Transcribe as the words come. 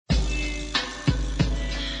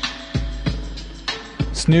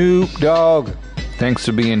Snoop Dogg, thanks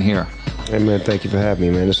for being here. Hey, man, thank you for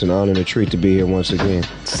having me, man. It's an honor and a treat to be here once again.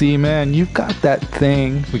 See, man, you've got that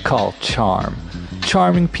thing we call charm.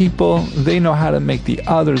 Charming people, they know how to make the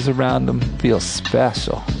others around them feel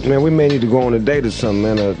special. Man, we may need to go on a date or something,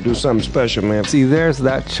 man, or do something special, man. See, there's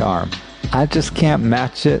that charm. I just can't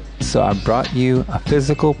match it, so I brought you a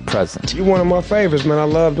physical present. You're one of my favorites, man. I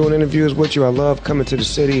love doing interviews with you. I love coming to the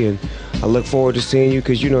city, and I look forward to seeing you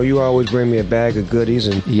because, you know, you always bring me a bag of goodies.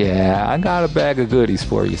 And yeah, I got a bag of goodies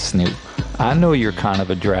for you, Snoop. I know you're kind of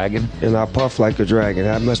a dragon. And I puff like a dragon.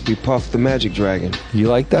 I must be Puff the Magic Dragon. You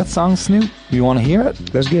like that song, Snoop? You want to hear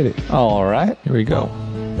it? Let's get it. All right, here we go.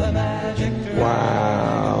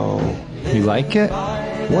 Wow. You like it?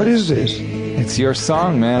 What is this? It's your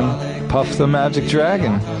song, man. Puff the Magic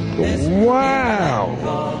Dragon. Wow.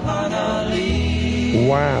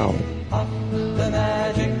 Wow.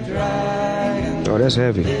 Oh, that's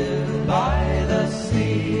heavy.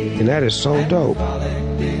 And that is so dope.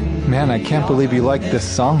 Man, I can't believe you like this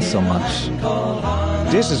song so much.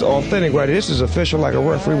 This is authentic, right? This is official like a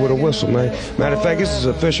referee with a whistle, man. Matter of fact, this is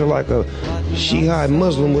official like a Shiite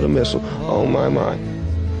Muslim with a missile. Oh, my.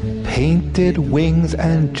 Painted wings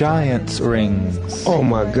and giant's rings. Oh,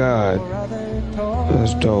 my God.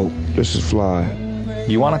 That's dope. This is fly.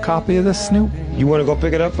 You want a copy of this, Snoop? You want to go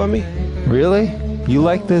pick it up for me? Really? You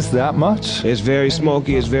like this that much? It's very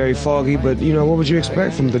smoky, it's very foggy, but, you know, what would you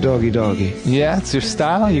expect from the doggy? Yeah, it's your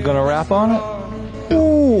style? You gonna rap on it?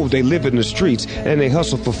 Ooh, they live in the streets and they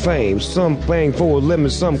hustle for fame. Some playing for a living,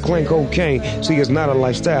 some clank cocaine. See, it's not a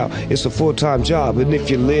lifestyle, it's a full-time job. And if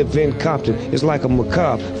you live in Compton, it's like a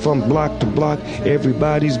macabre. From block to block,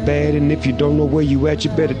 everybody's bad. And if you don't know where you at,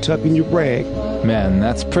 you better tuck in your rag. Man,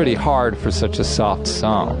 that's pretty hard for such a soft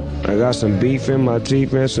song. I got some beef in my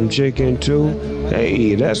teeth and some chicken too.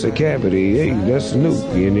 Hey, that's a cavity. Hey, that's Snoop.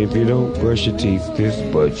 And if you don't brush your teeth, this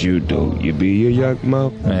is what you do. You be a yuck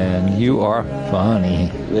mouth. Man, you are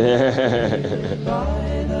funny.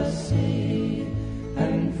 By the sea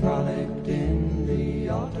and frolicked in the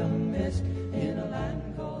autumn mist in a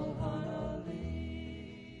land called Honolulu.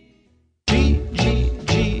 G, G,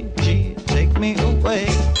 G, G, take me away.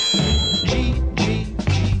 G, G,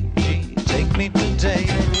 G, G, take me today.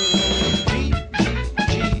 G, G,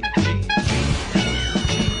 G,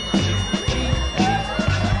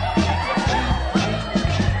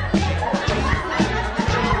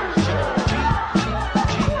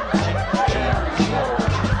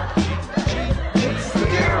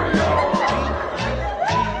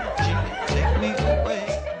 take me away.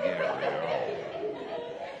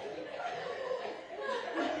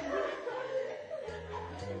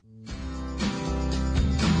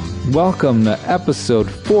 Welcome to episode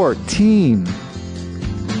 14.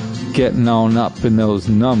 Getting on up in those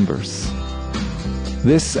numbers.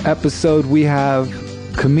 This episode we have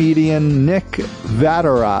comedian Nick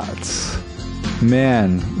Vatterott.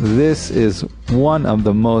 Man, this is one of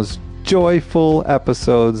the most joyful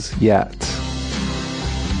episodes yet.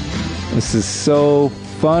 This is so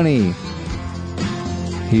funny.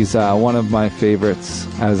 He's one of my favorites,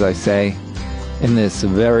 as I say, in this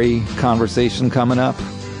very conversation coming up.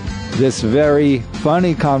 This very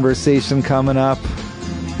funny conversation coming up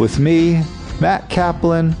with me, Matt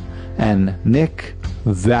Kaplan, and Nick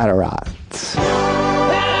Vatterott.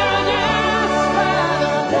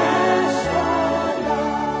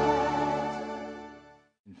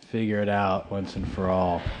 Figure it out once and for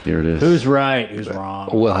all. Here it is. Who's right? Who's wrong?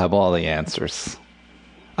 We'll have all the answers.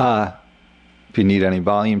 If you need any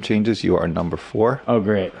volume changes, you are number 4. Oh,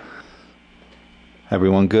 great.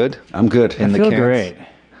 Everyone good? I'm good. In I the feel cans? great.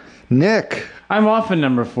 Nick. I'm often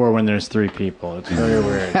number 4 when there's 3 people. It's very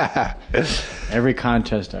weird. Every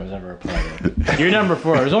contest I was ever a part of. You're number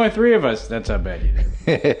 4. There's only 3 of us. That's how bad you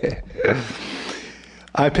did.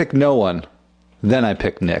 I picked no one. Then I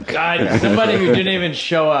picked Nick. God, somebody who didn't even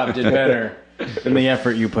show up did better than the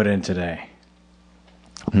effort you put in today.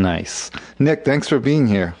 Nice. Nick, thanks for being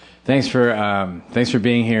here. Thanks for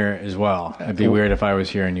being here as well. It'd be weird if I was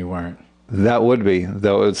here and you weren't. That would be,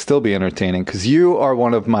 though it would still be entertaining, because you are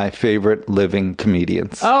one of my favorite living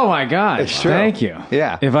comedians. Oh my God! It's true. Thank you.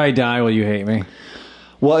 Yeah. If I die, will you hate me?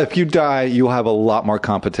 Well, if you die, you'll have a lot more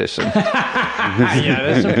competition.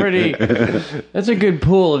 Yeah, that's a good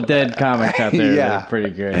pool of dead comics out there. Yeah. That's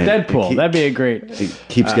pretty good. Deadpool, that'd be a great. It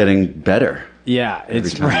keeps getting better. Yeah,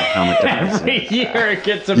 it's Every time a comic dies. every year it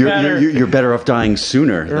gets a You're, better. you're better off dying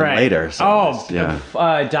sooner than right. later. So Oh, yeah.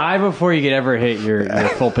 Die before you could ever hit your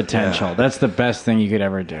full potential. That's the best thing you could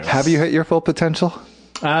ever do. Have you hit your full potential?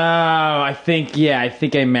 I think I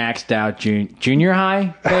maxed out junior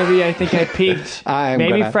high, maybe. I think I peaked.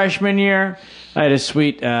 Freshman year. I had a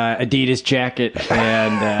sweet Adidas jacket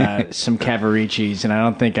and some Cavaricis, and I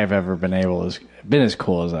don't think I've ever been as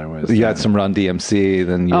cool as I was. You had some Run DMC,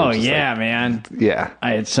 then you were just man. Yeah.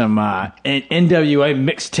 I had some NWA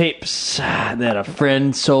mixtapes that a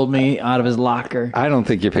friend sold me out of his locker. I don't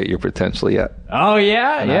think you've hit your potential yet. Oh,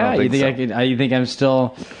 yeah? Yeah. You think so. you think I'm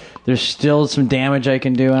still... There's still some damage I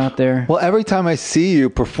can do out there? Well, every time I see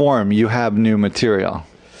you perform, you have new material.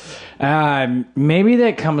 Maybe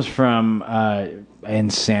that comes from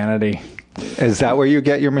insanity. Is that where you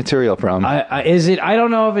get your material from? I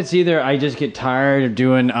don't know if it's either I just get tired of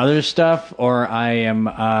doing other stuff, or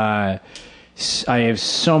I have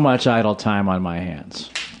so much idle time on my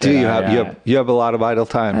hands. Do you have a lot of idle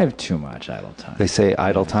time? I have too much idle time. They say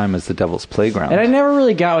idle time is the devil's playground. And I never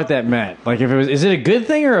really got what that meant. Like, is it a good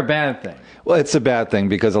thing or a bad thing? Well, it's a bad thing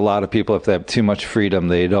because a lot of people, if they have too much freedom,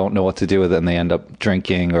 they don't know what to do with it, and they end up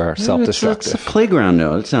drinking or self-destructive. It's a playground,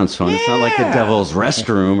 though. It sounds fun. Yeah. It's not like the devil's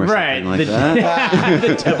restroom or something like that.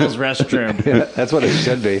 The devil's restroom. Yeah, that's what it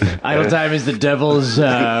should be. Idle time is the devil's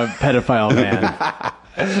pedophile man.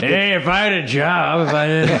 Hey, if I had a job, if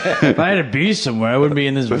I had to be somewhere, I wouldn't be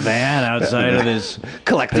in this van outside of this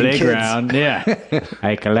collecting playground. Kids. Yeah,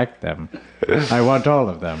 I collect them. I want all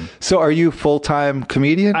of them. So, are you full-time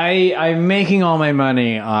comedian? I'm making all my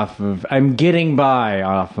money off of. I'm getting by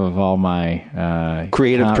off of all my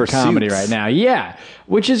creative pursuits comedy right now. Yeah,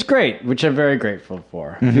 which is great. Which I'm very grateful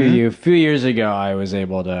for. A few years ago, I was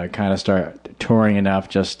able to kind of start touring enough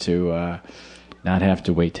just to. Not have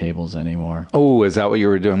to wait tables anymore. Oh, is that what you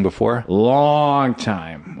were doing before? Long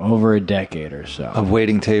time, over a decade or so. Of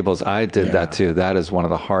waiting tables. I did that too. That is one of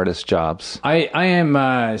the hardest jobs. I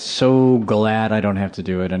am so glad I don't have to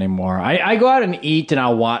do it anymore. I go out and eat, and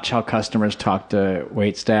I'll watch how customers talk to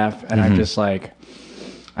wait staff, and I'm just like,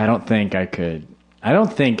 I don't think I could.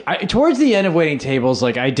 Towards the end of waiting tables,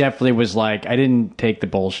 like, I definitely was like, I didn't take the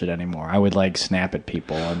bullshit anymore. I would, like, snap at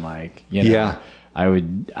people and, like, you know. Yeah. I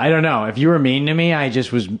don't know. If you were mean to me, I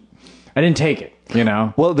didn't take it, you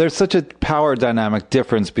know? Well, there's such a power dynamic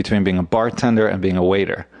difference between being a bartender and being a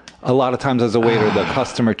waiter. A lot of times as a waiter, the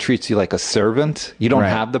customer treats you like a servant. You don't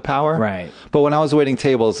have the power. Right. But when I was waiting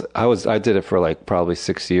tables, I did it for like probably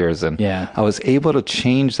 6 years, and I was able to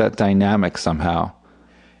change that dynamic somehow.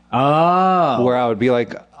 Oh. Where I would be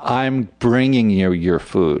like, I'm bringing you your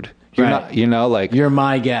food. You're not, you know, like... You're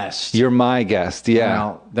my guest. You're my guest, yeah.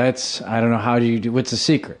 Well, I don't know, how do you do... What's the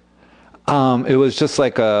secret? It was just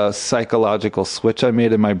like a psychological switch I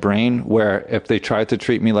made in my brain where if they tried to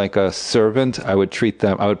treat me like a servant, I would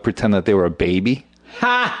pretend that they were a baby.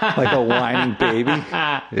 Like a whining baby.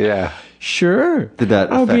 Yeah. Sure. Did that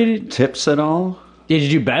affect tips at all? Did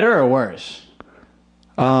you do better or worse?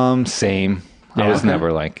 Same. I was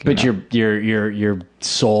never like... But your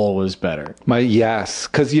soul was better. Yes.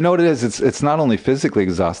 Because you know what it is? It's not only physically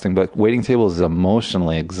exhausting, but waiting tables is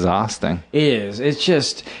emotionally exhausting. It is. It's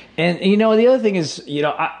just... And, you know, the other thing is, you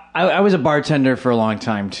know, I was a bartender for a long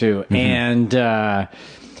time, too. And...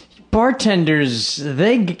 bartenders,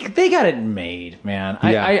 they got it made, man.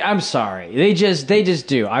 I'm sorry. They just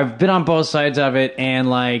do. I've been on both sides of it, and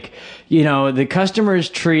like, you know, the customers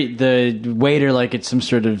treat the waiter like it's some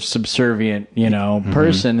sort of subservient, you know,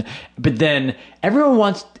 person. But then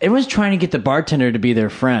everyone's trying to get the bartender to be their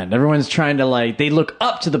friend. Everyone's trying to, like, they look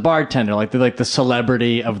up to the bartender, like they're like the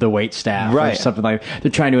celebrity of the wait staff, or something like.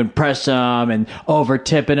 They're trying to impress them and over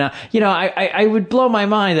tip, and you know, I would blow my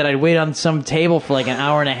mind that I'd wait on some table for like an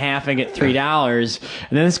hour and a half and get $3,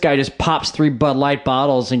 and then this guy just pops 3 Bud Light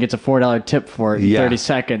bottles and gets a $4 tip for it in 30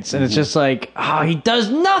 seconds, and it's just like, oh, he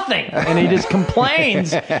does nothing, and he just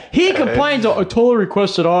complains. He complains. Oh, I totally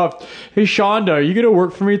requested off. Hey, Shonda, are you gonna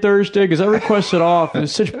work for me Thursday? Because I requested off, and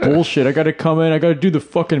it's such bullshit. I gotta come in. I gotta do the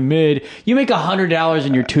fucking mid. You make $100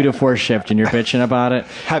 in your 2 to 4 shift, and you're bitching about it.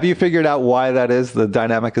 Have you figured out why that is? The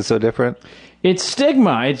dynamic is so different. It's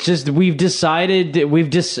stigma. It's just we've decided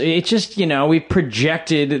that it's just, you know, we've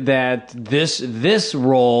projected that this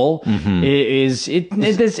role is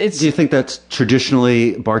it's. Do you think that's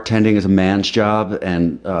traditionally bartending is a man's job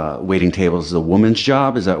and waiting tables is a woman's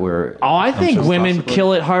job? Is that where? Oh, I think women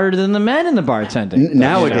kill it harder than the men in the bartending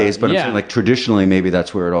nowadays. But I'm saying, like, traditionally, maybe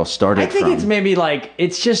that's where it all started. I think it's maybe like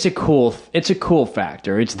it's just a cool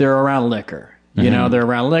factor. They're around liquor. You know, they're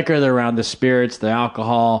around liquor, they're around the spirits, the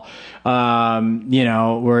alcohol, you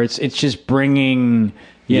know, where it's just bringing,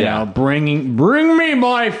 you know, bring me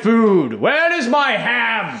my food. Where is my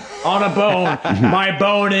ham on a bone? My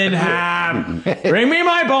bone-in ham. Bring me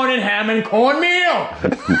my bone-in ham and cornmeal.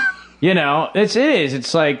 You know, it is.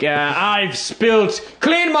 It's like, I've spilt.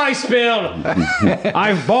 Clean my spill.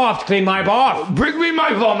 I've boffed. Clean my boff. Bring me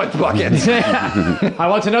my vomit bucket. I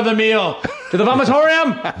want another meal. To the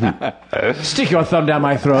vomitorium. Stick your thumb down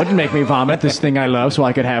my throat and make me vomit this thing I love so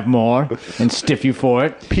I could have more and stiff you for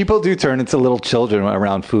it. People do turn into little children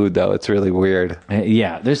around food, though. It's really weird.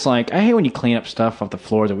 Yeah, there's like, I hate when you clean up stuff off the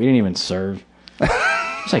floor that we didn't even serve.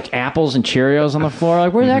 It's like apples and Cheerios on the floor.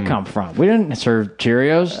 Like, where did that come from? We didn't serve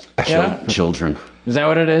Cheerios. Yeah? Children. Is that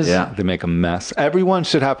what it is? Yeah. They make a mess. Everyone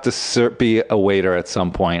should have to be a waiter at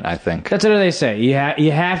some point, I think. That's what they say.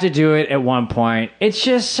 You have to do it at one point. It's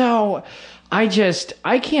just so... I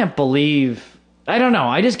can't believe... I don't know.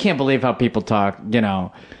 I just can't believe how people talk, you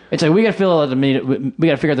know... It's like, we got to figure out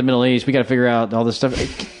the Middle East. We got to figure out all this stuff.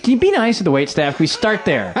 Can you be nice to the waitstaff? We start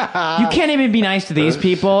there. You can't even be nice to these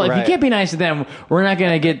people. If you can't be nice to them, we're not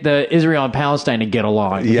going to get the Israel and Palestine to get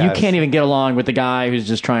along. Yes. You can't even get along with the guy who's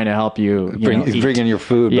just trying to help you. Bring in your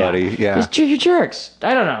food, buddy. Yeah, you're jerks.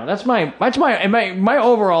 I don't know. That's my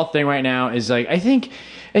overall thing right now. Is like, I think.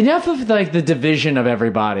 Enough of like the division of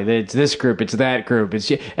everybody. It's this group. It's that group.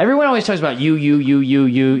 It's everyone always talks about you.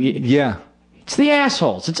 Yeah. It's the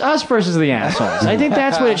assholes. It's us versus the assholes. I think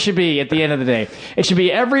that's what it should be at the end of the day. It should be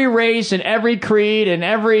every race and every creed and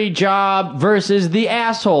every job versus the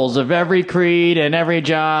assholes of every creed and every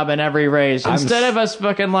job and every race. Instead of us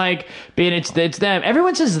fucking like being it's them.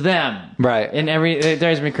 Everyone says them. Right. And it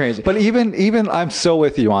drives me crazy. But even I'm so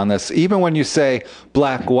with you on this. Even when you say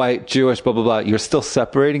black, white, Jewish, blah blah blah, you're still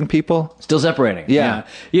separating people. Still separating. Yeah.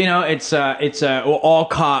 You know, it's all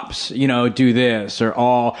cops, you know, do this or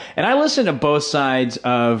all. And I listen to both sides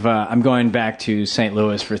of. I'm going back to St.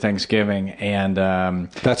 Louis for Thanksgiving, and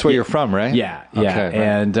that's where you're from, right? Yeah. Okay, right.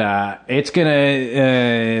 And it's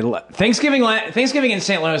gonna Thanksgiving in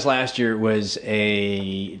St. Louis last year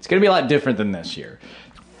it's gonna be a lot different than this year.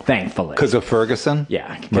 Thankfully, because of Ferguson.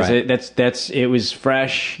 Yeah, because it was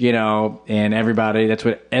fresh, you know, and everybody. That's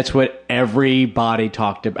what everybody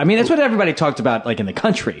talked about. I mean, that's what everybody talked about, like in the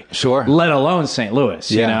country. Sure. Let alone St. Louis.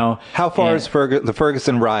 Yeah. You know, how far is the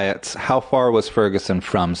Ferguson riots? How far was Ferguson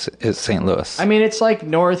from St. Louis? I mean, it's like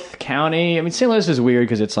North County. I mean, St. Louis is weird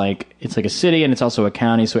because it's like a city and it's also a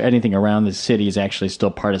county. So anything around the city is actually still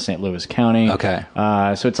part of St. Louis County. Okay.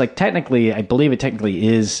 So it's like I believe it technically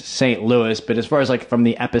is St. Louis, but as far as like from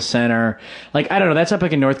the epicenter, like I don't know, that's up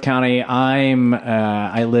like in North County.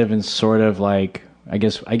 I live in sort of like I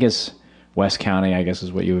guess West County, I guess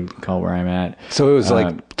is what you would call where I'm at. So it was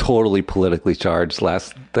like totally politically charged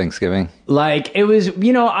last Thanksgiving. Like it was,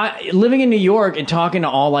 you know, living in New York and talking to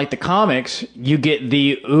all like the comics, you get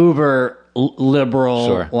the uber liberal,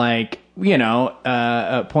 sure, like, you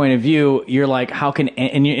know, point of view. You're like, how can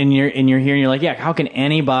and you're here and you're like, yeah, how can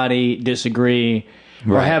anybody disagree?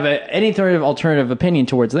 Or have any sort of alternative opinion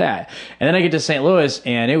towards that. And then I get to St. Louis,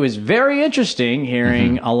 and it was very interesting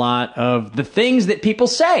hearing a lot of the things that people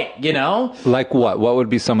say, you know? Like what? What would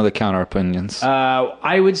be some of the counter opinions?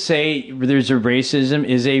 I would say racism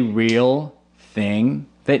is a real thing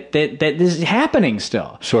that is happening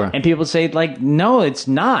still. Sure. And people say, like, no, it's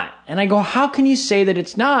not. And I go, how can you say that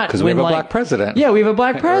it's not? Because we have a black president. Yeah, we have a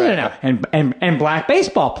black president now. And black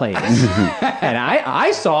baseball players. And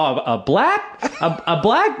I saw a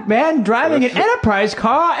black man driving an Enterprise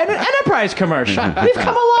car in an Enterprise commercial. We've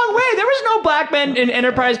come a long way. There was no black men in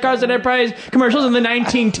Enterprise cars and Enterprise commercials in the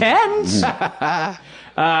 1910s.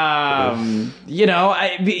 You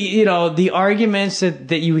know, the arguments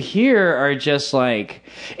that you hear are just like,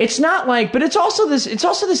 it's not like, but it's also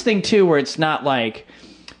this thing too, where it's not like,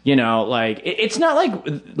 you know, like it's not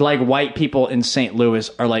like white people in St. Louis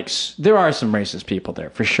are like, there are some racist people there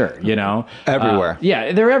for sure, you know, everywhere.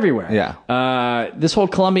 Yeah, they're everywhere. Yeah. This whole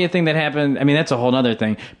Columbia thing that happened, I mean, that's a whole other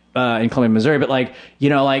thing, in Columbia, Missouri, but like, you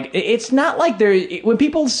know, like it's not like when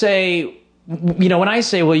people say, you know, when I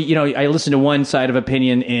say, well, you know, I listen to one side of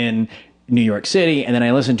opinion in New York City, and then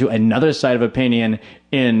I listen to another side of opinion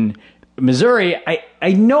in Missouri,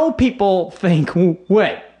 I know people think,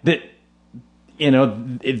 what, that, you know,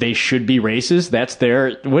 they should be racist. That's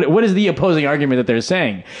what is the opposing argument that they're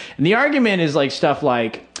saying? And the argument is like stuff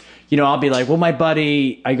like, you know, I'll be like, well, my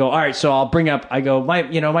buddy, I go, all right, so I'll bring up, I go, my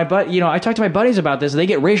buddy, you know, I talk to my buddies about this. They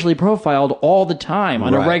get racially profiled all the time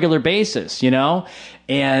on a regular basis, you know?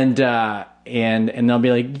 And and they'll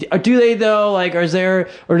be like, do they though? Like, or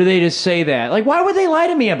do they just say that? Like, why would they lie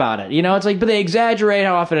to me about it? You know, it's like, but they exaggerate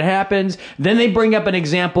how often it happens. Then they bring up an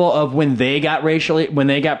example of when they got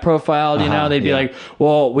profiled. You know, they'd be like,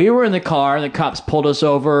 well, we were in the car and the cops pulled us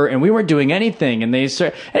over and we weren't doing anything. And it's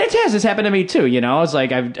happened to me too. You know, it's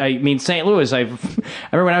like, St. Louis, I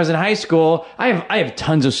remember when I was in high school, I have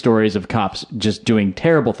tons of stories of cops just doing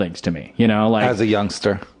terrible things to me, you know, like as a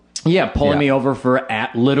youngster. Yeah, pulling me over for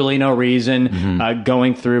literally no reason,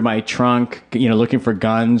 going through my trunk, you know, looking for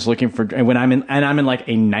guns, when I'm in like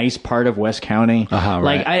a nice part of West County.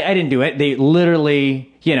 Like I didn't do it. They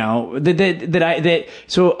literally, you know,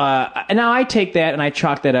 so now I take that and I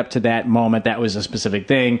chalk that up to that moment. That was a specific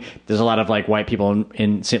thing. There's a lot of like white people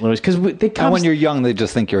in St. Louis because when you're young, they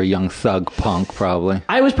just think you're a young thug punk. Probably.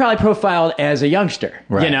 I was probably profiled as a youngster.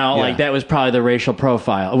 Right. You know, like that was probably the racial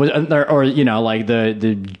profile, or you know, like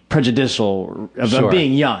the prejudicial of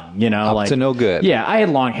being young. You know, up to no good. Yeah, I had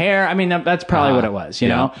long hair. I mean, that's probably what it was. You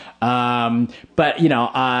know, but you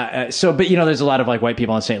know, but you know, there's a lot of like white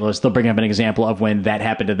people in St. Louis. They'll bring up an example of when that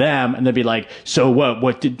happened to them, and they'll be like, "So what?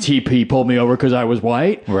 What did TP pull me over because I was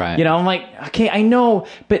white?" Right. You know, I'm like, okay, I know,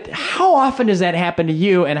 but how often does that happen to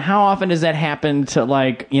you, and how often does that happen to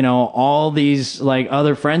like, you know, all these like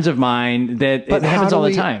other friends of mine that it happens all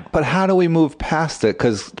the time? But how do we move past it?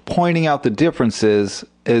 Because pointing out the differences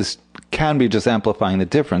can be just amplifying the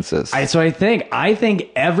differences. So I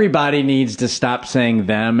think everybody needs to stop saying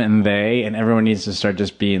them and they, and everyone needs to start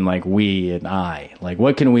just being like we and I. Like,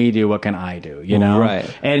 what can we do? What can I do? You know? Right.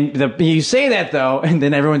 And you say that though, and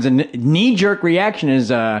then everyone's knee-jerk reaction is,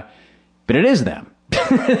 but it is them.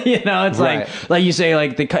 You know, it's like you say,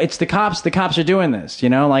 like it's the cops. The cops are doing this. You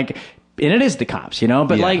know, like. And it is the cops, you know,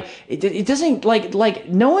 but like it doesn't like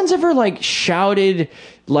no one's ever like shouted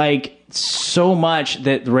like so much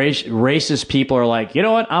that racist people are like, you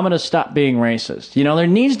know what, I'm gonna stop being racist. You know, there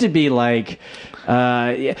needs to be like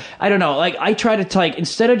I don't know, like I try to like,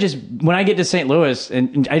 instead of just when I get to St. Louis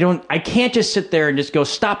and I can't just sit there and just go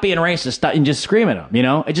stop being racist and just scream at them, you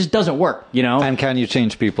know, it just doesn't work, you know. And can you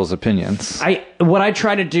change people's opinions? What I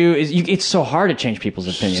try to do is it's so hard to change people's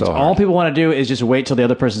opinions. All people want to do is just wait till the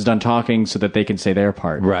other person's done talking so that they can say their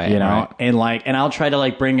part, right? You know, right. and I'll try to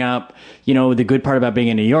like bring up, you know, the good part about being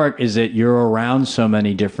in New York is that you're around so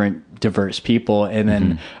many different diverse people, and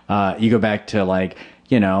then you go back to like,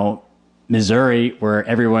 you know, Missouri, where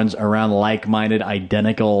everyone's around like-minded,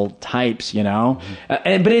 identical types, you know?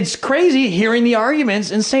 But it's crazy hearing the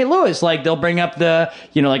arguments in St. Louis. Like, they'll bring up the,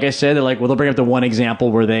 you know, like I said, they'll bring up the one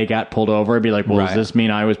example where they got pulled over and be like, well, does this mean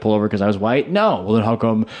I was pulled over because I was white? No. Well, then how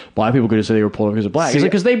come black people could just say they were pulled over because of black? It's like,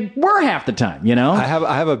 because they were half the time, you know? I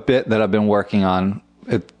have a bit that I've been working on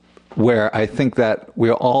where I think that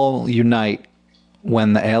we all unite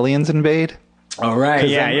when the aliens invade. Oh, right.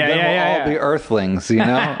 Yeah. We'll all be earthlings, you know?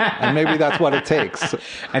 And maybe that's what it takes.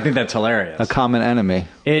 I think that's hilarious. A common enemy.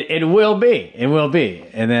 It will be. It will be.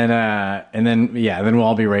 And then we'll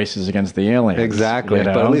all be racist against the aliens. Exactly. You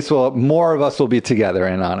know? But at least more of us will be together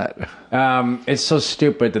in on it. It's so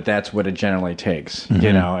stupid that's what it generally takes.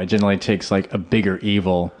 You know, it generally takes like a bigger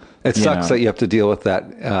evil. It sucks that you have to deal with that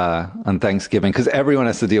on Thanksgiving, because everyone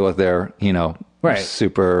has to deal with their, you know,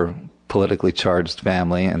 super politically charged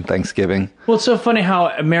family and Thanksgiving. Well, it's so funny how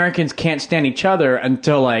Americans can't stand each other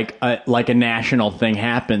until like a national thing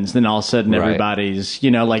happens. Then all of a sudden everybody's,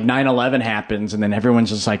 you know, like 9/11 happens, and then everyone's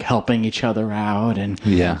just like helping each other out and,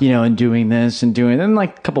 you know, and doing this and doing, then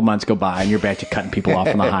like a couple months go by and you're back to cutting people off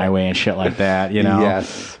on the highway and shit like that, you know?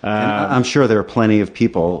 Yes. I'm sure there are plenty of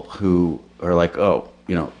people who are like, oh,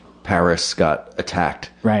 you know, Paris got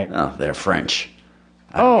attacked. Right. Oh, they're French.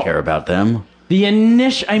 I don't care about them. The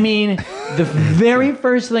very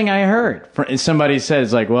first thing I heard somebody said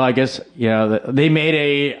is like, well, I guess, you know, they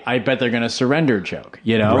made I bet they're going to surrender joke,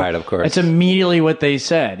 you know? Right, of course. It's immediately what they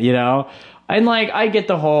said, you know? And like, I get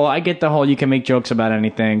the whole you can make jokes about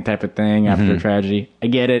anything type of thing after a tragedy. I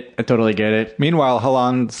get it. I totally get it. Meanwhile,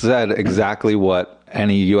 Hollande said exactly what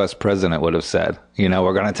any U.S. president would have said. You know,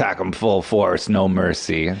 we're going to attack them full force, no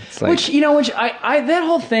mercy. It's like, that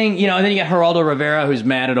whole thing, you know, and then you got Geraldo Rivera, who's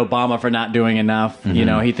mad at Obama for not doing enough. You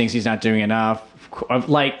know, he thinks he's not doing enough.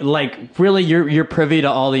 Like, really, you're privy to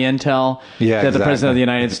all the intel that the president of the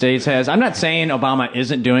United States has. I'm not saying Obama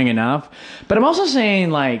isn't doing enough, but I'm also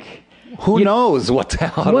saying, like, who knows what the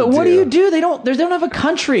hell? What do you do? They don't have a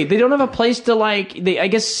country. They don't have a place to like. I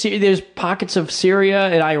guess there's pockets of Syria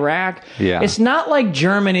and Iraq. Yeah. It's not like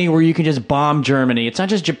Germany where you can just bomb Germany. It's not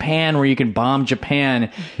just Japan where you can bomb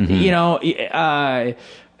Japan. You know,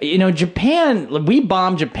 Japan. We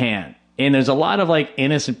bombed Japan, and there's a lot of like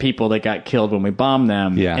innocent people that got killed when we bombed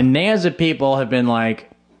them. Yeah. And they as a people have been like,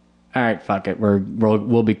 all right, fuck it,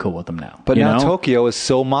 we'll be cool with them now. But you now know? Tokyo is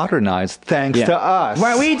so modernized thanks to us.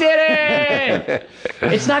 Right, we did it.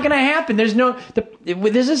 It's not gonna happen. There's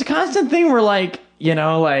there's this constant thing where like you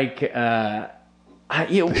know like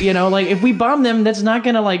if we bomb them, that's not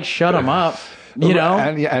gonna like shut them up. You know,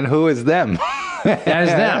 and who is them? As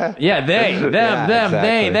them, yeah, them,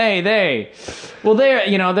 exactly. they. Well,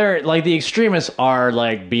 they're like the extremists are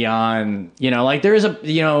like beyond. You know, like there is a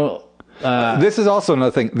this is also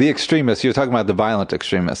another thing. The extremists. You're talking about the violent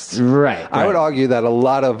extremists, right? I would argue that a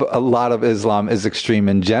lot of Islam is extreme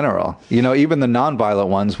in general. You know, even the non-violent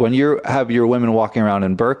ones. When you have your women walking around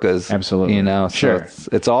in burqas, absolutely. You know, sure. So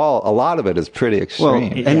it's all. A lot of it is pretty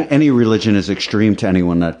extreme. Well, any religion is extreme to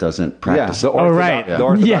anyone that doesn't practice. The Orthodox, right. The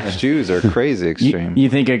Orthodox Jews are crazy extreme. You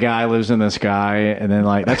think a guy lives in the sky, and then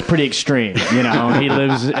like that's pretty extreme. You know, he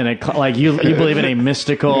lives in you believe in a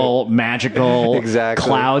mystical, magical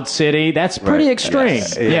cloud city. That's pretty extreme.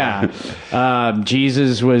 Yeah.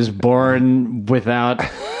 Jesus was born without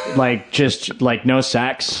just no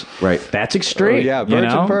sex. Right. That's extreme. Oh, yeah,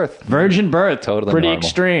 virgin birth. Virgin birth. Totally pretty normal.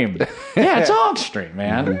 extreme. Yeah, it's all extreme,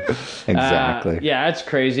 man. Exactly. Yeah, it's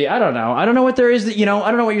crazy. I don't know. I don't know what there is I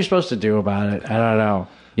don't know what you're supposed to do about it. I don't know.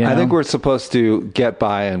 You know? I think we're supposed to get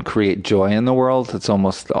by and create joy in the world. It's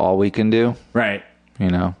almost all we can do. Right. You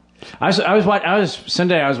know.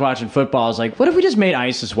 Sunday I was watching football. I was like, what if we just made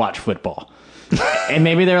ISIS watch football? And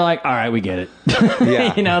maybe they're like, all right, we get it.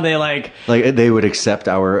 Yeah. You know, they like they would accept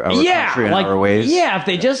our country and our ways. Yeah, if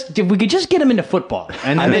we could just get them into football,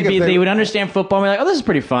 and then they would understand football. And be like, oh, this is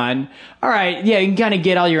pretty fun. All right, yeah, you can kind of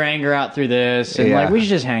get all your anger out through this, and like we should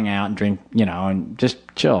just hang out and drink, and just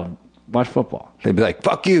chill, watch football. They'd be like,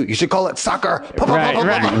 fuck you should call it soccer.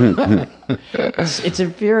 Right. It's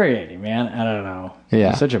infuriating, man. I don't know.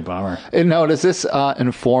 Yeah. It's such a bummer. And now, does this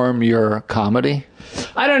inform your comedy?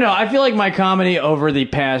 I don't know. I feel like my comedy over the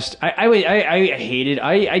past, I hated.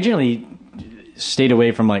 I generally stayed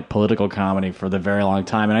away from like political comedy for the very long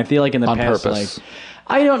time, and I feel like in the On past, purpose. like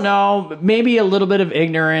I don't know, maybe a little bit of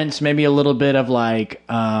ignorance, maybe a little bit of like,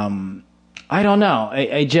 I don't know.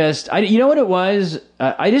 I you know what it was?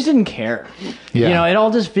 I just didn't care. Yeah. You know, it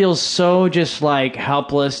all just feels so just like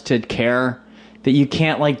helpless to care that you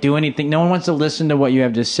can't like do anything. No one wants to listen to what you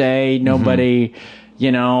have to say. Nobody.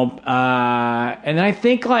 And I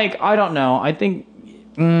think like, I don't know. I think,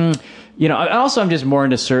 also I'm just more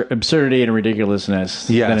into absurdity and ridiculousness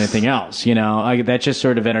than anything else. That just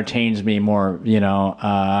sort of entertains me more,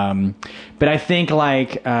 but I think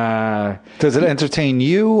like, does it entertain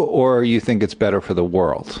you, or you think it's better for the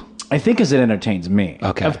world? I think because it entertains me.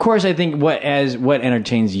 Okay. Of course, I think what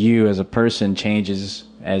entertains you as a person changes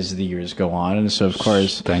as the years go on, and so of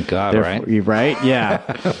course, thank God, right? Right? Yeah.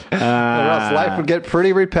 Or else life would get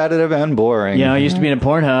pretty repetitive and boring. I used to be in a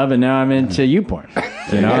Pornhub, and now I'm into YouPorn.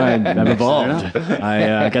 I've evolved.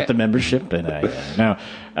 I got the membership, and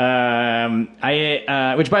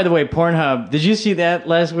which by the way, Pornhub. Did you see that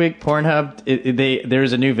last week? Pornhub.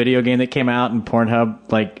 There's a new video game that came out, and Pornhub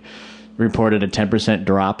reported a 10%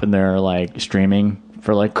 drop in their streaming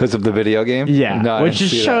for because of the video game. Yeah, no, which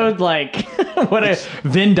just showed what a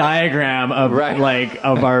Venn diagram of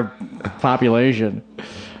of our population.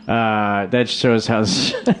 That shows how.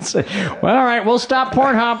 Well, all right, we'll stop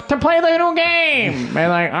Pornhub to play the new game.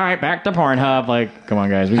 And all right, back to Pornhub. Come on,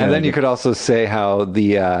 guys. And then you could also say how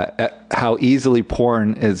how easily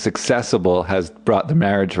porn is accessible has brought the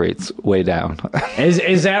marriage rates way down.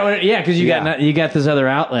 Is that what? Yeah, because you got this other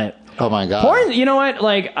outlet. Oh my God. Porn, you know what?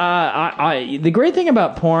 The great thing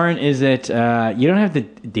about porn is that you don't have to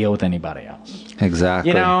deal with anybody else. Exactly.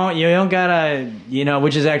 You don't gotta,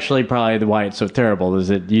 which is actually probably why it's so terrible, is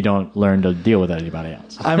that you don't learn to deal with anybody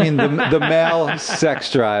else. I mean, the male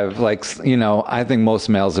sex drive, I think most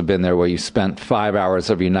males have been there where you spent 5 hours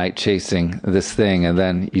of your night chasing this thing, and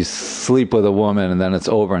then you sleep with a woman, and then it's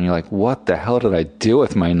over, and you're like, what the hell did I do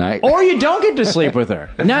with my night? Or you don't get to sleep with her.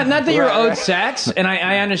 Not that you're owed sex, and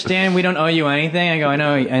I understand we don't owe you anything. I go, I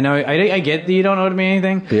know, I get that you don't owe me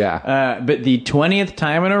anything. Yeah. But the 20th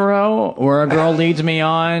time in a row where a girl leads me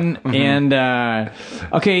on, and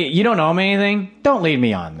okay, you don't owe me anything, don't lead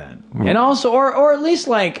me on then. And also, or at least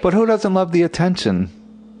but who doesn't love the attention?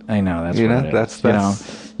 I know that's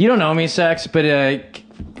that's you don't owe me sex, but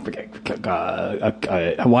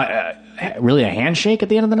really a handshake at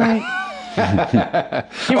the end of the night.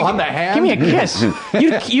 On the hand? Give me a kiss.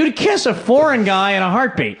 You'd kiss a foreign guy in a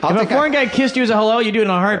heartbeat. If a foreign guy kissed you as a hello, you do it in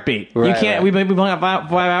a heartbeat. Right, you can't. right. We've been out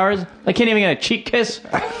 5 hours. I can't even get a cheek kiss.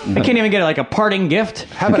 I can't even get a parting gift.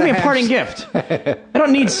 Give me a parting gift. I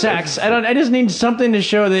don't need sex. I just need something to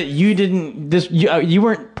show that you didn't. You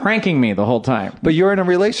weren't pranking me the whole time. But you're in a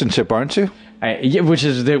relationship, aren't you? Which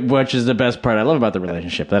is the best part I love about the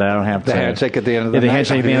relationship, that I don't have to... The handshake at the end of the the night.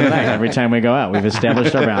 handshake at the end of the night. Every time we go out, we've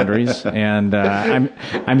established our boundaries, and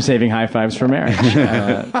I'm saving high fives for marriage.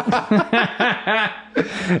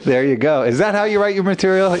 There you go. Is that how you write your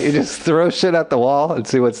material? You just throw shit at the wall and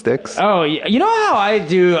see what sticks? Oh, you know how I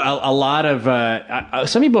do a lot of...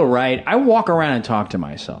 some people write, I walk around and talk to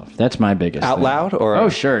myself. That's my biggest Out thing. loud? Or Oh,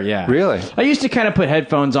 sure, yeah. Really? I used to kind of put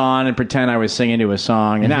headphones on and pretend I was singing to a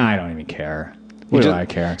song, and now I don't even care. What do I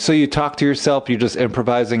care? So you talk to yourself, you're just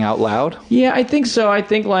improvising out loud? Yeah, I think so. I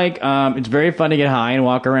think it's very fun to get high and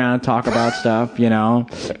walk around and talk about stuff, you know.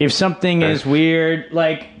 If something is weird,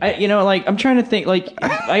 I'm trying to think,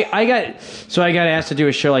 I got asked to do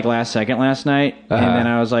a show last night, and then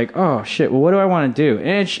I was like, oh shit, well, what do I want to do?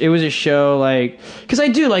 And it was a show because I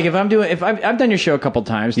do, if I've done your show a couple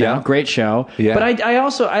times now, great show. Yeah. But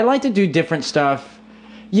I like to do different stuff,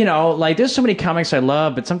 you know, there's so many comics I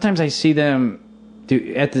love, but sometimes I see them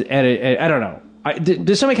I don't know.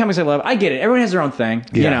 There's so many comics I love. I get it. Everyone has their own thing,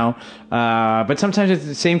 you know. But sometimes it's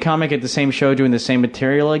the same comic at the same show doing the same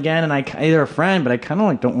material again, and they're a friend, but I kind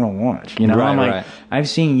of don't want to watch. You know, right, I'm like, right. I've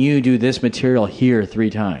seen you do this material here 3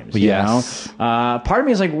 times. You Yes. know? Part of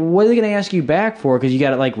me is like, what are they going to ask you back for? Because you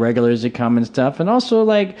got regulars that come and stuff, and also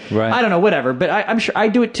Right. I don't know, whatever. But I'm sure I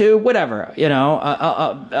do it too. Whatever, you know.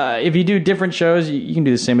 If you do different shows, you can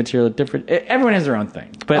do the same material at different. Everyone has their own thing.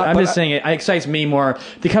 But I'm just saying, it excites me more.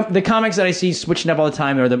 The comics that I see switching up all the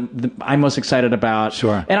time are the I'm most excited about.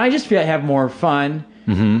 Sure. And I just feel I have more fun.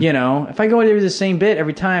 Mm-hmm. You know, if I go into the same bit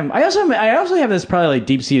every time, I also have this probably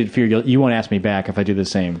deep-seated fear you won't ask me back if I do the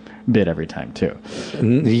same bit every time too.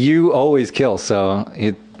 You always kill, so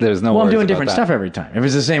there's no. Well, I'm worries doing about different that. stuff every time. If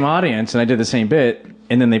it's the same audience and I did the same bit,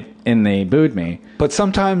 and then they booed me. But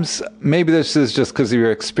sometimes, maybe this is just because of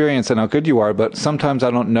your experience and how good you are. But sometimes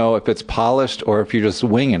I don't know if it's polished or if you're just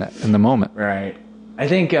winging it in the moment. Right. I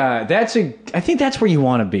think that's where you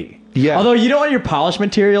want to be. Yeah. Although you don't want your polished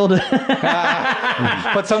material to.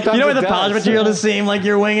 But sometimes You don't it want the does. polished material to seem like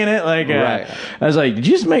you're winging it. Right. I was like, did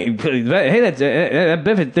you just make? Hey, that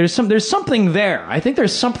bit. There's something there. I think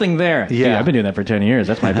there's something there. Yeah. Dude, I've been doing that for 10 years.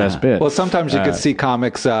 That's my best bit. Well, sometimes you could see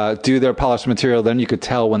comics do their polished material, then you could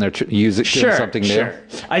tell when they're doing something new. Sure.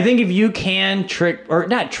 I think if you can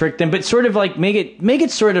not trick them, but sort of make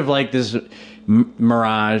it sort of like this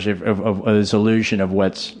mirage of this illusion of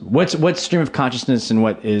what's stream of consciousness and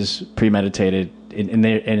what is premeditated in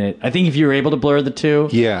it. I think if you're able to blur the two,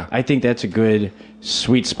 I think that's a good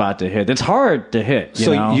sweet spot to hit. It's hard to hit.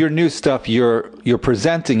 You know? Your new stuff, you're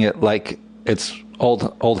presenting it like it's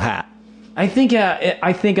old hat. I think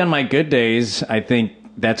on my good days, I think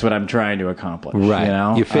that's what I'm trying to accomplish. Right. You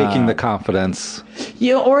know? You're faking the confidence.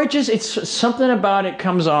 Or it's something about it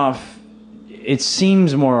comes off. It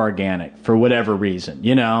seems more organic for whatever reason,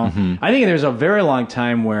 you know. Mm-hmm. I think there's a very long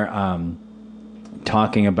time where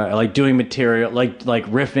talking about doing material, like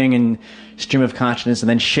riffing and stream of consciousness, and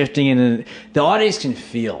then shifting, and the audience can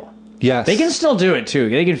feel. Yes, they can still do it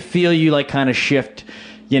too. They can feel you kind of shift,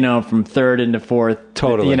 you know, from third into fourth.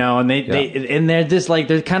 Totally, you know, and they're just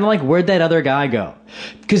they're kind of like, where'd that other guy go?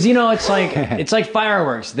 Because you know, it's like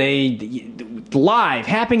fireworks.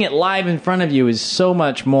 Happening it live in front of you is so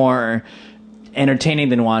much more entertaining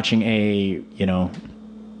than watching a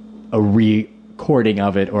recording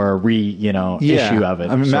of it or a issue of it.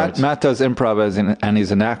 I mean, Matt does improv and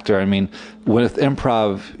he's an actor. I mean, with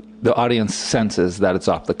improv, the audience senses that it's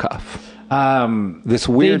off the cuff. This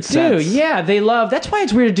weird sense. Yeah, they love. That's why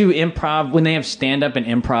it's weird to do improv when they have stand up and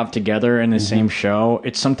improv together in the same show.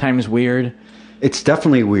 It's sometimes weird. It's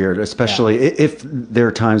definitely weird, especially if there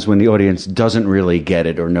are times when the audience doesn't really get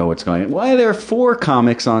it or know what's going on. Why are there 4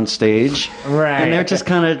 comics on stage? Right. And they're just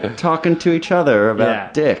kind of talking to each other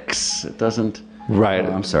about dicks. It doesn't... Right.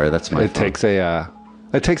 Oh, I'm sorry, that's my fault.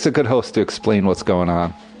 It takes a good host to explain what's going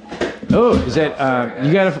on. Oh, is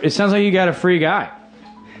that... it sounds like you got a free guy.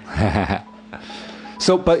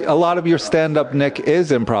 So, but a lot of your stand-up, Nick, is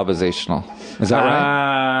improvisational. Is that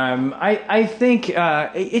right? I think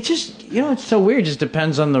it just, you know, it's so weird. It just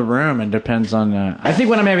depends on the room and depends on... I think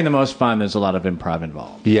when I'm having the most fun, there's a lot of improv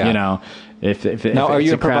involved. Yeah. You know, if it's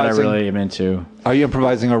a crowd I really am into. Are you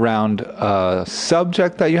improvising around a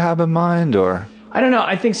subject that you have in mind, or... I don't know.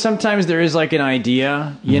 I think sometimes there is an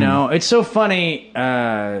idea, you know. It's so funny,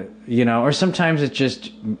 you know, or sometimes it's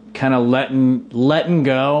just kind of letting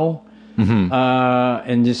go. Mm-hmm.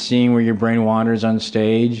 And just seeing where your brain wanders on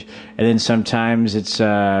stage, and then sometimes it's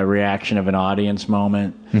a reaction of an audience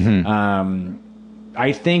moment. Mm-hmm.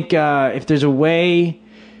 I think if there's a way,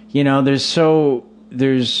 you know, there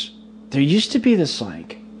used to be this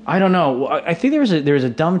I don't know. I think there was a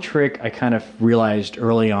dumb trick I kind of realized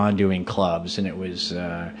early on doing clubs, and it was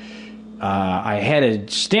I had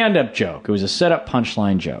a stand-up joke. It was a set-up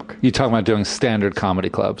punchline joke. You talking about doing standard comedy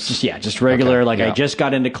clubs? Just regular. Okay, I just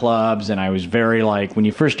got into clubs, and I was very like when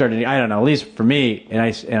you first started. I don't know. At least for me, and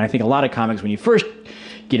I think a lot of comics when you first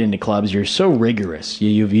get into clubs, you're so rigorous.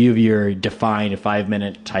 You've your defined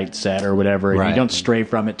 5-minute tight set or whatever, and you don't stray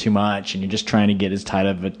from it too much, and you're just trying to get as tight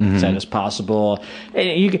of a set as possible.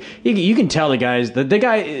 And you can tell the guys,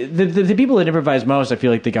 the people that improvise most, I feel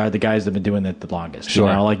like the guys that have been doing it the longest. Sure.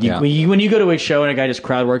 You know, like when you go to a show and a guy just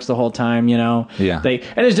crowd works the whole time, you know. Yeah. And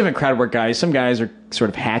there's different crowd work guys. Some guys are sort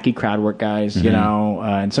of hacky crowd work guys, you know,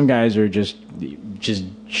 and some guys are just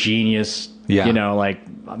genius. Yeah. You know, like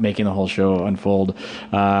making the whole show unfold.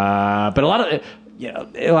 But a lot of, I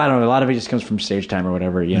don't know, a lot of it just comes from stage time or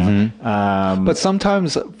whatever, you know. But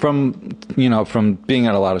sometimes from being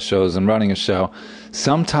at a lot of shows and running a show,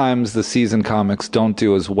 sometimes the seasoned comics don't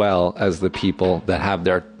do as well as the people that have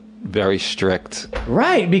their very strict.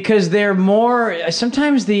 Right, because they're more,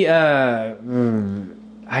 sometimes I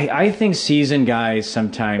think seasoned guys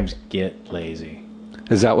sometimes get lazy.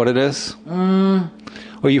 Is that what it is?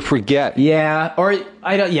 Or you forget. Yeah, or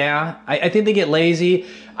I don't. Yeah, I think they get lazy.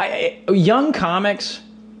 Young comics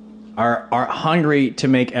are hungry to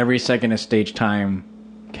make every second of stage time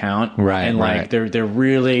count. Right, and like they're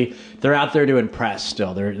out there to impress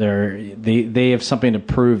still. They have something to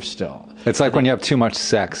prove still. It's like when you have too much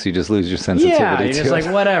sex, you just lose your sensitivity. Yeah, you're just like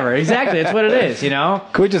whatever. Exactly, it's what it is. You know.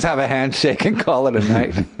 Could we just have a handshake and call it a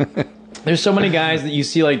night? There's so many guys that you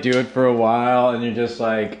see like do it for a while, and you're just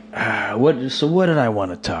like, what? So what did I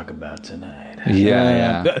want to talk about tonight?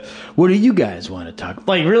 Yeah. What do you guys want to talk?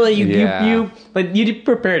 Like really, you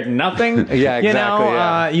prepared nothing. Yeah, exactly. You know,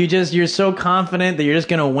 yeah. You're so confident that you're just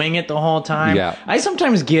gonna wing it the whole time. Yeah. I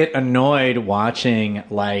sometimes get annoyed watching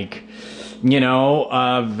like, you know,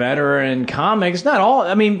 veteran comics. Not all.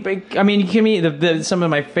 I mean, you give me some of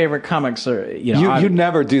my favorite comics are, you know. You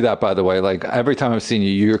never do that, by the way. Like every time I've seen you,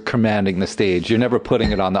 you're commanding the stage. You're never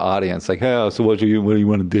putting it on the audience. Like, hey, so what do you want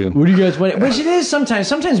to do? What do you guys want? Which it is sometimes.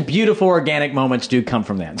 Sometimes beautiful organic moments do come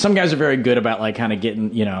from that. Some guys are very good about like kind of getting,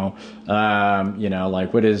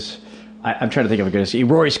 like what is. I'm trying to think of a good.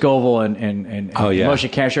 Rory Scovel and Moshe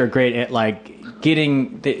Kasher are great at like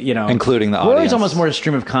getting including the audience. Rory's almost more a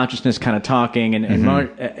stream of consciousness kind of talking, and more,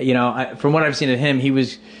 from what I've seen of him, a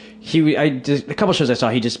couple shows I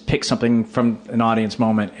saw, he just picked something from an audience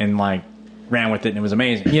moment and like ran with it, and it was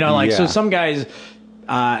amazing. So some guys.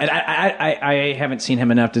 And I haven't seen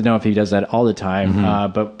him enough to know if he does that all the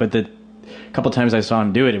time. But the couple times I saw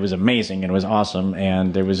him do it, it was amazing and it was awesome,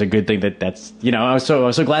 and it was a good thing that's I was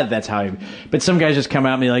so glad that's how he. But some guys just come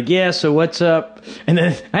out and be like, yeah, so what's up? And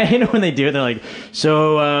then I hate it when they do it. They're like,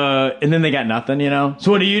 so and then they got nothing,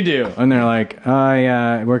 So what do you do? And they're like,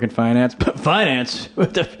 I work in finance. But finance?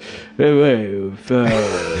 What the?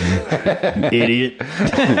 Idiot.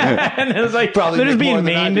 And it's like probably they're just being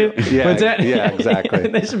mean to. Yeah, what's that? Yeah, exactly.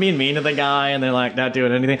 They're just being mean to the guy, and they're like not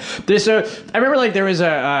doing anything. So I remember like there was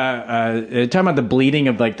talking about the bleeding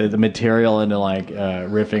of like the material into like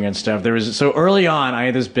riffing and stuff. There was so early on I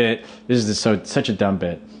had this bit. This is such a dumb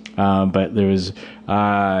bit, but there was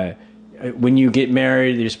when you get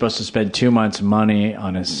married, you're supposed to spend 2 months' money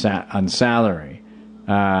on salary.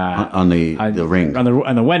 On the ring,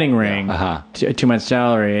 on the wedding ring, 2 months'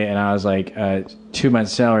 salary, and I was like, 2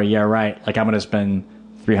 months' salary, yeah, right. Like I'm gonna spend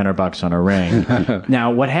 $300 on a ring.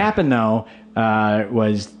 Now, what happened though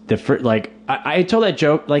was I told that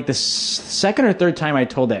joke like the second or third time I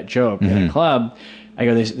told that joke at a club.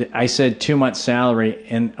 I said 2 months' salary,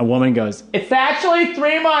 and a woman goes, "It's actually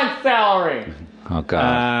 3 months' salary." Oh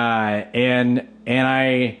God! And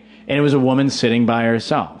it was a woman sitting by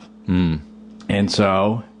herself. And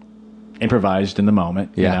so, improvised in the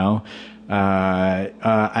moment, 3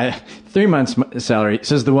 months' salary,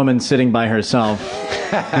 says the woman sitting by herself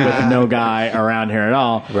with no guy around her at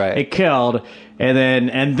all. Right. It killed.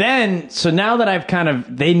 And then, so now that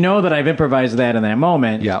they know that I've improvised that in that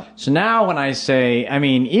moment. Yeah. So now when I say,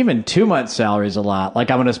 even 2 months' salary is a lot. Like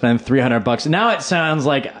I'm going to spend $300. Now it sounds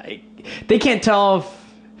like they can't tell if.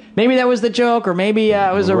 Maybe that was the joke, or maybe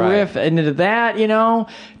it was a riff into that,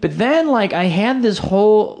 But then, like, I had this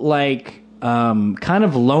whole, like, kind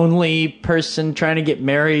of lonely person trying to get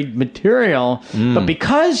married material. But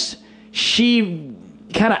because she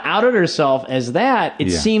kind of outed herself as that,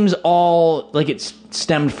 it seems all like it's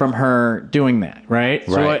stemmed from her doing that, right?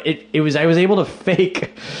 So it was I was able to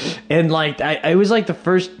fake, and like I was like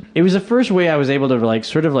it was the first way I was able to like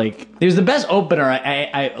sort of like it was the best opener.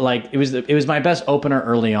 I like it was my best opener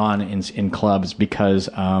early on in clubs because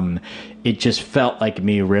it just felt like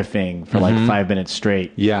me riffing for like 5 minutes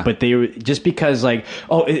straight. Yeah, but they were just because like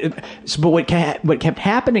but what kept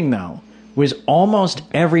happening though was almost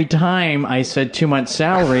every time I said 2 months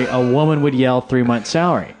salary, a woman would yell 3 months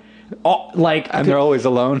salary. And they're always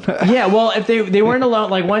alone. Yeah, well, if they weren't alone,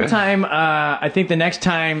 like one time, I think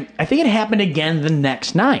it happened again the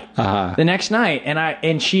next night. The next night,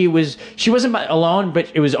 and she wasn't alone, but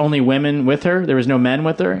it was only women with her. There was no men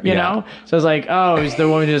with her, you know. So I was like, oh, it's the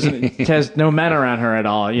woman who has no men around her at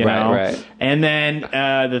all, you know. Right. And then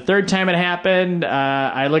the third time it happened,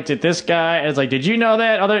 I looked at this guy. And I was like, did you know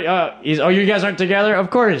that? You guys aren't together?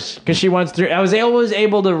 Of course, because she wants to. I was always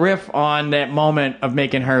able to riff on that moment of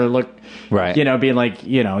making her look. Right, you know, being like,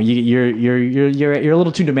 you know, you're a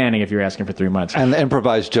little too demanding if you're asking for 3 months. And the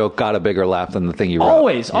improvised joke got a bigger laugh than the thing you wrote.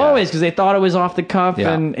 Always, because they thought it was off the cuff,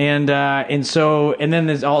 and then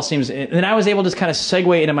this all seems. And then I was able to kind of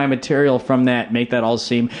segue into my material from that, make that all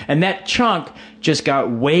seem, and that chunk just got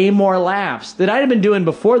way more laughs that I'd have been doing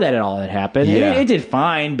before that all had happened. Yeah. It did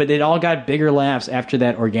fine, but it all got bigger laughs after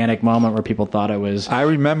that organic moment where people thought it was. I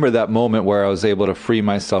remember that moment where I was able to free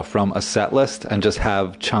myself from a set list and just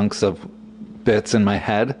have chunks of bits in my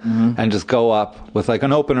head and just go up with like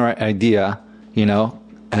an opener idea, you know,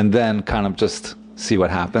 and then kind of just see what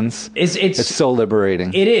happens. It's so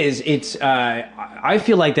liberating. It is. I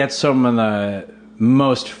feel like that's some of the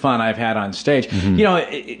most fun I've had on stage. You know,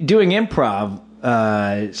 doing improv.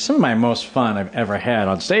 Some of my most fun I've ever had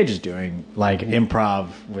on stage is doing like improv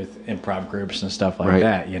with improv groups and stuff like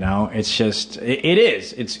that. You know, it's just it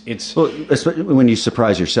is. It's well, especially when you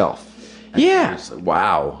surprise yourself. Yeah. It's like,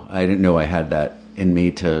 wow, I didn't know I had that in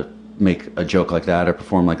me to make a joke like that or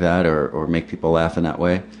perform like that or make people laugh in that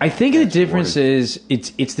way. I think the difference is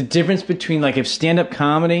it's the difference between like if stand-up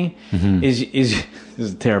comedy is this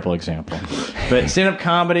is a terrible example, but stand-up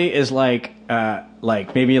comedy is like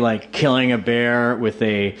maybe like killing a bear with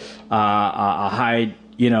a high,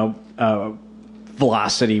 you know,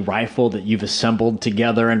 velocity rifle that you've assembled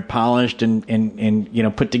together and polished and you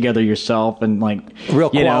know put together yourself and like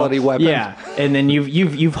real quality weapon. Yeah, and then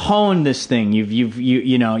you've honed this thing.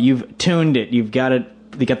 You've tuned it. You got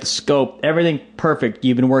the scope, everything perfect.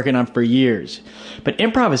 You've been working on for years. But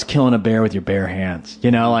improv is killing a bear with your bare hands.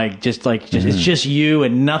 You know, just it's just you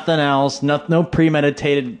and nothing else. No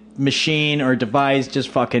premeditated machine or device. Just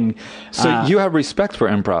fucking. So you have respect for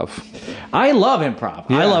improv. I love improv.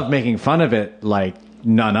 Yeah. I love making fun of it like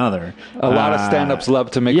none other. A lot of stand-ups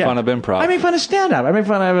love to make fun of improv. I make fun of stand-up. I make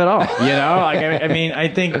fun of it all. You know, like, I mean, I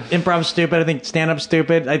think improv's stupid. I think stand-up's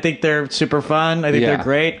stupid. I think they're super fun. I think they're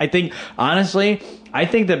great. I think, honestly, I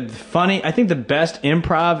think the best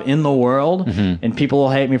improv in the world, and people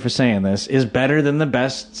will hate me for saying this, is better than the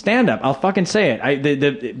best stand-up. I'll fucking say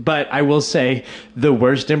it. But I will say the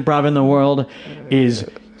worst improv in the world is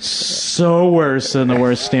so worse than the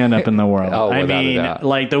worst stand-up in the world. I mean,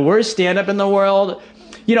 like the worst stand-up in the world,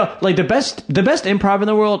 you know, like the best improv in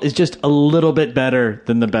the world is just a little bit better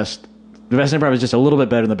than the best. The best improv is just a little bit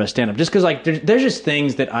better than the best stand-up. Just because like there's just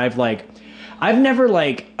things that I've never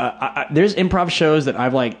like. There's improv shows that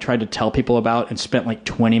I've like tried to tell people about and spent like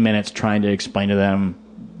 20 minutes trying to explain to them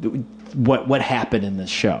what happened in this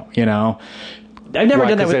show. You know. I've never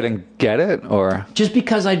done that. Because they didn't get it, or just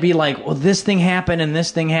because I'd be like, well, this thing happened and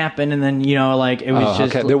this thing happened, and then you know, like it was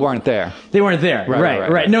just they weren't there. They weren't there,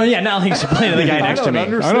 right. No, yeah, now he's explaining to the guy next to me. I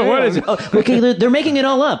don't know what is it. Okay, they're making it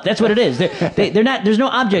all up. That's what it is. They're not. There's no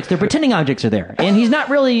objects. They're pretending objects are there, and he's not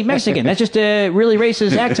really Mexican. That's just a really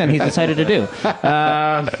racist accent he's decided to do.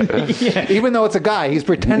 Yeah. Even though it's a guy, he's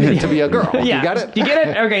pretending to be a girl. Yeah. You got it? You get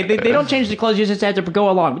it? Okay, they don't change the clothes. You just have to go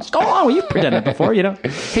along. Just go along. Well, you've pretended before, you know.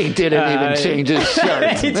 He didn't even change his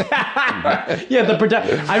shirt. Yeah,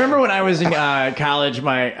 I remember when I was in college,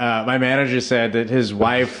 my manager said that his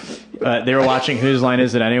wife, they were watching Whose Line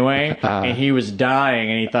Is It Anyway, and he was dying,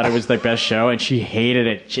 and he thought it was the best show, and she hated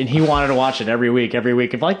it, and he wanted to watch it every week. And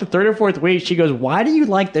for like the third or fourth week, she goes, "Why do you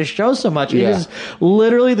like this show so much? It is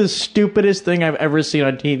literally the stupidest thing I've ever seen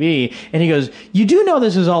on TV." And he goes, "You do know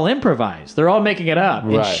this is all improvised. They're all making it up."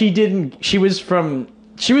 Right. And she didn't. She was from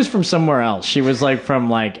somewhere else. She was like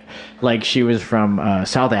from she was from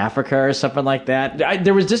South Africa or something like that.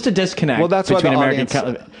 There was just a disconnect. Well, that's between why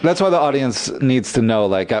American. That's why the audience needs to know.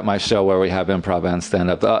 Like at my show where we have improv and stand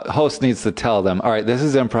up, the host needs to tell them, "All right, this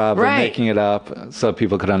is improv. We're making it up," so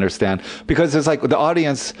people could understand. Because it's like the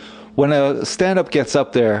audience when a stand-up gets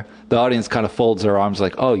up there, the audience kind of folds their arms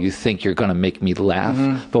like, oh, you think you're going to make me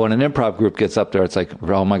laugh? But when an improv group gets up there, it's like,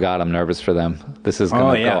 oh my God, I'm nervous for them. This is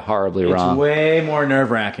going to go horribly wrong. It's way more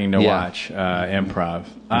nerve-wracking to watch improv.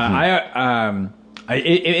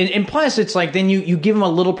 And plus, it's like then you give them a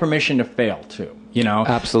little permission to fail too. You know,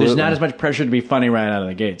 absolutely. There's not as much pressure to be funny right out of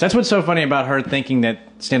the gates. That's what's so funny about her thinking that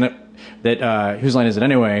stand-up, that whose line is it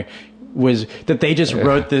anyway? Was that they just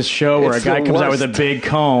wrote this show where a guy comes out with a big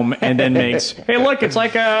comb and then makes, hey, look, it's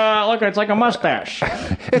like a mustache.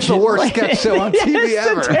 It's the worst sketch show on TV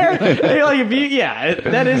ever.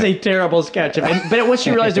 That is a terrible sketch. But once she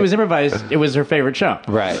realized it was improvised, it was her favorite show.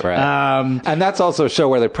 Right. And that's also a show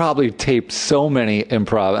where they probably taped so many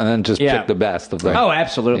improv and then just picked the best of them. Oh,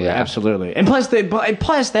 absolutely, absolutely. And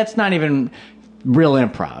plus, that's not even real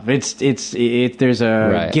improv. There's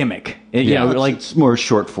a gimmick. It's more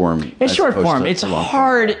short form. It's short form. It's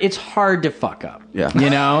hard. It's hard to fuck up. Yeah. You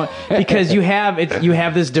know, because you have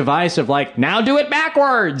this device of like, now do it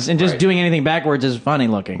backwards, and just doing anything backwards is funny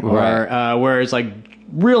looking. Or where it's like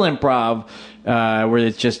real improv, where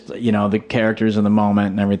it's just the characters in the moment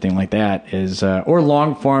and everything like that is, or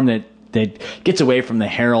long form that gets away from the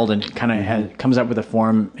herald and kind of comes up with a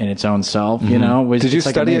form in its own self, Did you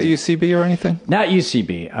study at UCB or anything? Not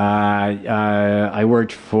UCB. I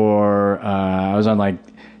worked for, I was on tons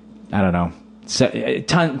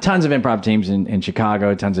of improv teams in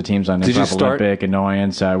Chicago, tons of teams on Improv Olympic,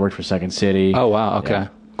 Annoyance. I worked for Second City. Oh, wow. Okay. Yeah.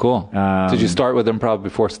 Cool. Did you start with improv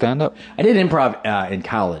before stand-up? I did improv in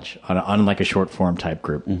college on like a short form type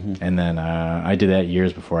group. And then I did that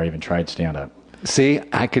years before I even tried stand-up. See,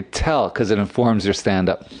 I could tell because it informs your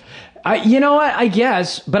stand-up. You know what? I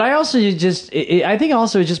guess, but I also I think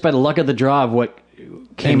also just by the luck of the draw of what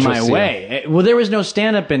came my way. Well, there was no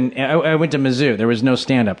stand-up I went to Mizzou. There was no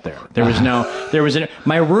stand-up there.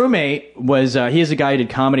 My roommate was, he is a guy who did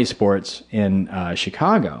comedy sports in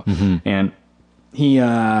Chicago. And he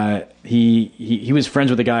was friends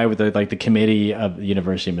with the guy with the committee of the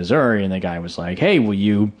University of Missouri. And the guy was like, hey, we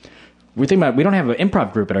don't have an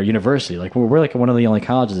improv group at our university. Like we're like one of the only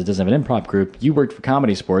colleges that doesn't have an improv group. You worked for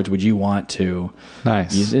comedy sports. Would you want to?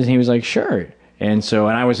 Nice. And he was like, sure. And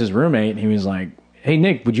I was his roommate. And he was like, hey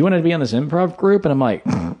Nick, would you want to be on this improv group? And I'm like,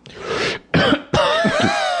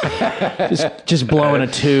 just blowing a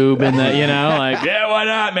tube in the, yeah, why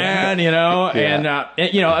not, man? And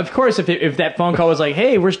of course, if that phone call was like,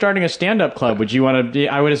 hey, we're starting a stand-up club, would you want to?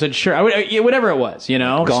 I would have said sure. I would, whatever it was,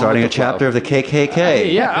 Starting a chapter of the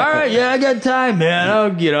KKK. Yeah, all right, yeah, I got time,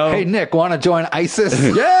 man. Hey Nick, want to join ISIS?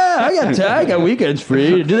 Yeah, I got time. I got weekends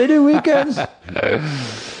free. Do they do weekends?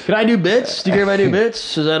 Can I do bits? Do you care if I do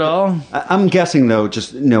bits? Is that all? I'm guessing though,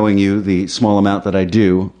 just knowing you, the small amount that I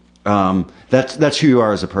do. That's who you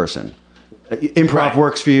are as a person. Improv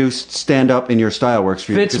works for you. Stand up in your style works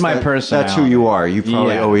for you. Fits my personality. That's who you are. You've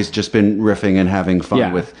probably always just been riffing and having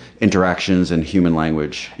fun with interactions and human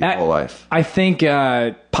language your whole life. I think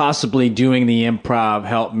possibly doing the improv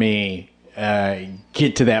helped me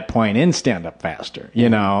get to that point in stand up faster.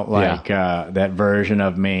 That version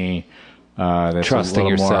of me. That's trusting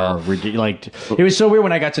yourself. It was so weird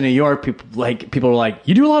when I got to New York. People were like,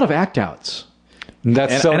 "You do a lot of act outs." And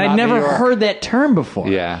I'd never heard that term before.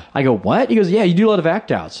 Yeah. I go, what? He goes, yeah, you do a lot of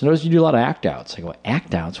act outs. Notice you do a lot of act outs. I go,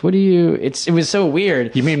 act outs? What do you? It was so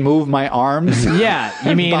weird. You mean move my arms? Yeah.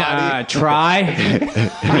 You mean try?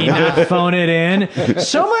 You mean phone it in?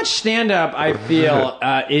 So much stand up, I feel,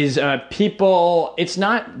 is people. It's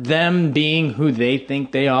not them being who they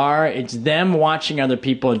think they are. It's them watching other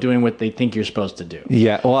people and doing what they think you're supposed to do.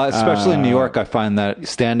 Yeah. Well, especially in New York, I find that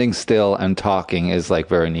standing still and talking is like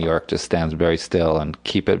very New York. Just stands very still and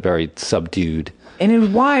keep it very subdued.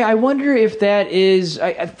 And why? I wonder if that is,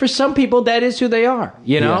 for some people, that is who they are.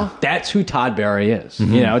 That's who Todd Barry is.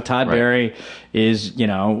 Todd Barry is,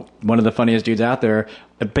 one of the funniest dudes out there.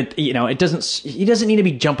 But he doesn't need to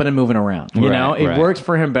be jumping and moving around. It works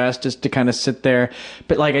for him best just to kind of sit there.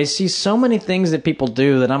 But I see so many things that people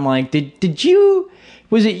do that I'm like,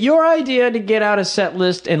 was it your idea to get out a set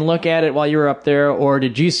list and look at it while you were up there, or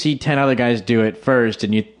did you see 10 other guys do it first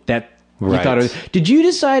and you thought it was, did you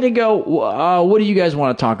decide to go, what do you guys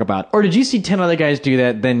want to talk about? Or did you see 10 other guys do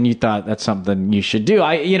that, then you thought that's something you should do?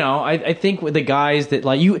 I think with the guys that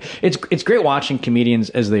it's great watching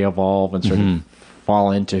comedians as they evolve and sort of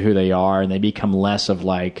fall into who they are, and they become less of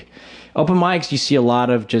open mics. You see a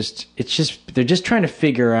lot of they're just trying to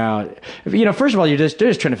figure out, first of all, they're just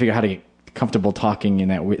trying to figure out how to get comfortable talking in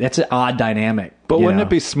that way. That's an odd dynamic. But wouldn't it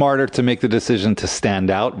be smarter to make the decision to stand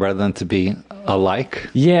out rather than to be alike?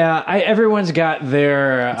 Yeah, everyone's got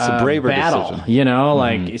their it's a braver battle.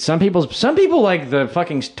 Decision. Some people like the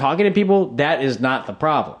fucking talking to people. That is not the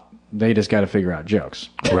problem. they just got to figure out jokes,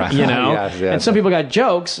 Right. you know. Yes. And some people got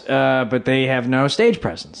jokes, but they have no stage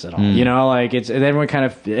presence at all. You know, like everyone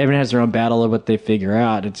has their own battle of what they figure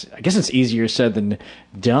out. I guess it's easier said than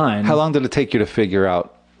done. How long did it take you to figure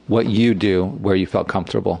out what you do where you felt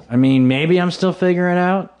comfortable? I mean, maybe I'm still figuring it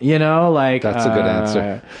out, you know, like That's a good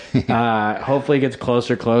answer. hopefully it gets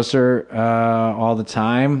closer all the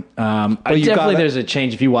time. There's a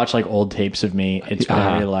change. If you watch like old tapes of me, it's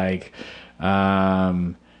very like,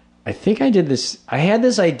 I think I did this. I had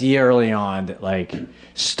this idea early on that like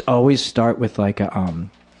always start with like a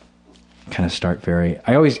kind of start very.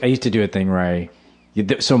 I used to do a thing where I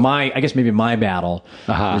guess maybe my battle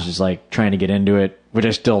was just like trying to get into it, which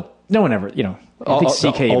I still no one ever I think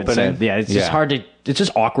CK even said it's just hard to it's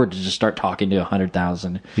just awkward to just start talking to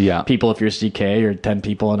 100,000 people if you're CK or 10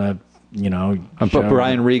 people in a But show.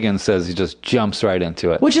 Brian Regan says he just jumps right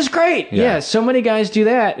into it, which is great. Yeah, so many guys do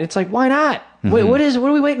that. It's like, why not? Wait, what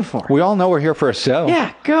are we waiting for? we all know we're here for a show.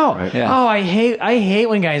 Yeah, go. Right. Yeah. Oh, I hate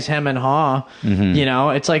when guys hem and haw. You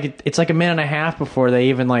know, it's like a minute and a half before they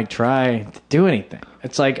even like try to do anything.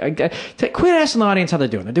 It's like quit asking the audience how they're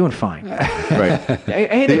doing. They're doing fine. Right. I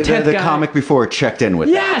hate the 10th the guy. comic before checked in with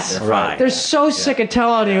them. Yes, Right. They're so sick of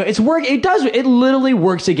telling you it's work. It literally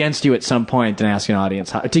works against you at some point in asking an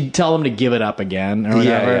audience to tell them to give it up again or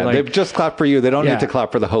whatever. Yeah. Like, They've just clapped for you. They don't Yeah. need to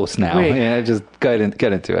clap for the host now. Wait. Yeah, just get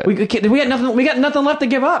into it. we got nothing left to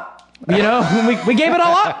give up. You know, we gave it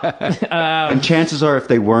all up. And chances are, if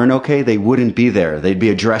they weren't okay, they wouldn't be there. They'd be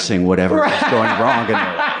addressing whatever was going wrong in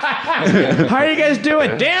their life. How are you guys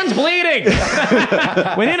doing? Dan's bleeding.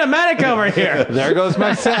 We need a medic over here. There goes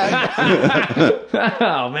my set.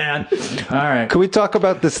 Oh man! All right. Can we talk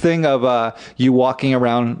about this thing of you walking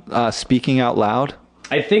around speaking out loud?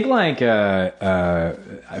 I think like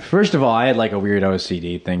first of all, I had like a weird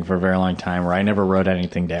OCD thing for a very long time where I never wrote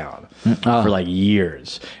anything down for like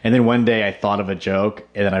years. And then one day I thought of a joke,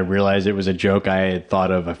 and then I realized it was a joke I had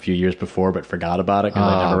thought of a few years before, but forgot about it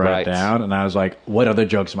because I never wrote it down. And I was like, what other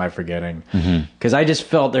jokes am I forgetting? Because I just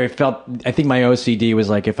felt I think my OCD was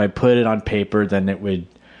like, if I put it on paper, then it would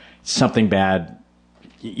something bad.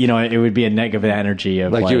 You know, it would be a negative energy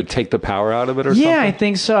of Like you would take the power out of it or yeah, something? I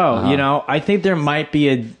think so. You know, I think there might be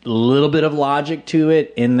a little bit of logic to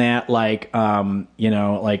it in that, like,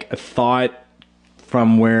 like a thought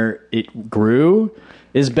from where it grew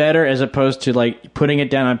is better as opposed to like putting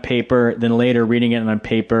it down on paper, then later reading it on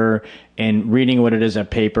paper and reading what it is on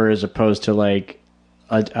paper as opposed to like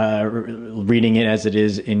reading it as it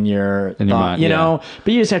is in your thought, mind, you know.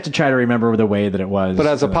 But you just have to try to remember the way that it was. But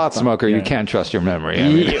as a pot smoker, you can't trust your memory. I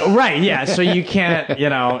mean. Right, yeah. So you can't,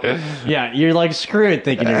 you're like screwed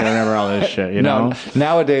thinking you're going to remember all this shit, you know? No,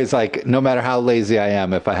 nowadays, like, no matter how lazy I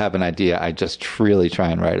am, if I have an idea, I just really try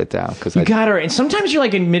and write it down. You gotta, and sometimes you're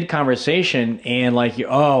like in mid-conversation and like,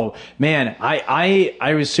 oh, man,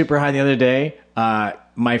 I was super high the other day.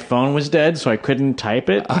 My phone was dead, so I couldn't type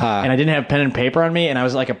it, and I didn't have pen and paper on me, and I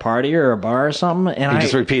was like a party or a bar or something, and You're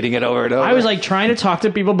just repeating it over and over. I was like trying to talk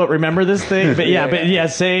to people, but remember this thing, but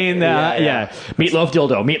saying that, meatloaf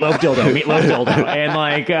dildo, and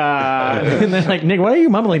like, and then like, Nick, what are you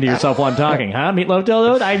mumbling to yourself while I'm talking, huh? Meatloaf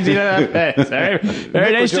dildo? I'm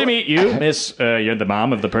very nice to meet you, Miss. You're the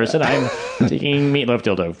mom of the person I'm taking meatloaf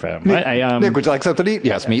dildo from. Nick, would you like something to eat?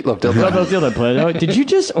 Yes, meatloaf dildo. Meatloaf dildo, please. Did you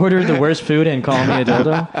just order the worst food and call me a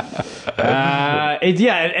dildo?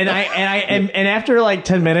 And after like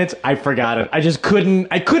 10 minutes, I forgot it. I just couldn't do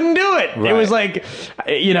it. Right. It was like,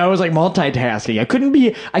 it was like multitasking.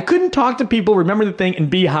 I couldn't talk to people, remember the thing, and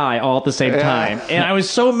be high all at the same time. And I was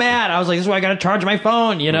so mad. I was like, this is why I got to charge my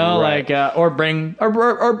phone, Right. like, or bring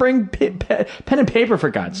pen and paper for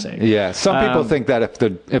God's sake. Yeah, some people think that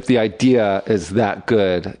if the idea is that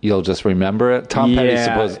good, you'll just remember it. Tom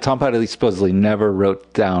Petty supposedly never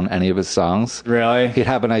wrote down any of his songs. Really? He'd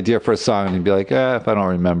have an idea for a song and he'd be like, if I don't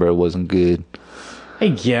remember, it wasn't good. I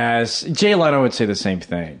guess Jay Leno would say the same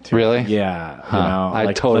thing. Too. Really? Yeah.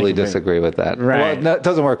 I totally disagree with that. Right. Well, no, it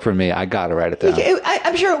doesn't work for me. I got to write it down.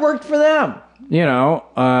 I'm sure it worked for them.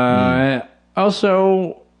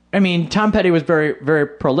 Also, I mean, Tom Petty was very, very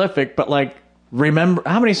prolific, but like, remember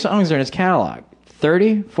how many songs are in his catalog?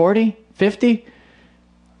 30, 40, 50?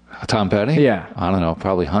 Tom Petty? Yeah. I don't know,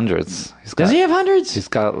 probably hundreds. Does he have hundreds? He's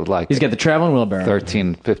got like... He's got the Traveling Wheelbarrow.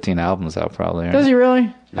 13, 15 albums out probably. Right? Does he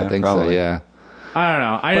really? I think probably. so, yeah. I don't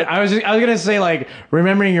know. I was gonna say like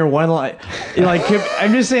remembering your one line, like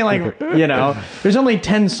I'm just saying like there's only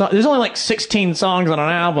 10 songs. There's only like 16 songs on an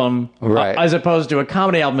album, right? As opposed to a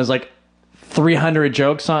comedy album is like 300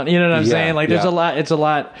 jokes on. You know what I'm saying? Like there's a lot. It's a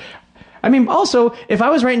lot. I mean, also, if I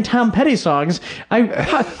was writing Tom Petty songs,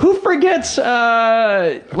 who forgets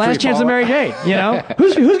Last Chance of Mary Jane? You know,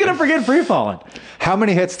 who's gonna forget Free Fallin'? How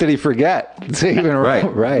many hits did he forget? To even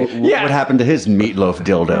Right. Yeah. What happened to his meatloaf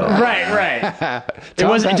dildo? Right.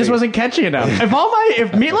 It just wasn't catchy enough.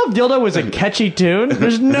 If Meatloaf Dildo was a catchy tune,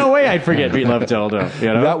 there's no way I'd forget Meatloaf Dildo.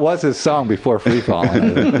 You know? That was his song before Free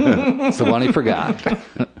Fallin'. It's the one he forgot.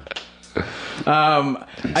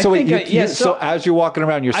 So as you're walking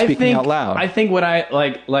around, you're speaking out loud. I think what I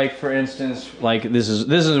like for instance, like this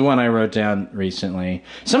is one I wrote down recently.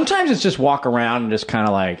 Sometimes it's just walk around and just kind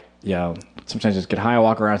of like, you know, sometimes just get high,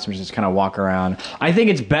 walk around, sometimes just kind of walk around. I think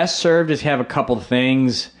it's best served to have a couple of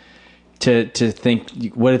things to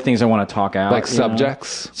think, what are the things I want to talk out, like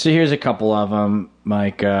subjects. Know? So here's a couple of them.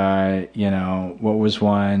 Like, you know, what was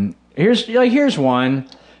one? Here's one.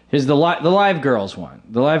 Here's the Live Girls one.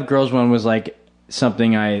 The Live Girls one was like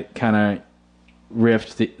something I kind of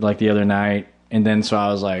riffed the other night, and then so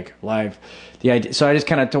I was like live. The idea. So I just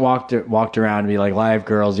kind of walked around and be like Live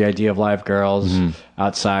Girls. The idea of Live Girls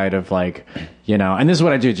outside of like, you know, and this is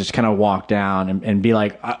what I do. Just kind of walk down and be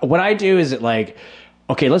like, what I do is it like,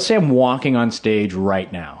 okay, let's say I'm walking on stage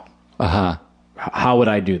right now. How would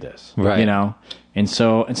I do this? Right. You know. And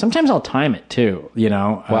sometimes I'll time it too, you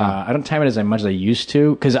know. Wow. I don't time it as much as I used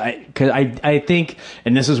to because I think,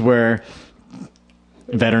 and this is where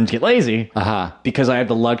veterans get lazy, because I have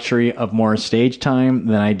the luxury of more stage time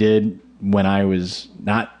than I did when I was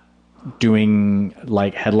not doing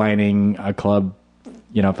like headlining a club,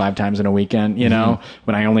 you know, 5 times in a weekend, you know,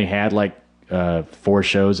 when I only had like 4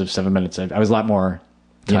 shows of 7 minutes. I was a lot more,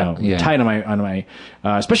 you know, tight on my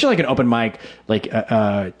especially like an open mic, like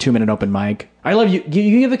a 2-minute open mic. I love you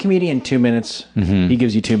give a comedian 2 minutes, he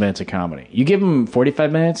gives you 2 minutes of comedy. You give him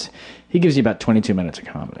 45 minutes, he gives you about 22 minutes of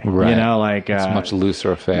comedy. Right. You know, like it's a much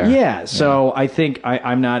looser affair. Yeah. So I think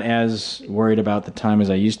I'm not as worried about the time as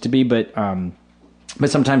I used to be, but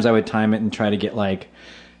sometimes I would time it and try to get like,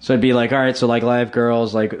 so I'd be like, all right, so like Live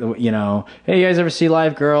Girls, like, you know, hey, you guys ever see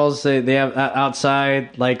Live Girls? They have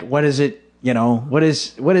outside, like, what is it? You know, what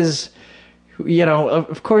is, you know,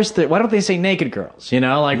 of course, why don't they say naked girls? You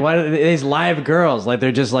know, like, why are these live girls? Like,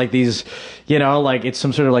 they're just like these, you know, like it's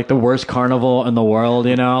some sort of like the worst carnival in the world,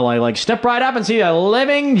 you know, like step right up and see a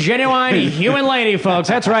living, genuine human lady, folks.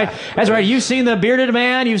 That's right. You've seen the bearded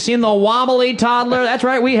man. You've seen the wobbly toddler. That's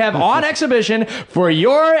right. We have on exhibition for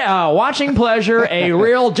your watching pleasure, a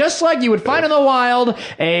real, just like you would find in the wild,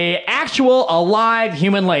 a actual alive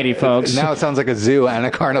human lady, folks. Now it sounds like a zoo and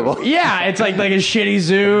a carnival. Yeah, it's like a shitty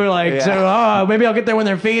zoo. Like, so, maybe I'll get there when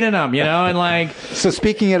they're feeding them, you know, and like. So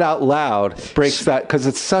speaking it out loud breaks that, because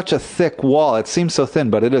it's such a thick wall. It seems so thin,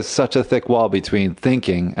 but it is such a thick wall between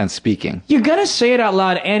thinking and speaking. You're gonna say it out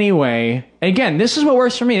loud anyway. Again, this is what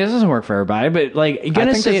works for me. This doesn't work for everybody, but like, you're gonna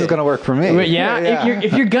I think say this is gonna work for me. Yeah.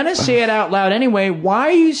 If you're gonna say it out loud anyway, why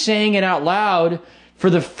are you saying it out loud for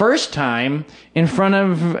the first time in front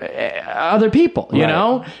of other people? You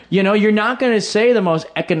know, you're not going to say the most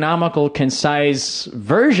economical, concise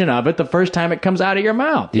version of it the first time it comes out of your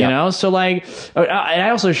mouth. You know, so like, and I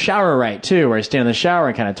also shower right too, where I stand in the shower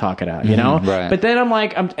and kind of talk it out. You know, but then I'm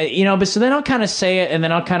like, but so then I'll kind of say it, and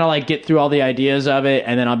then I'll kind of like get through all the ideas of it,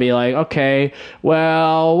 and then I'll be like, okay,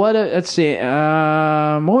 well, let's see,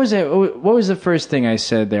 what was it? What was the first thing I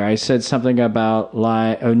said there? I said something about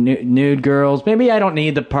nude girls. Maybe I don't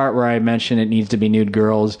need the part where I mention it needs to be nude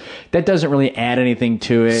girls. That doesn't really add anything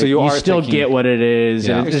to it. So you still thinking, get what it is.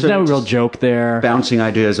 Yeah. And there's no real joke there. Bouncing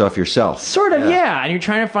ideas off yourself. Sort of, yeah. And you're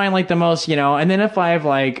trying to find like the most, you know. And then if I have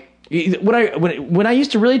like, when I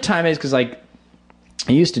used to really time it is because like,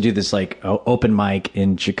 I used to do this like open mic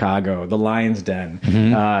in Chicago, the Lion's Den.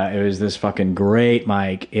 It was this fucking great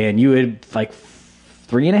mic, and you would like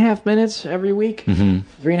 3.5 minutes every week,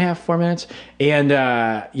 3.5, 4 minutes. And,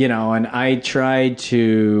 you know, and I tried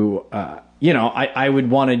to, you know, I would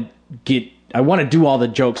want to do all the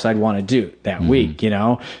jokes I'd want to do that week, you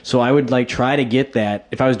know? So I would like try to get that.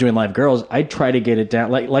 If I was doing Live Girls, I'd try to get it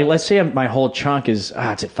down. Like let's say my whole chunk is,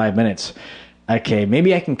 it's at 5 minutes. Okay,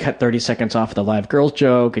 maybe I can cut 30 seconds off of the Live Girls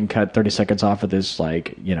joke and cut 30 seconds off of this,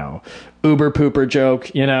 like, you know, Uber pooper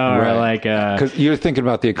joke, you know, or like... Because you're thinking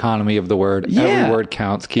about the economy of the word. Yeah. Every word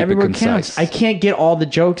counts. Keep it concise. Counts. I can't get all the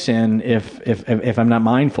jokes in if I'm not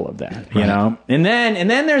mindful of that, you know? And then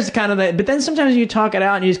there's kind of that... But then sometimes you talk it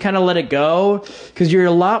out and you just kind of let it go, because you're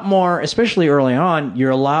a lot more, especially early on,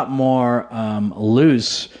 you're a lot more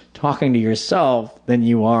loose talking to yourself than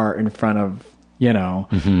you are in front of,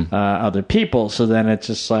 other people. So then it's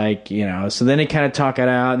just like, so then they kind of talk it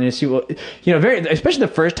out and you see, especially the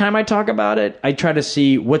first time I talk about it, I try to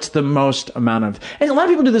see what's the most amount of, and a lot of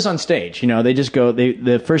people do this on stage, they just go,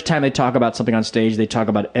 the first time they talk about something on stage, they talk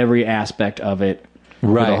about every aspect of it.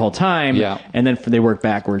 Right. For the whole time, and then they work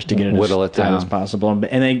backwards to get it whittle as it tight down as possible. And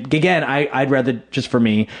then again, I'd rather, just for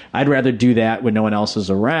me, I'd rather do that when no one else is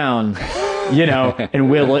around, and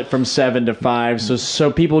whittle it from 7 to 5,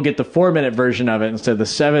 so people get the 4-minute version of it instead of the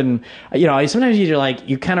 7. Sometimes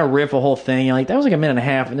you kind of riff a whole thing. You're like, that was like a minute and a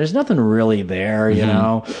half, and there's nothing really there, and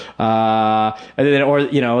then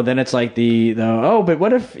it's like but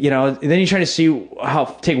what if then you try to see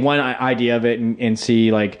take one idea of it and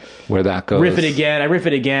see like where that goes. Riff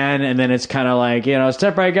it again, and then it's kind of like,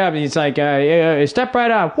 step right up, and it's like, step right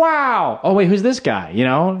up. Wow. Oh wait, who's this guy?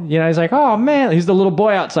 He's like, oh man, he's the little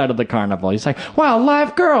boy outside of the carnival. He's like, wow,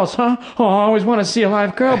 live girls, huh? Oh, I always want to see a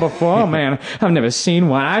live girl before. Oh man, I've never seen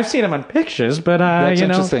one. I've seen them on pictures, but that's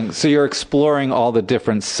interesting. So you're exploring all the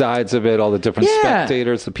different sides of it, all the different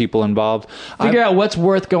spectators, the people involved. Figure out what's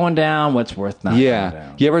worth going down, what's worth not going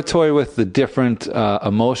down. You ever toy with the different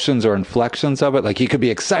emotions or inflections of it? Like you could be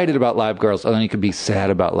excited about live girls, and then you could be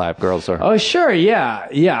sad about live girls. Oh, sure, yeah,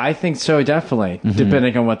 I think so, definitely.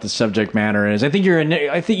 Depending on what the subject matter is, I think I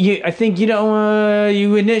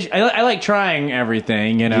like trying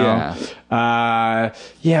everything, Yeah.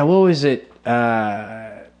 What was it?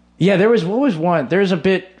 There's a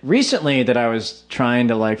bit recently that I was trying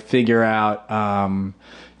to like figure out.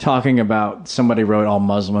 Talking about somebody wrote all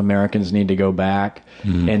Muslim Americans need to go back,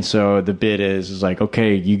 and so the bit is like,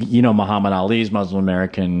 okay, Muhammad Ali's Muslim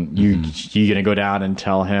American, you gonna go down and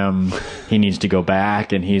tell him he needs to go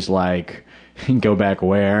back, and he's like, go back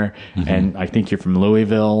where? And I think you're from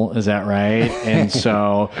Louisville, is that right? And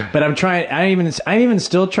so, but I'm trying. I even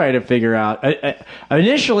still try to figure out.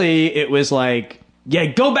 Initially, it was like, yeah,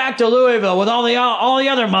 go back to Louisville with all the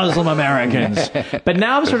other Muslim Americans. But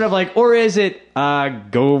now I'm sort of like, or is it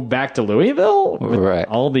go back to Louisville with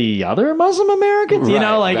all the other Muslim Americans?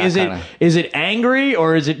 Is it angry,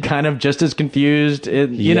 or is it kind of just as confused?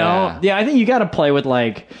 Yeah, I think you got to play with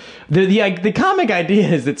like the comic idea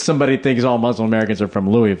is that somebody thinks all Muslim Americans are from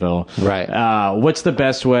Louisville. Right. What's the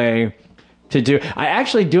best way to do? I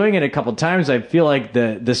actually doing it a couple times. I feel like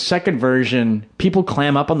the second version, people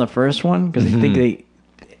clam up on the first one because they think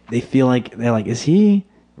they feel like they're like, is he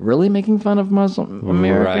really making fun of Muslim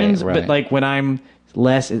Americans? Right. But like when I'm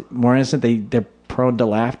more innocent, they're prone to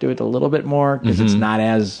laugh to it a little bit more because it's not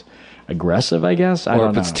as aggressive, I guess. I don't know.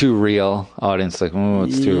 Or if it's too real, audience like, oh,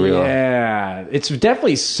 it's too real. Yeah, it's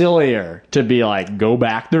definitely sillier to be like, go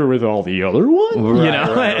back there with all the other ones,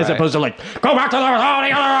 as opposed to like, go back to there with all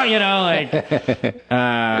the other,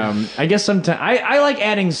 I guess sometimes I like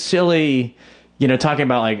adding silly, talking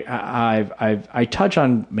about like I touch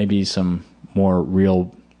on maybe some more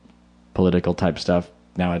real political type stuff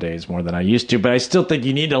nowadays more than I used to, but I still think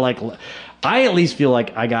you need to like. I at least feel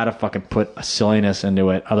like I gotta fucking put a silliness into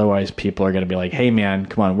it. Otherwise, people are gonna be like, "Hey, man,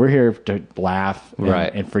 come on, we're here to laugh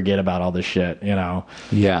and forget about all this shit," Yeah.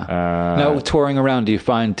 Now, touring around, do you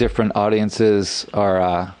find different audiences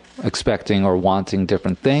are expecting or wanting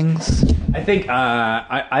different things? I think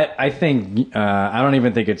I think I don't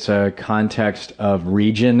even think it's a context of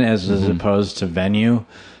region as opposed to venue.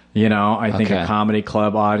 I think a comedy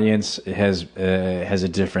club audience has a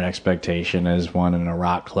different expectation as one in a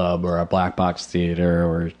rock club or a black box theater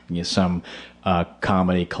or some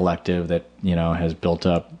comedy collective that has built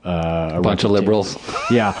up a bunch of liberals.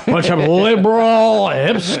 Yeah, bunch of liberal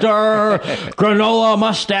hipster granola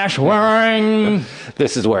mustache wearing.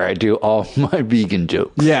 This is where I do all my vegan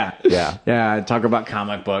jokes. Yeah. Talk about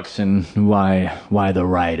comic books and why the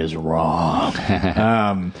right is wrong.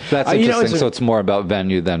 That's interesting. So it's more about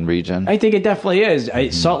venue than region. I think it definitely is.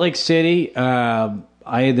 Salt Lake City. I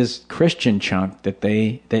had this Christian chunk that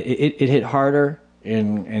it hit harder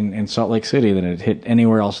in Salt Lake City than it hit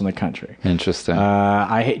anywhere else in the country. Interesting.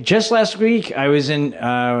 Just last week I was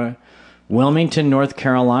in Wilmington, North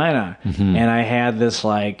Carolina, and I had this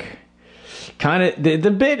like kind of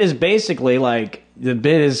the bit is basically like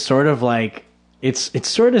sort of like it's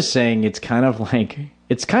sort of saying it's kind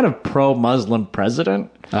of pro-Muslim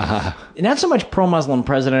president. Not so much pro-Muslim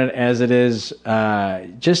president as it is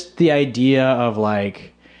just the idea of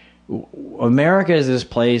like America is this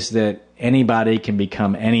place that anybody can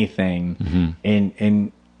become anything,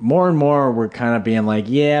 and more we're kind of being like,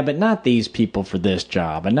 yeah, but not these people for this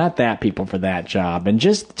job, and not that people for that job, and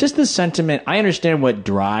just the sentiment. I understand what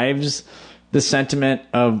drives the sentiment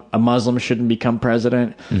of a Muslim shouldn't become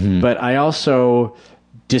president, but I also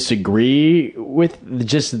disagree with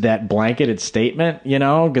just that blanketed statement, you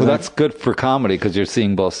know? Well, that's good for comedy because you're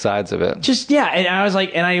seeing both sides of it. Just, yeah. And I was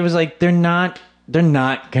like, they're not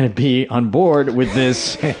going to be on board with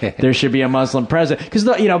this. There should be a Muslim president. Because,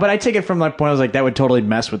 you know, but I take it from my point. I was like, that would totally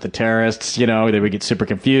mess with the terrorists. You know, they would get super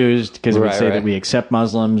confused because we say that we accept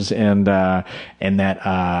Muslims and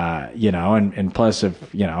that, you know, and plus if,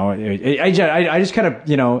 you know, I just kind of,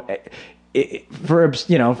 you know, for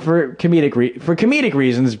comedic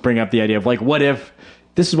reasons, bring up the idea of like, what if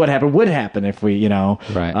this is what would happen if we, you know,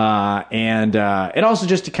 right. And it also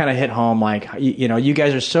just to kind of hit home, like, you know, you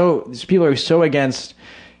guys are these people are so against,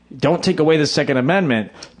 don't take away the Second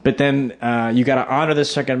Amendment, but then you got to honor the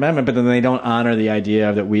Second Amendment, but then they don't honor the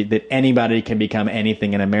idea that anybody can become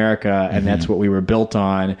anything in America, and that's what we were built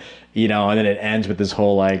on, you know. And then it ends with this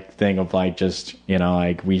whole like thing of like just, you know,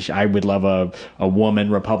 like I would love a woman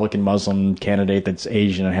Republican Muslim candidate that's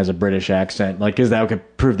Asian and has a British accent, like because that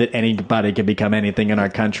could prove that anybody can become anything in our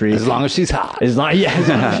country as long as she's hot. As long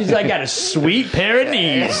as she's like got a sweet pair of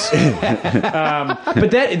knees.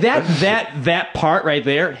 But that part right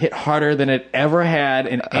there hit harder than it ever had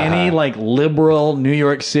in any like liberal New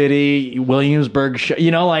York City, Williamsburg show.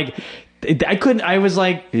 You know, like I was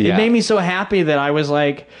like, it made me so happy that I was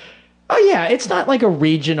like, oh yeah, it's not like a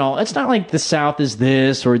regional. It's not like the South is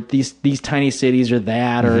this or these tiny cities or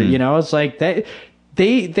that, or you know, it's like that.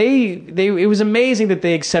 It was amazing that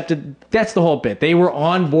they accepted. That's the whole bit. They were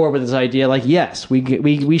on board with this idea. Like, yes,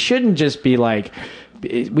 we shouldn't just be like,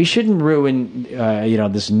 we shouldn't ruin, you know,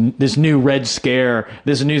 this new Red Scare,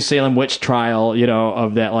 this new Salem witch trial, you know,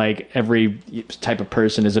 of that, like every type of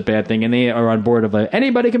person is a bad thing, and they are on board of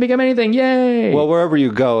anybody can become anything, yay. Well, wherever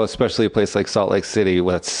you go, especially a place like Salt Lake City,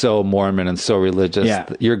 that's so Mormon and so religious,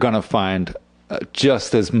 you're gonna find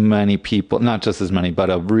just as many people, not just as many, but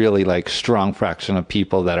a really like strong fraction of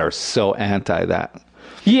people that are so anti that.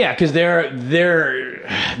 Yeah, because they're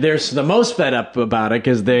the most fed up about it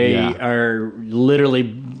because they are literally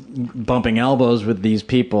bumping elbows with these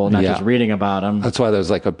people, not just reading about them. That's why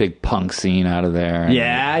there's like a big punk scene out of there.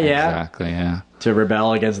 Exactly. Yeah. To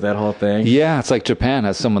rebel against that whole thing. Yeah, it's like Japan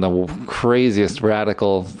has some of the craziest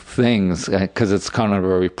radical things because it's kind of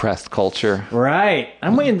a repressed culture. Right.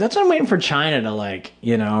 I'm waiting. That's what I'm waiting for China to like,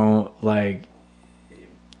 you know, like.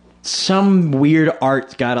 Some weird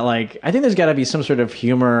art's gotta like. I think there's gotta be some sort of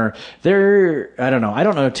humor there. I don't know. I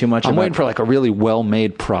don't know too much. I'm waiting for like a really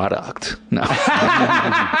well-made product. No.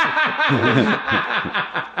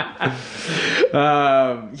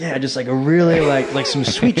 Yeah, just like a really like some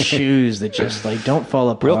sweet shoes that just like don't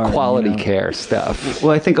fall apart. Real quality care stuff.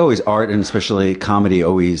 Well, I think always art and especially comedy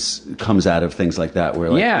always comes out of things like that,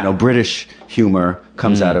 where like you know, British humor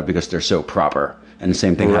comes out of because they're so proper. And the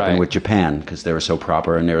same thing happened with Japan because they were so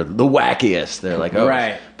proper and they're the wackiest. They're like,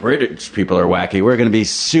 oh, British people are wacky. We're going to be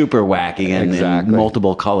super wacky and in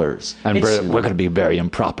multiple colors. And we're going to be very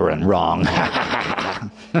improper and wrong.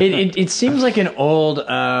 It seems like an old...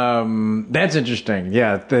 that's interesting.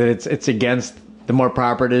 Yeah, it's against... The more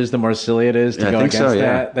proper it is, the more silly it is to go against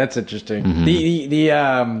that. That's interesting.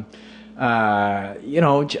 Mm-hmm. You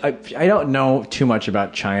know, I don't know too much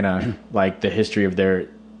about China, like the history of their...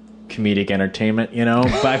 comedic entertainment, you know,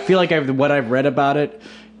 but I feel like what I've read about it,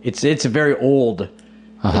 it's very old.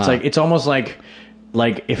 It's like it's almost like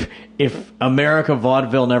if America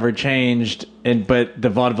vaudeville never changed, but the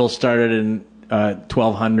vaudeville started in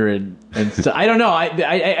 1200, and so, I don't know.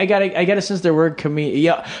 I got a sense there were but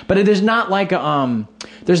there's not like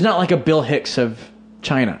a Bill Hicks of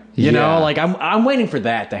China, you know, like I'm waiting for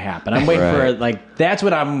that to happen. I'm waiting for like that's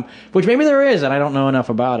what which maybe there is, and I don't know enough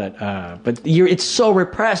about it. But it's so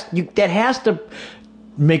repressed. That has to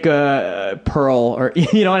make a pearl, or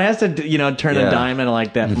you know, it has to turn a diamond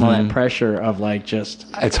like that from all that pressure of like just.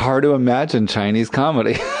 It's hard to imagine Chinese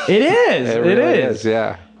comedy. It is. It really is.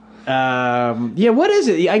 Yeah. What is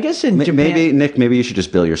it? I guess in Japan... Maybe, Nick, maybe you should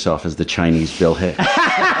just bill yourself as the Chinese Bill Hicks. Just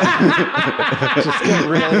get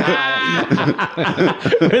really high.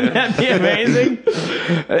 Wouldn't that be amazing?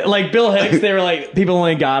 Like Bill Hicks, they were like, people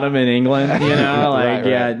only got him in England, you know? Like,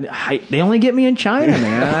 they only get me in China,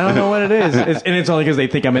 man. I don't know what it is. And it's only because they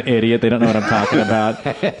think I'm an idiot. They don't know what I'm talking about.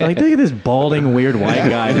 They're like, look at this balding, weird white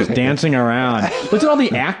guy just dancing around. Look at all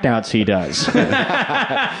the act outs he does.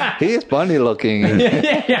 He's funny looking.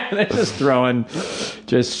 Yeah. They're just throwing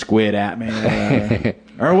squid at me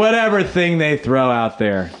or whatever thing they throw out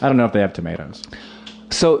there. I don't know if they have tomatoes.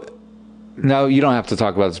 So now you don't have to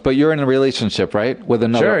talk about this, but you're in a relationship, right, with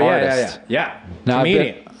another artist? Yeah. Now,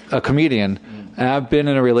 a comedian, and I've been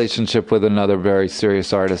in a relationship with another very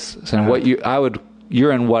serious artist. And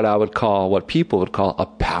you're in what people would call a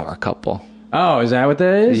power couple. Oh, is that what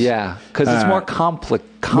that is? Yeah, because it's more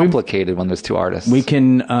complicated when there's two artists. We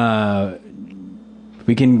can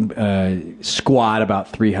squat about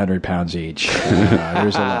 300 pounds each.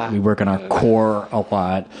 There's a lot. We work on our core a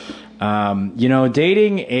lot.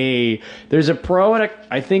 Dating there's a pro and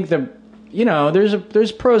I think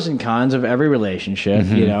there's pros and cons of every relationship.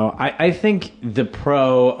 Mm-hmm. I think the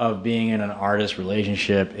pro of being in an artist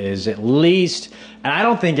relationship is at least, and I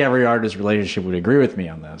don't think every artist relationship would agree with me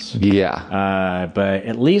on this. Yeah. But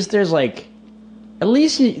at least there's at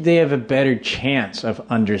least they have a better chance of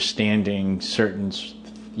understanding certain,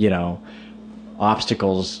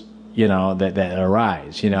 obstacles, that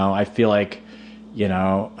arise. I feel like,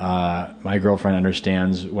 my girlfriend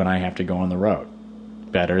understands when I have to go on the road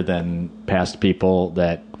better than past people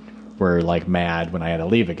that were mad when I had to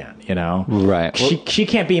leave again, Right. She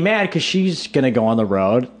can't be mad because she's going to go on the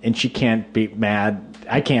road, and she can't be mad.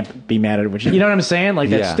 I can't be mad at her when you know what I'm saying?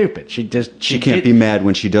 That's stupid. She can't be mad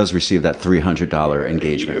when she does receive that $300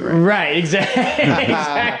 engagement ring. Right, exactly.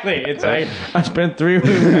 Exactly. It's like, I spent 3 weeks.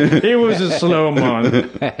 It was a slow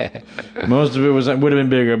month. Most of it would have been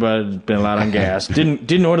bigger, but it's been a lot on gas.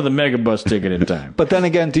 Didn't order the mega bus ticket in time. But then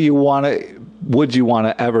again, would you want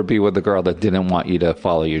to ever be with a girl that didn't want you to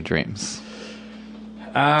follow your dreams?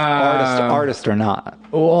 Artist or not?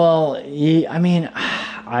 Well, I mean,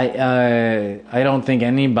 I don't think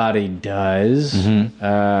anybody does. Mm-hmm.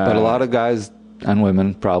 But a lot of guys and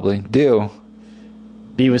women probably do.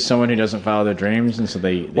 Be with someone who doesn't follow their dreams, and so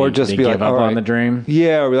they just give up on the dream.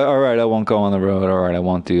 Yeah, or all right, I won't go on the road. All right, I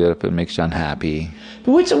won't do it if it makes you unhappy.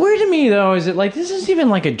 But what's weird to me, though, is that this isn't even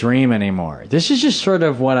like a dream anymore. This is just sort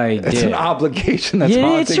of what I did. It's an obligation that's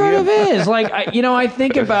haunting it sort of is. I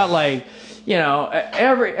think about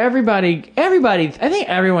everybody. I think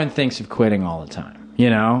everyone thinks of quitting all the time.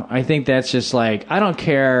 I think that's just I don't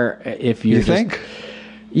care if you think.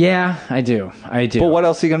 Yeah, I do. But what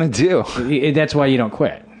else are you going to do? That's why you don't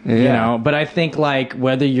quit. Yeah. But I think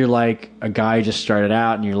whether you're a guy who just started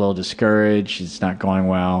out and you're a little discouraged, it's not going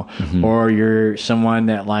well, mm-hmm. or you're someone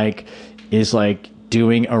that is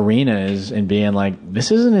doing arenas and being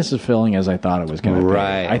this isn't as fulfilling as I thought it was going to be.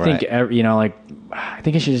 Right. I think I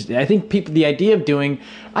think it should. I think people, the idea of doing,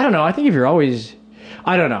 I don't know. I think if you're always,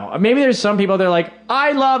 I don't know. Maybe there's some people that are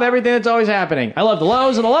I love everything that's always happening. I love the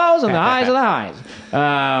lows and the lows and the highs and the highs.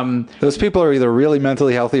 Those people are either really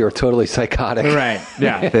mentally healthy or totally psychotic. Right.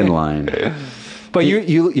 Yeah. Thin line. But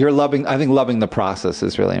you're loving. I think loving the process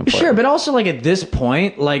is really important. Sure, but also at this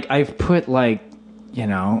point, I've put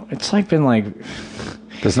it's been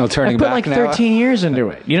there's no turning back now. I put 13 years into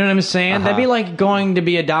it. You know what I'm saying? Uh-huh. That'd be like going to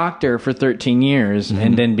be a doctor for 13 years, mm-hmm.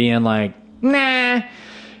 and then being nah.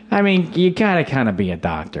 I mean, you gotta kind of be a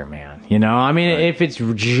doctor, man. I mean, right. If it's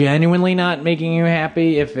genuinely not making you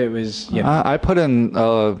happy, if it was, I put in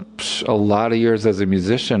a lot of years as a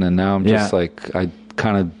musician, and now I'm just I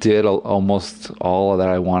kind of did almost all that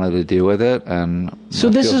I wanted to do with it, and so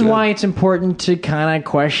this is why it's important to kind of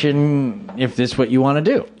question if this is what you want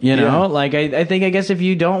to do. I think, I guess if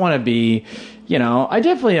you don't want to be, I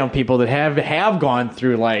definitely know people that have gone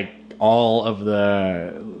through all of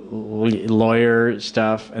the lawyer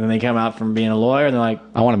stuff, and then they come out from being a lawyer and they're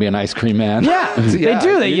I want to be an ice cream man. Yeah, they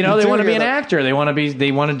do. They want to be an actor. They want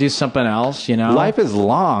to do something else. Life is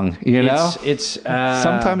long. It's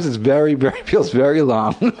sometimes it's very, very feels very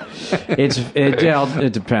long.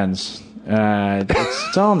 It depends.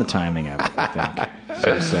 It's all in the timing of it, I think.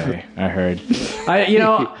 So to say, I heard.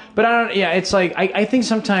 But I don't. Yeah, it's I think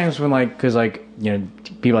sometimes when because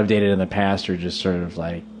people I've dated in the past are just sort of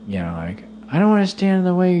I don't want to stand in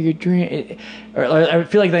the way of your dream. Or I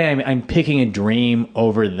feel like I'm picking a dream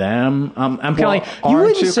over them. I'm kind of you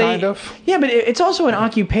wouldn't say, kind of? Yeah, but it's also an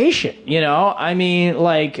occupation. I mean,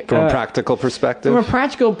 from a practical perspective. From a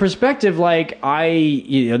practical perspective,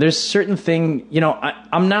 there's certain thing.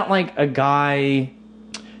 I'm not a guy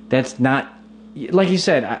that's not like you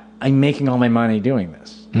said. I'm making all my money doing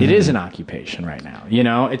this. Mm-hmm. It is an occupation right now.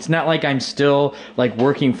 It's not like I'm still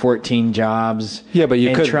working 14 jobs. Yeah, but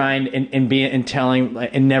you could trying and telling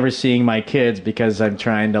and never seeing my kids because I'm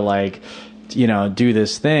trying to do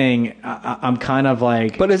this thing. I'm kind of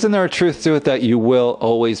But isn't there a truth to it that you will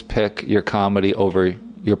always pick your comedy over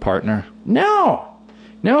your partner? No,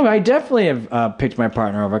 I definitely have picked my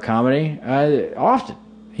partner over comedy often.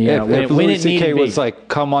 If Louis C.K. was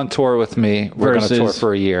come on tour with me, we're going to tour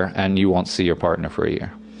for a year, and you won't see your partner for a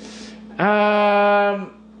year. I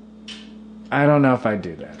don't know if I'd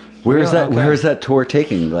do that. Where is that? Okay. Where is that tour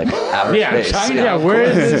taking? Outer space? China. Yeah, where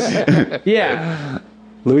is this? Yeah.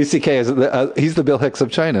 Louis C.K. is he's the Bill Hicks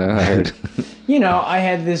of China. I heard. I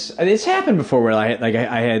had this. This happened before where I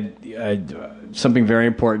had something very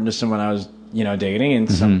important to someone I was dating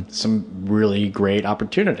and some really great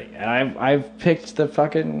opportunity. And I've picked the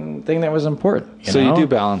fucking thing that was important. So you do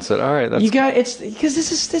balance it. All right, that's it's because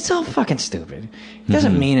it's all fucking stupid. It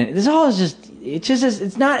doesn't mean it. This all is just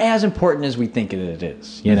it's not as important as we think it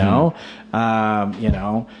is. The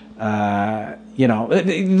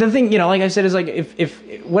thing, like I said, is like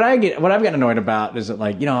if what I've gotten annoyed about is that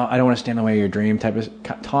like, I don't want to stand in the way of your dream type of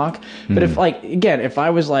talk. But if like, again, if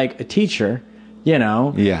I was like a teacher, you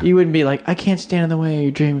wouldn't be like, I can't stand in the way of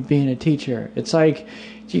your dream of being a teacher. It's like,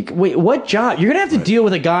 wait, what job? You're going to have to deal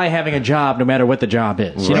with a guy having a job no matter what the job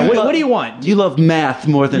is. What do you want? You love math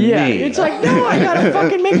more than me. It's like, no, I got to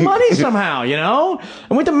fucking make money somehow, I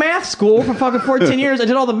went to math school for fucking 14 years. I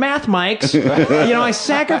did all the math mics. I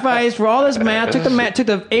sacrificed for all this math, took the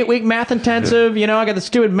 8-week math intensive, I got the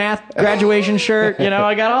stupid math graduation shirt,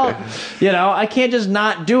 I got all, I can't just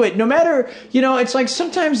not do it. No matter, it's like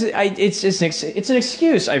sometimes it's an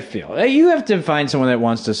excuse, I feel. You have to find someone that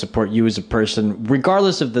wants to support you as a person,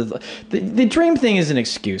 regardless of the dream thing is an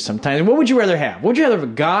excuse sometimes. What would you rather have? Would you rather have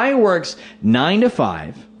a guy who works 9 to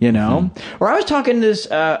 5, or I was talking to this,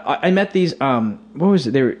 I met these, what was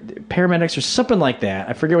it? They were paramedics or something like that.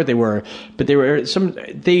 I forget what they were, but they were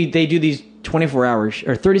they do these 24-hour or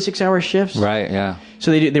 36-hour shifts. Right. Yeah.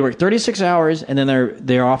 So they work 36 hours and then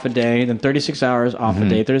they're off a day, then 36 hours off a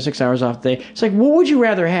day, 36 hours off a day. It's like, what would you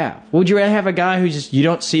rather have? Would you rather have a guy who just you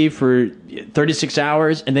don't see for 36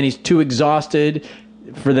 hours and then he's too exhausted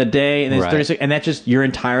for the day and then it's 36 and that's just your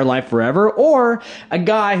entire life forever, or a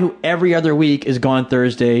guy who every other week is gone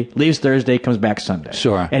Thursday, leaves Thursday, comes back Sunday?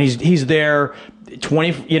 Sure. And he's there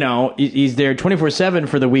 20, he's there 24/7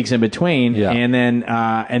 for the weeks in between, and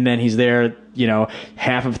then he's there,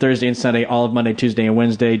 half of Thursday and Sunday, all of Monday, Tuesday, and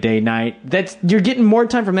Wednesday, day, night. You're getting more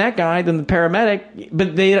time from that guy than the paramedic.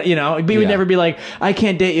 But they, but you would never be like, I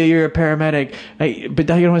can't date you, you're a paramedic, but you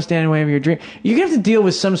don't want to stand in the way of your dream. You have to deal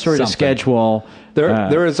with some sort of schedule.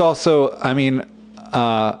 There is also, I mean,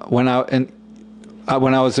 when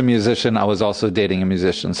I was a musician, I was also dating a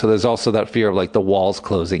musician. So there's also that fear of like the walls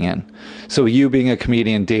closing in. So you being a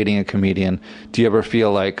comedian, dating a comedian, do you ever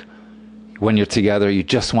feel like when you're together, you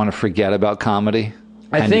just want to forget about comedy?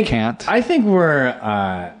 You can't? I think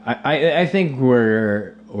I think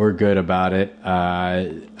we're good about it.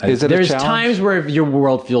 There's times where your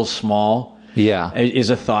world feels small. Yeah. Is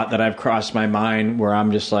a thought that I've crossed my mind where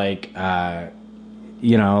I'm just like, I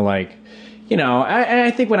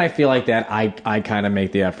think when I feel like that, I kind of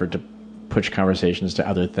make the effort to push conversations to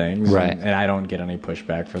other things. Right. And I don't get any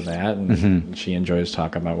pushback for that. And she enjoys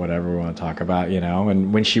talking about whatever we want to talk about,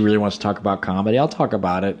 And when she really wants to talk about comedy, I'll talk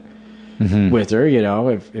about it with her,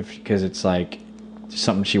 because it's like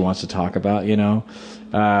something she wants to talk about,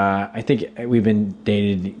 I think we've been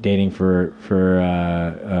dating for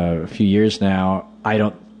a few years now. I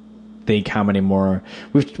don't think comedy more.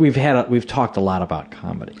 We've talked a lot about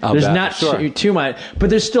comedy. There's not too much, but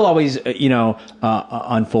there's still always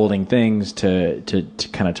unfolding things to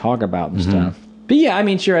kind of talk about and stuff. But yeah, I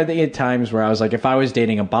mean, sure. I think at times where I was like, if I was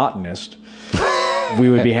dating a botanist, we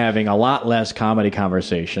would be having a lot less comedy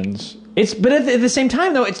conversations. But at the same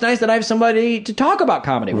time, though, it's nice that I have somebody to talk about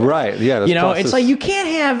comedy with. Right, yeah. It's like you can't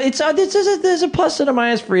have... There's a plus and a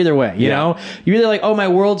minus for either way, you know? You're either like, oh, my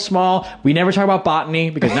world's small. We never talk about botany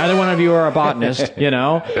because neither one of you are a botanist,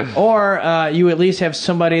 Or you at least have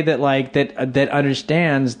somebody that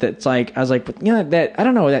understands that's like... I was like, that I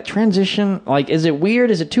don't know, that transition, like, is it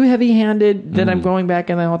weird? Is it too heavy-handed that I'm going back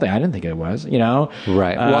in that whole thing? I didn't think it was,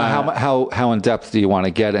 Right. Well, how in-depth do you want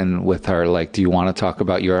to get in with her? Like, do you want to talk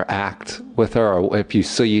about your act with her, or if you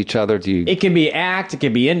see each other, do you... It can be act, it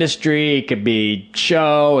could be industry, it could be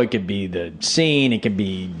show, it could be the scene, it could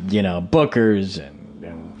be, bookers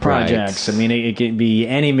and projects. Right. I mean, it could be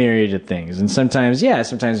any myriad of things. And sometimes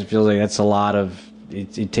it feels like that's a lot of...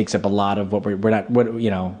 It takes up a lot of what we're not...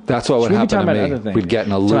 That's what would happen to me. We'd get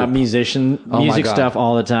in a loop. Talk about music stuff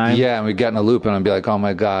all the time. Yeah, and we'd get in a loop and I'd be like, oh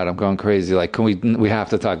my God, I'm going crazy. Like, we have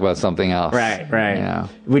to talk about something else. Right. Yeah.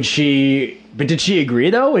 But did she agree,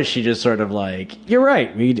 though? Was she just sort of like, you're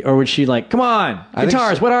right? Or was she like, come on,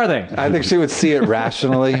 guitars, what are they? I think she would see it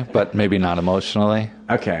rationally, but maybe not emotionally.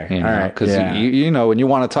 Okay. All right. Because, when you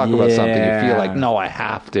want to talk about something, you feel like, no, I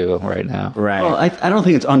have to right now. Right. Well, I don't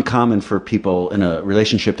think it's uncommon for people in a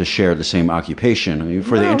relationship to share the same occupation. I mean,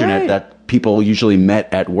 for the internet, that people usually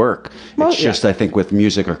met at work. It's just, I think, with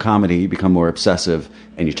music or comedy, you become more obsessive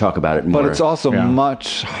and you talk about it more. But it's also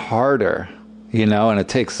much harder. And it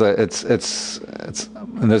takes and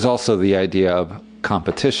there's also the idea of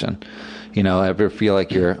competition. Ever feel like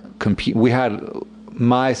you're competing? We had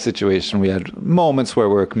my situation. We had moments where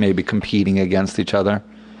we're maybe competing against each other,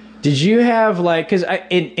 Did you have like, because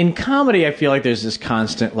in comedy, I feel like there's this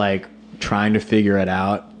constant like trying to figure it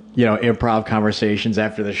out. You know, improv conversations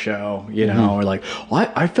after the show, you know, or like,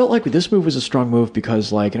 well, I felt like this move was a strong move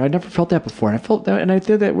because like, and I never felt that before. And I felt that, and I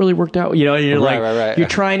think that really worked out. You know, and you're Right. you're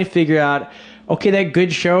trying to figure out, okay, that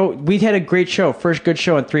good show, we had a great show, first good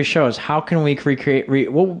show in 3 shows. How can we recreate,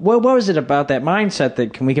 what was it about that mindset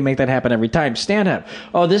that we can make that happen every time? Stand up.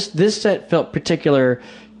 Oh, this set felt particular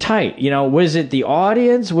tight. You know, was it the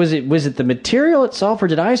audience? Was it the material itself, or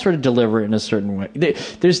did I sort of deliver it in a certain way?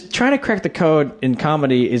 There's trying to crack the code in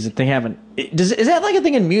comedy is that they haven't. Is that like a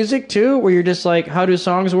thing in music too, where you're just like, how do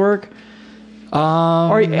songs work? Or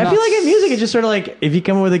I feel like in music it's just sort of like, if you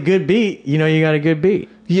come up with a good beat, you know you got a good beat.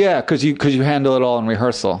 Yeah, because you handle it all in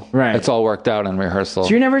rehearsal. Right. It's all worked out in rehearsal. So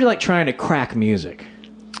you're never like trying to crack music.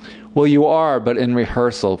 Well, you are, but in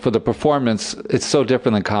rehearsal. For the performance, it's so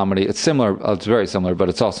different than comedy. It's similar. It's very similar, but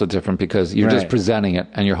it's also different because you're just presenting it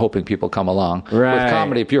and you're hoping people come along. Right. With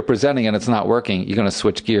comedy, if you're presenting and it's not working, you're going to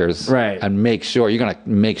switch gears. Right. And you're going to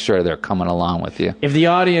make sure they're coming along with you. If the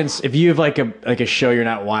audience, if you have like a show you're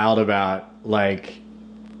not wild about, like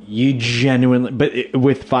you genuinely, but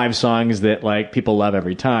with 5 songs that like people love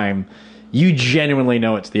every time, you genuinely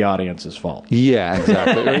know it's the audience's fault. Yeah,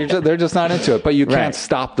 exactly. They're just not into it. But you can't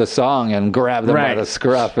stop the song and grab them by the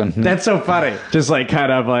scruff. And that's so funny. Just like kind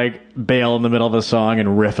of like bail in the middle of a song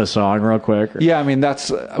and riff a song real quick. Yeah, I mean, that's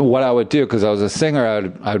what I would do because I was a singer.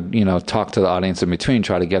 I'd talk to the audience in between,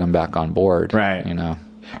 try to get them back on board. Right. You know.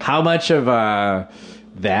 How much of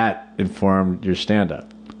that informed your stand-up?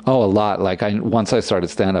 Oh, a lot. Like once I started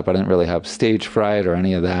stand-up, I didn't really have stage fright or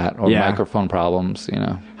any of that, or microphone problems. You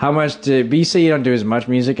know. How much did you say you don't do as much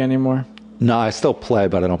music anymore? No, I still play,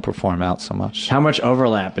 but I don't perform out so much. How much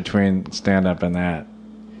overlap between stand-up and that?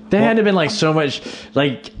 There had to have been like so much.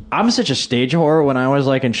 Like I'm such a stage whore. When I was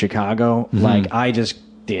like in Chicago, like I just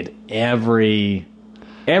did everything,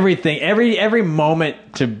 every moment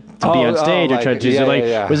to be on stage or try to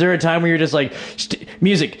do. Was there a time where you're just like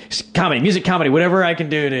music, comedy, whatever I can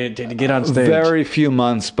do to get on stage? Very few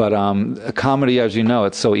months, but comedy, as you know,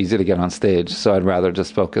 it's so easy to get on stage. So I'd rather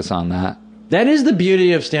just focus on that. That is the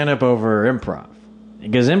beauty of stand-up over improv.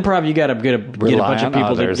 Because improv, you got to get a bunch of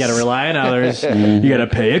people. You got to rely on others. You got to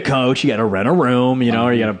pay a coach. You got to rent a room. You know,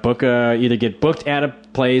 or you got to book either get booked at a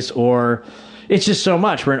place, or it's just so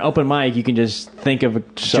much. For an open mic, you can just think of a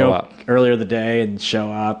joke earlier the day and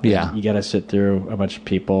show up. Yeah, you got to sit through a bunch of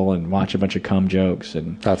people and watch a bunch of cum jokes,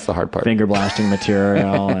 and that's the hard part. Finger blasting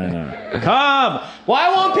material and cum.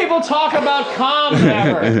 Why won't people talk about cum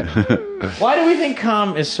ever? Why do we think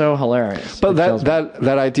cum is so hilarious? But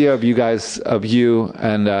that idea of you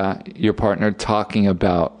and your partner talking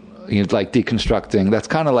about like deconstructing, that's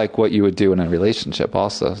kind of like what you would do in a relationship.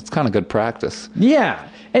 Also, it's kind of good practice. Yeah.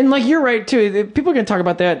 And like you're right too. People are gonna talk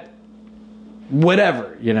about that.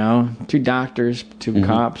 Whatever, 2 doctors, 2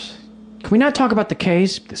 cops. Can we not talk about the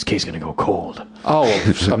case? This case is gonna go cold. Oh,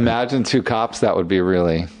 imagine 2 cops. That would be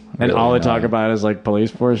really. And all they talk about is like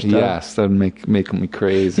police force stuff. Yes, that'd make me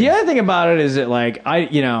crazy. The other thing about it is that like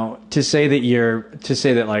to say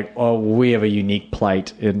that like, oh, we have a unique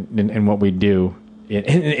plight in what we do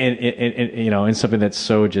in something that's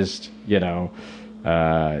so just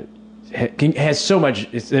has so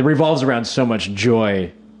much. It revolves around so much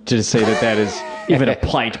joy. To say that is even a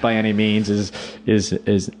plight by any means is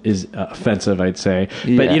offensive, I'd say.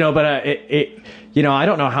 Yeah. But I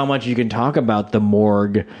don't know how much you can talk about the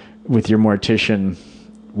morgue with your mortician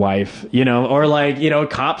wife, or like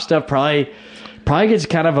cop stuff. Probably gets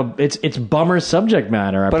kind of it's bummer subject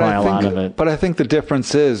matter. A lot of it. But I think the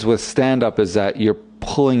difference is with stand up is that you're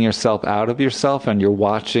pulling yourself out of yourself and you're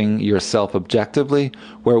watching yourself objectively.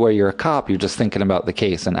 Where you're a cop, you're just thinking about the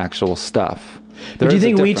case and actual stuff. But do you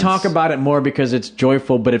think we talk about it more because it's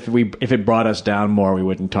joyful? But if it brought us down more, we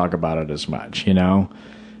wouldn't talk about it as much. Like,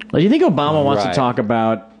 do you think Obama wants to talk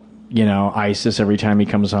about ISIS every time he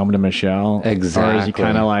comes home to Michelle? Exactly. Or is he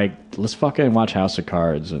kind of like, let's fucking watch House of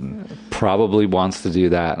Cards and probably wants to do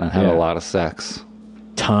that and have a lot of sex.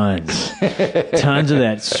 Tons of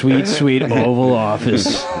that sweet Oval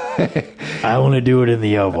Office. I want to do it in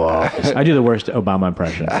the Oval Office. I do the worst Obama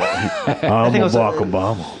impression. I'm Barack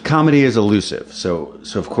Obama. Comedy is elusive, so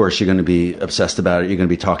of course you're going to be obsessed about it. You're going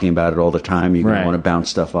to be talking about it all the time. You're going to want to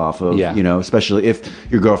bounce stuff off of, especially if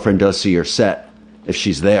your girlfriend does see your set. If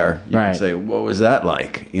she's there, you can say, "What was that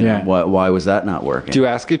like? Why was that not working?" Do you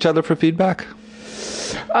ask each other for feedback?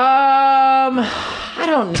 I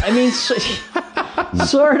don't. I mean.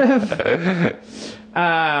 Sort of.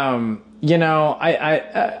 I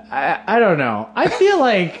don't know. I feel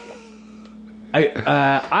like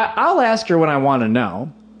I'll ask her when I want to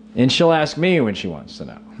know. And she'll ask me when she wants to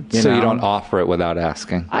know. So know? you don't offer it without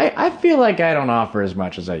asking. I feel like I don't offer as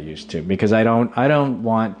much as I used to because I don't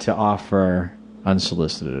want to offer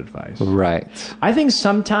unsolicited advice. Right. I think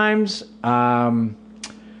sometimes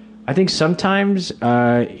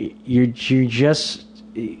you're just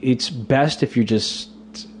it's best if you just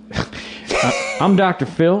I'm Dr.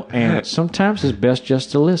 Phil, and sometimes it's best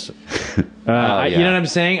just to listen. You know what I'm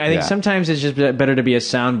saying? I think sometimes it's just better to be a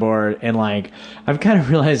soundboard, and like I've kind of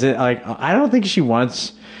realized that like I don't think she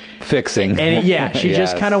wants fixing. And she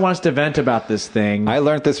just kind of wants to vent about this thing. I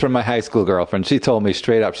learned this from my high school girlfriend. She told me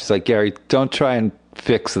straight up. She's like, Gary, don't try and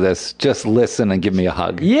fix this. Just listen and give me a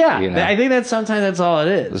hug. Yeah, you know? I think that's all it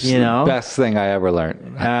is. It's you know, the best thing I ever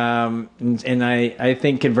learned. And I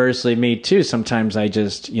think conversely, me too. Sometimes I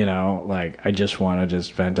just I just want to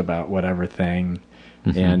just vent about whatever thing,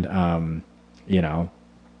 and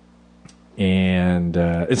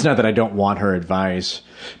it's not that I don't want her advice,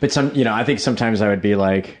 but I think sometimes I would be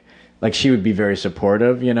like she would be very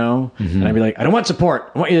supportive, and I'd be like, I don't want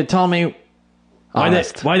support. I want you to tell me why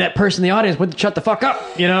that person in the audience wouldn't shut the fuck up,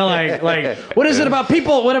 like what is it about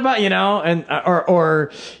people? What about, and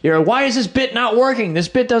or why is this bit not working? This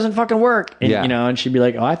bit doesn't fucking work. And, and she'd be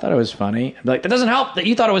like, oh, I thought it was funny. I'd be like, that doesn't help that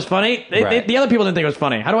you thought it was funny. The other people didn't think it was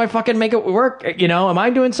funny. How do I fucking make it work? Am I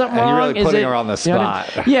doing something wrong? You're really putting her on the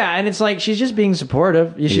spot. Yeah, and it's like she's just being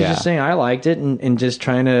supportive. She's just saying I liked it and just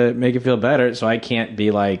trying to make it feel better. So I can't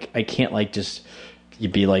be like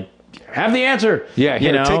you'd be like, have the answer. Yeah,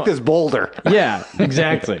 take this boulder. Yeah,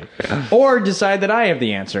 exactly. Or decide that I have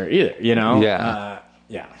the answer either, Yeah.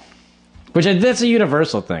 Which that's a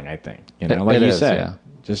universal thing, I think. Like you said.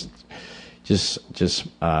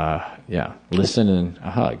 Yeah. Listen and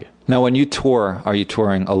a hug. Now, when you tour, are you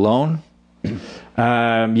touring alone? We're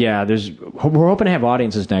hoping to have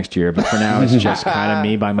audiences next year, but for now it's just kind of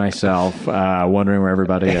me by myself, wondering where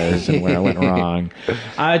everybody is and where I went wrong.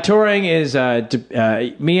 Touring is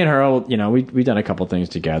me and her. We've done a couple things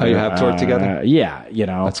together. Oh, you have toured together? Yeah,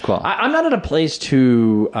 that's cool. I'm not at a place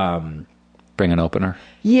to bring an opener.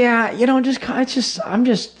 Yeah,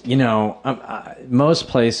 most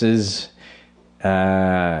places.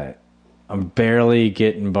 I'm barely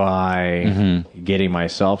getting by getting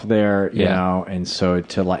myself there, you know, and so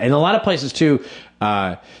and a lot of places too.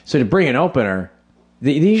 So to bring an opener,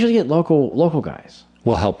 they usually get local guys.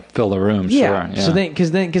 Will help fill the room. Yeah. Sure. So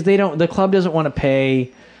because the club doesn't want to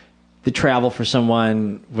pay the travel for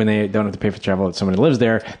someone when they don't have to pay for the travel that someone who lives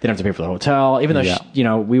there. They don't have to pay for the hotel, even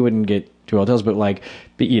though we wouldn't get 2 hotels, but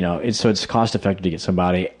it's cost effective to get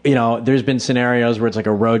somebody. There's been scenarios where it's like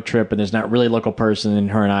a road trip and there's not really a local person, and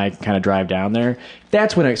her and I kind of drive down there.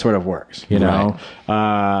 That's when it sort of works, know.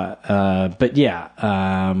 But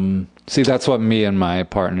yeah. See, that's what me and my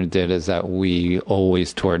partner did. Is that we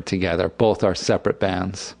always toured together, both our separate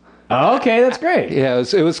bands. Oh, okay, that's great. Yeah,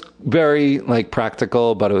 it was very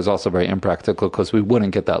practical, but it was also very impractical because we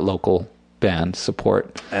wouldn't get that local band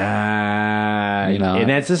support. And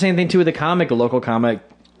that's the same thing too with a comic, a local comic.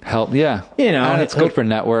 Help, yeah. And it's good for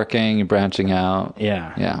networking, branching out.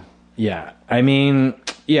 Yeah. I mean,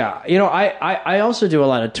 yeah. I also do a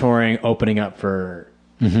lot of touring, opening up for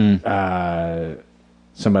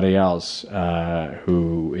somebody else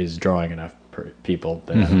who is drawing enough people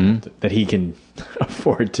that he can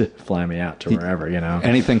afford to fly me out to wherever.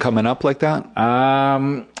 Anything coming up like that?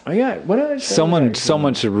 Yeah. What did I say?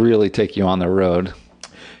 Someone should really take you on the road.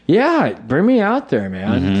 Yeah, bring me out there,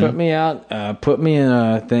 man. Put me out. Put me in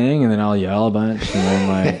a thing, and then I'll yell a bunch,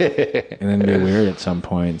 and then be weird at some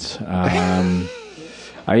points. I'm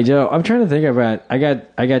trying to think about. I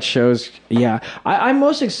got shows. Yeah, I'm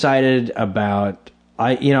most excited about.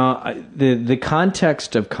 The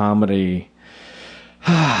context of comedy.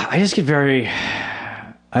 I just get very.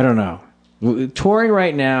 I don't know. Touring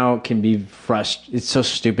right now can be frustrating. It's so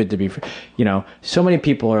stupid to be, so many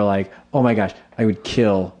people are like, oh my gosh, I would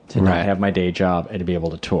kill to not have my day job and to be able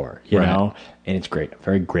to tour, you know? And it's great. I'm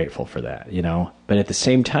very grateful for that, But at the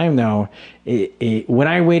same time, though, when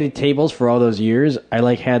I waited tables for all those years,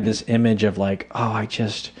 I had this image of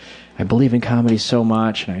I believe in comedy so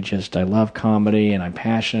much, and I love comedy, and I'm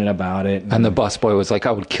passionate about it. And the busboy was like,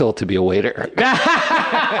 I would kill to be a waiter.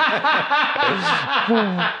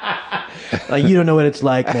 You don't know what it's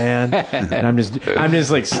like, man. And I'm just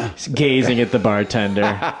gazing at the bartender.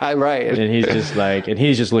 Right. And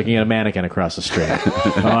he's just looking at a mannequin across the street.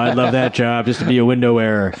 Oh, I'd love that job, just to be a window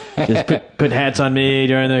wearer. Just put hats on me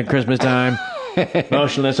during the Christmas time.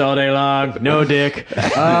 Motionless all day long. No dick.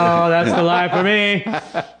 Oh, that's the life for me.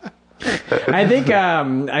 I think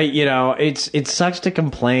it sucks to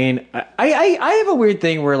complain. I have a weird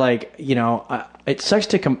thing where it sucks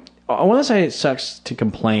to on one side, it sucks to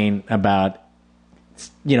complain about,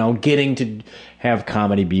 getting to have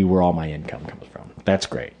comedy be where all my income comes from. That's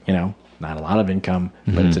great. Not a lot of income,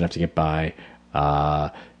 but it's enough to get by.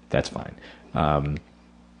 That's fine.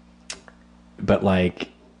 But like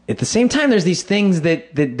at the same time, there's these things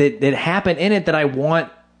that happen in it that I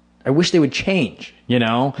wish they would change,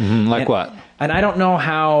 Like what? And I don't know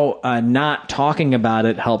how not talking about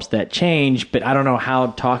it helps that change, but I don't know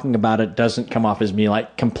how talking about it doesn't come off as me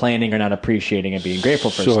like complaining or not appreciating and being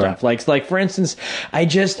grateful for stuff. Like for instance, I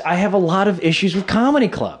have a lot of issues with comedy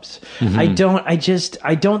clubs. I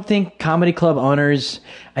don't think comedy club owners,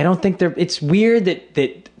 it's weird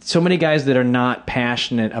that so many guys that are not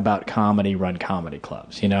passionate about comedy run comedy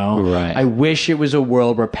clubs, Right. I wish it was a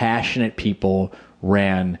world where passionate people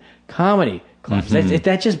ran comedy clubs.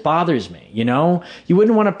 That just bothers me, You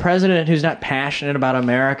wouldn't want a president who's not passionate about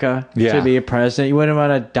America to be a president. You wouldn't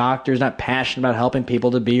want a doctor who's not passionate about helping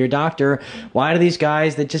people to be your doctor. Why do these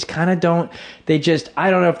guys that just kind of don't,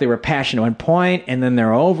 I don't know if they were passionate at one point and then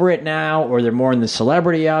they're over it now, or they're more in the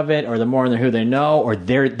celebrity of it, or they're more in the who they know, or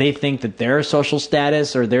they think that their social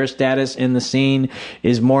status or their status in the scene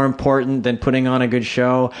is more important than putting on a good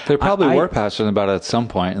show. They probably were passionate about it at some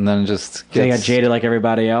point and then they got jaded like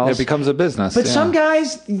everybody else. It becomes a business. But some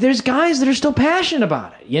guys, there's guys that are still passionate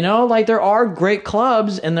about it, Like there are great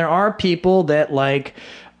clubs and there are people that like,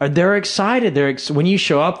 they're excited. When you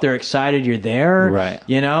show up, they're excited you're there. Right.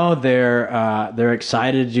 They're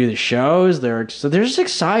excited to do the shows. They're just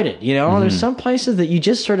excited, There's some places that you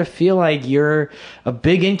just sort of feel like you're a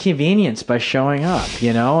big inconvenience by showing up,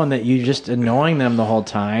 and that you're just annoying them the whole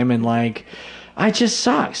time. And like, it just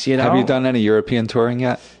sucks, Have you done any European touring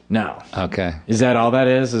yet? No. Okay. Is that all that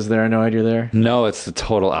is? Is there annoyed you're there? No, it's the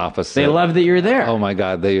total opposite. They love that you're there. Oh my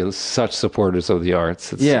God, they are such supporters of the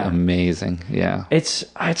arts. It's amazing. Yeah. It's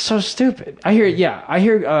so stupid. I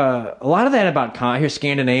hear a lot of that about I hear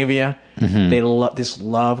Scandinavia. They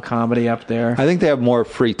love comedy up there. I think they have more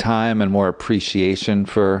free time and more appreciation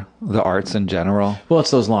for the arts in general. Well,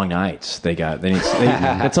 it's those long nights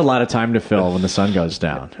that's a lot of time to fill when the sun goes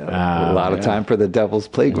down. A lot of time for the devil's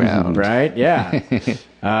playground. Right? Yeah.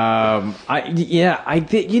 I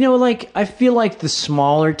feel like the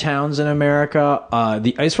smaller towns in America,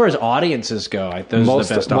 as far as audiences go, those are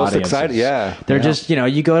the best audiences. Excited, yeah. They're just,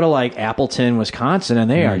 you go to like Appleton, Wisconsin,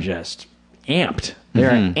 and they are just amped.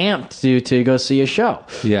 They're amped to go see a show.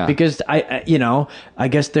 Yeah. Because I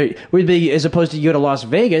guess there would be, as opposed to you go to Las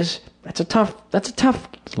Vegas, that's a tough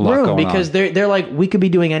room because they're like, we could be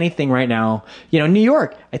doing anything right now. New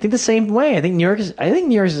York, I think the same way. I think New York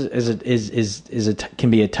can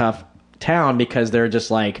be a tough town because they're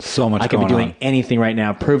just like, so much. I could be doing anything right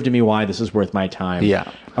now. Prove to me why this is worth my time. Yeah.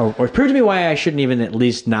 Or prove to me why I shouldn't even at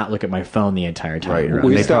least not look at my phone the entire time.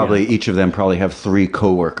 Right. Each of them probably have 3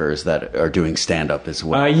 coworkers that are doing stand-up as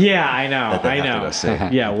well. Yeah, I know.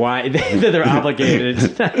 Yeah, why? They're obligated.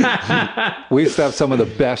 We used to have some of the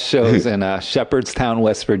best shows in Shepherdstown,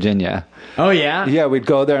 West Virginia. Oh, yeah? Yeah, we'd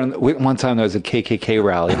go there, and one time there was a KKK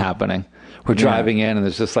rally happening. We're driving in, and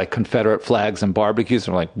there's just like Confederate flags and barbecues.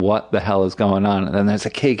 And we're like, what the hell is going on? And then there's a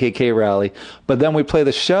KKK rally. But then we play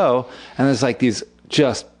the show, and there's like these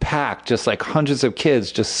just packed, just like hundreds of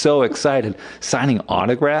kids, just so excited, signing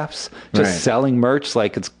autographs, just selling merch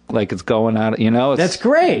like it's going out. That's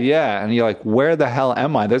great. Yeah, and you're like, where the hell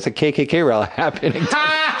am I? There's a KKK rally happening.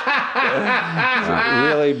 It's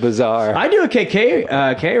really bizarre. I do a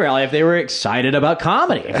KKK rally if they were excited about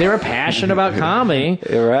comedy, if they were passionate about comedy.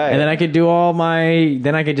 You're right. And then I could do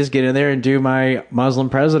then I could just get in there and do my Muslim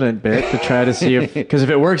president bit to try to see because if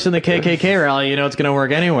it works in the KKK rally, it's going to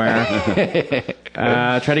work anywhere.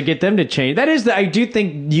 Try to get them to change. I do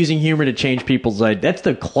think using humor to change people's that's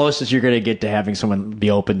the closest you're going to get to having someone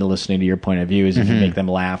be open to listening to your point of view is if you make them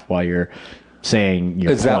laugh while you're saying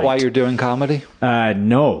your Is that why you're doing comedy?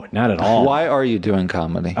 No, not at all. Why are you doing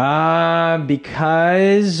comedy?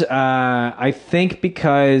 Because I think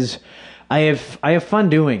because I have fun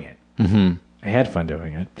doing it. Mm-hmm. I had fun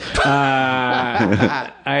doing it. Up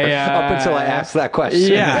until I asked that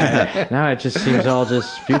question. Yeah. Now it just seems all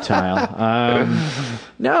just futile.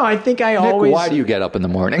 No, I think Nick, always... why do you get up in the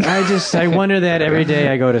morning? I wonder that every day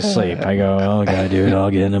I go to sleep. I go, I gotta do it all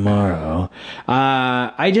again tomorrow.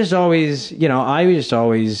 I just always,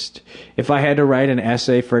 if I had to write an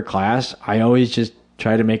essay for a class, I always just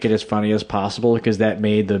try to make it as funny as possible because that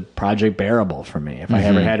made the project bearable for me. If I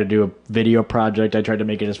ever had to do a video project, I tried to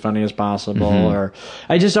make it as funny as possible. Or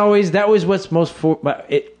I just always, that was what's most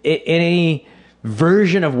any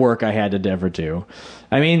version of work I had to ever do.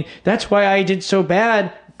 I mean, that's why I did so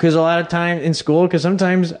bad because a lot of time in school, because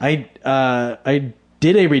sometimes I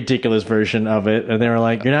did a ridiculous version of it, and they were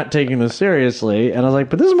like, "You're not taking this seriously." And I was like,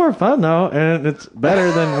 "But this is more fun though, and it's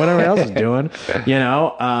better than whatever else is doing," you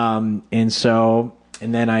know.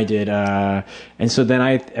 And then I did, I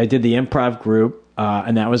did the improv group.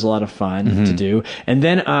 And that was a lot of fun to do. And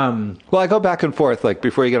then, well, I go back and forth. Like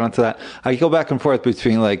before you get onto that, I go back and forth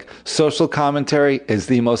between like social commentary is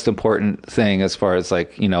the most important thing as far as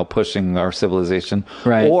like, you know, pushing our civilization,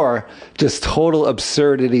 right? Or just total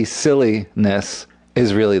absurdity, silliness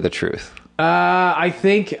is really the truth. I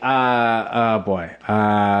think, I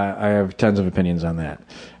have tons of opinions on that.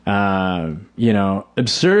 You know,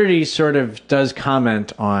 absurdity sort of does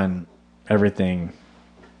comment on everything.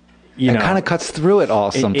 It kind of cuts through it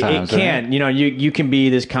all sometimes. It can. Right? You know, you can be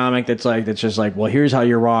this comic that's just like, well, here's how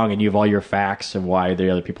you're wrong, and you have all your facts of why the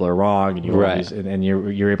other people are wrong, and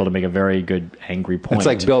you're able to make a very good angry point. It's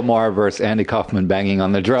like Bill Maher versus Andy Kaufman banging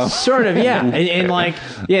on the drum. Sort of, yeah. and like,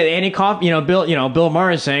 yeah, Andy Kaufman, Bill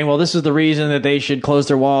Maher is saying, well, this is the reason that they should close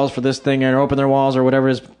their walls for this thing or open their walls or whatever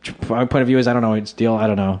his point of view is. I don't know. It's deal. I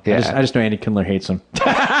don't know. Yeah. I just know Andy Kindler hates him.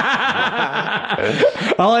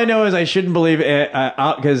 All I know is I shouldn't believe it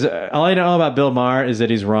because all I know about Bill Maher is that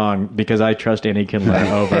he's wrong because I trust Andy Kindler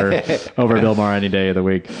over Bill Maher any day of the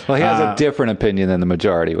week. Well, he has a different opinion than the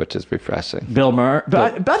majority, which is refreshing. Bill Maher,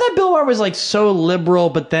 but I thought Bill Maher was like so liberal,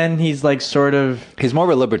 but then he's like sort of he's more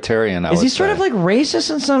of a libertarian. Is he sort of like racist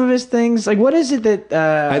in some of his things? Like, what is it that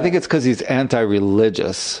I think it's because he's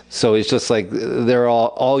anti-religious, so he's just like they're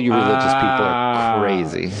all you religious people are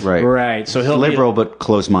crazy, right? So he'll liberal but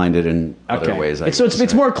close-minded in other ways.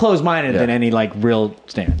 It's more close-minded than any like real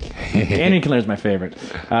stand. Andy Kindler is my favorite.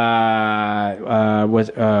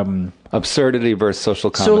 Absurdity versus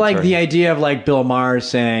social commentary. So like the idea of like Bill Maher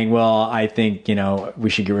saying, well, I think, you know, we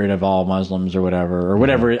should get rid of all Muslims or whatever.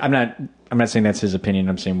 I'm not saying that's his opinion.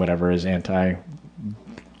 I'm saying whatever his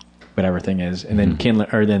whatever thing is. And then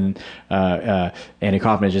Andy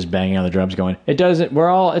Kaufman is just banging on the drums going, we're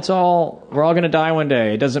all going to die one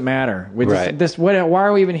day. It doesn't matter. Why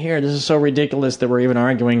are we even here? This is so ridiculous that we're even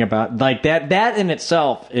arguing about like that in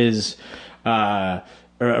itself is,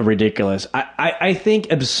 ridiculous. I think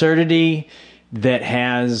absurdity that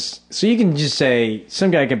has, so you can just say, some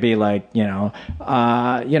guy could be like,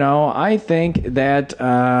 I think that,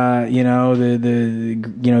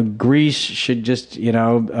 Greece should just,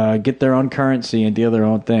 get their own currency and deal their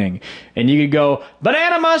own thing. And you could go,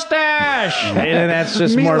 banana mustache! And that's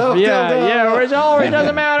just more, it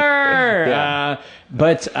doesn't matter.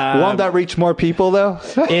 But won't that reach more people though?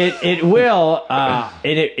 It will.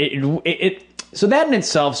 So that in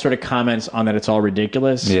itself sort of comments on that it's all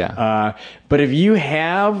ridiculous. Yeah. But if you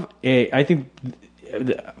have if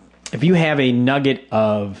you have a nugget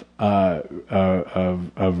of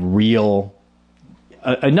real,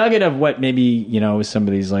 a nugget of what maybe some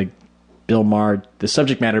of these like Bill Maher, the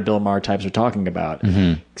subject matter Bill Maher types are talking about,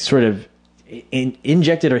 sort of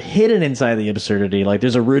injected or hidden inside the absurdity, like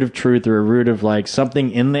there's a root of truth or a root of like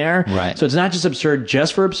something in there. Right. So it's not just absurd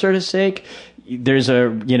just for absurdity's sake. There's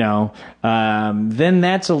then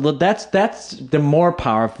that's the more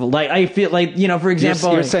powerful. Like I feel like, for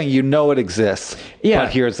example, you're saying it exists,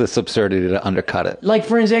 but here's this absurdity to undercut it. Like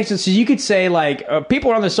for instance, so you could say like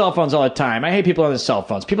people are on their cell phones all the time. I hate people on their cell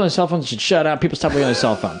phones. People on their cell phones should shut up. People stop looking on their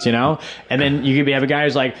cell phones, And then you could have a guy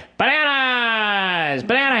who's like bananas,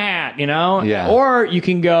 banana hat, Yeah. Or you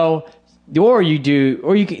can go, or you do,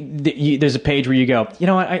 or you can. There's a page where you go,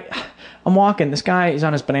 I'm walking. This guy is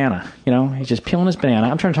on his banana. He's just peeling his banana.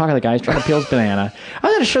 I'm trying to talk to the guy. He's trying to peel his banana. I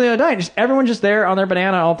was at a show the other night. Everyone's just there on their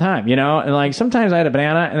banana all the time, And like sometimes I had a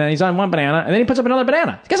banana, and then he's on one banana, and then he puts up another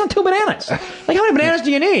banana. This guy's on two bananas. Like how many bananas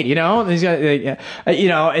do you need? And he's got,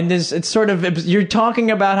 and this it's sort of you're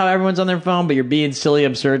talking about how everyone's on their phone, but you're being silly,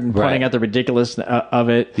 absurd, and pointing out the ridiculousness of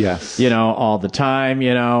it. Yes. All the time.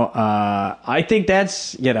 I think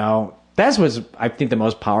that's That's what's, I think, the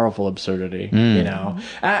most powerful absurdity.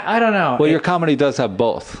 I don't know. Well, your comedy does have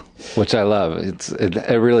both, which I love.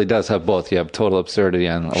 It really does have both. You have total absurdity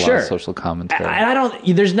and a lot of social commentary. I don't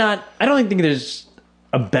think there's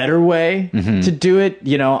a better way to do it.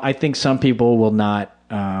 I think some people will not.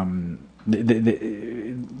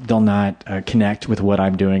 They'll not connect with what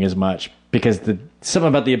I'm doing as much because something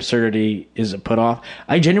about the absurdity is a put off.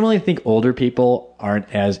 I genuinely think older people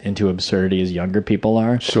aren't as into absurdity as younger people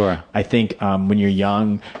are. Sure. I think when you're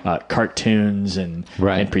young, cartoons and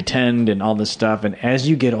pretend and all this stuff, and as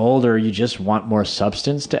you get older, you just want more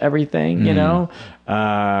substance to everything.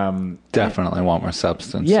 Definitely want more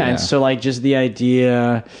substance. Yeah, and so like just the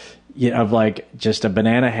idea of like just a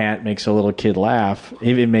banana hat makes a little kid laugh.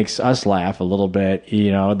 It makes us laugh a little bit,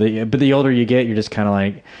 but the older you get, you're just kind of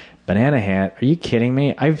like, Banana Hat, are you kidding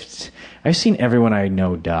me? I've seen everyone I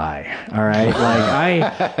know die. All right,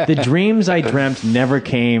 like the dreams I dreamt never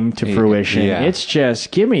came to fruition. Yeah. It's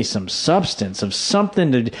just give me some substance of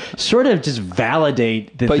something to sort of just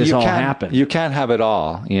validate that this all happened. You can't have it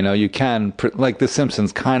all. You know, you can like The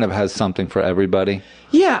Simpsons kind of has something for everybody.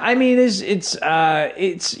 Yeah, I mean, it's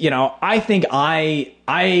you know, I think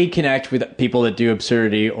I connect with people that do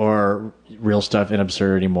absurdity or real stuff in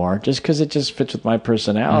absurdity more, just because it just fits with my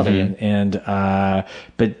personality. And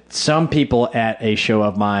but some people at a show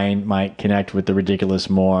of mine might connect with the ridiculous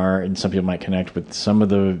more, and some people might connect with some of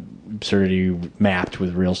the absurdity mapped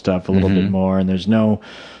with real stuff a little bit more. And there's no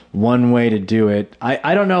one way to do it.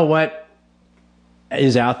 I don't know what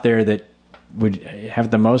is out there that would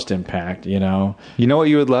have the most impact, you know. You know what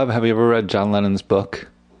you would love? Have you ever read John Lennon's book?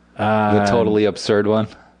 The totally absurd one?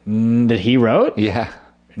 That he wrote? Yeah.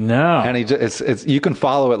 No. And it's you can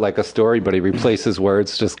follow it like a story, but he replaces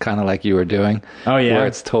words just kind of like you were doing. Oh, yeah. Where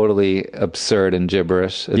it's totally absurd and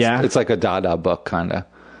gibberish. It's like a Dada book, kind of.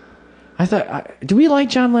 I thought, do we like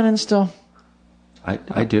John Lennon still?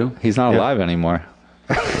 I do. He's not alive anymore.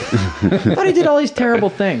 I thought he did all these terrible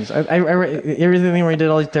things. I everything where he did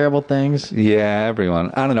all these terrible things. Yeah,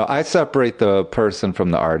 everyone. I don't know. I separate the person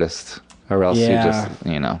from the artist, or else you just,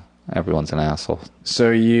 everyone's an asshole.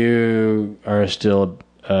 So you are still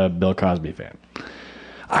a Bill Cosby fan?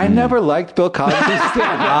 I never liked Bill Cosby's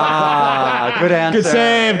stand-up. Good answer.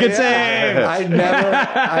 Good save.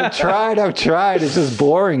 I've tried. It's just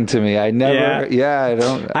boring to me. I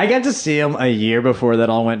don't. I got to see him a year before that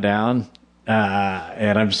all went down.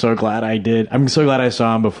 And I'm so glad I did. I'm so glad I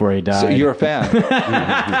saw him before he died. So you're a fan.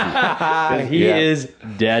 He is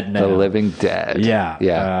dead now. The living dead.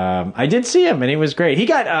 Yeah. I did see him and he was great. He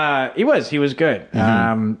was good.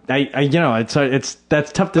 That's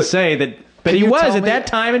tough to say that, but he was at that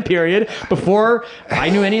time and period before I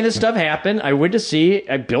knew any of this stuff happened. I went to see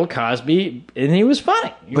Bill Cosby and he was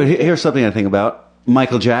funny. But here's something I think about.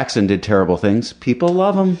 Michael Jackson did terrible things. People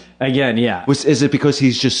love him. Again, yeah. Is it because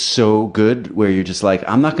he's just so good where you're just like,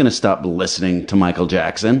 I'm not going to stop listening to Michael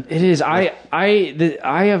Jackson? It is. I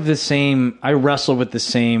have the same, I wrestle with the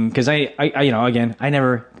same, because I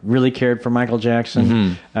never really cared for Michael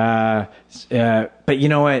Jackson. But you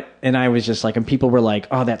know what? And I was just like, and people were like,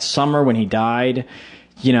 oh, that summer when he died,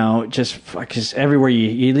 just everywhere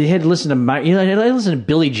you had to listen to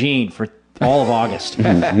Billie Jean for all of August,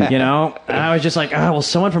 and I was just like, will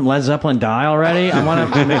someone from Led Zeppelin die already? I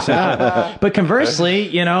want to mix it up. But conversely,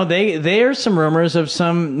 there's some rumors of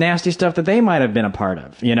some nasty stuff that they might have been a part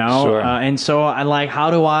of, Sure. And so I like,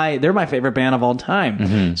 they're my favorite band of all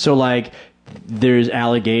time. So like, there's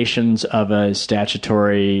allegations of a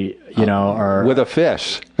statutory, or with a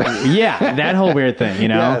fish. Yeah, that whole weird thing,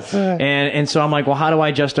 Yes. And so I'm like, well, how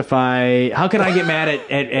can I get mad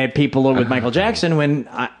at people with Michael Jackson when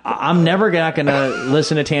I'm never not going to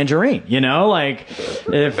listen to Tangerine, like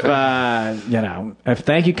if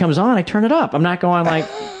Thank You comes on, I turn it up. I'm not going like,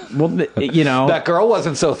 well, That girl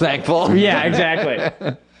wasn't so thankful. Yeah,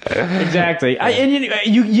 exactly. Exactly.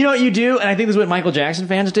 You know what you do, and I think this is what Michael Jackson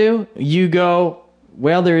fans do. You go,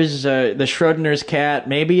 well, there's the Schrodinger's cat.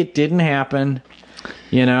 Maybe it didn't happen,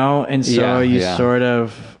 and so you sort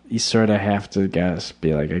of have to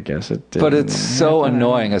be like, I guess it did. But it's so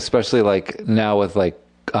annoying, especially like now with like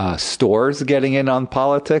stores getting in on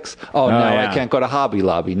politics. I can't go to Hobby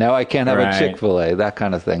Lobby. Now I can't have a Chick-fil-A. That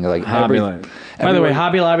kind of thing. Like By the way,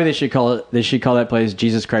 Hobby Lobby, they should call that place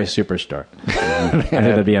Jesus Christ Superstore. I think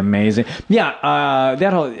that'd be amazing. Yeah,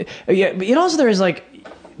 that whole. Yeah, and also there is like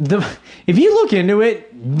if you look into it,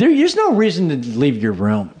 there's no reason to leave your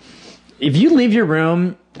room. If you leave your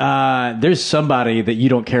room, there's somebody that you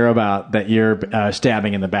don't care about that you're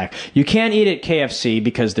stabbing in the back. You can't eat at KFC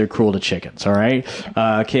because they're cruel to chickens, all right?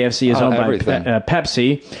 KFC is owned by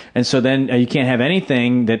Pepsi, and so then you can't have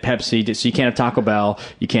anything that Pepsi did. So you can't have Taco Bell,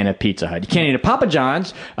 you can't have Pizza Hut. You can't eat at Papa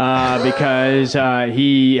John's because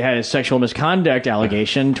he had a sexual misconduct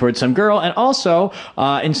allegation towards some girl, and also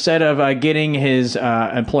instead of getting his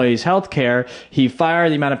employees health care, he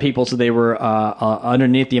fired the amount of people so they were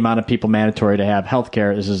underneath the amount of people mandatory to have health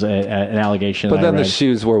care. This is an allegation. But then the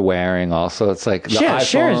shoes we're wearing also. It's like the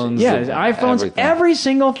iPhones. iPhones, everything. Every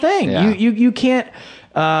single thing. Yeah. You can't.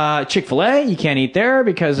 Chick-fil-A, you can't eat there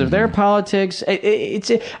because of their politics.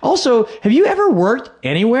 It's also, have you ever worked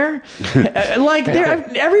anywhere?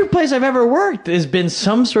 Every place I've ever worked has been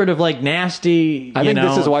some sort of like nasty. I think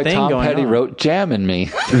this is why Tom Petty wrote "Jam in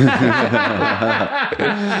Me."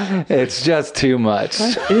 It's just too much.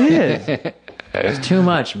 It is. It's too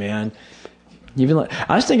much, man.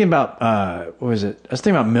 I was thinking about what was it? I was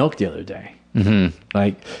thinking about milk the other day.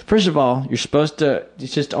 Like, first of all, you're supposed to.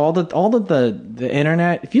 It's just all the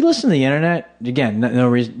internet. If you listen to the internet, again, no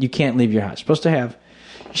reason you can't leave your house. You're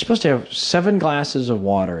supposed to have 7 glasses of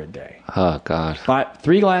water a day. Oh God.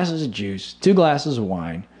 3 glasses of juice, 2 glasses of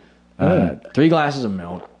wine, 3 glasses of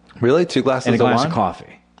milk, Really? 2 glasses and a glass of wine? of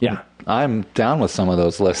coffee. Yeah. I'm down with some of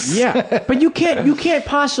those lists. Yeah, but you can't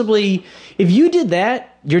possibly. If you did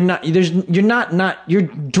that, you're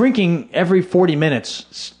drinking every 40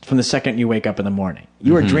 minutes from the second you wake up in the morning.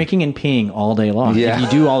 You are drinking and peeing all day long. Yeah. If you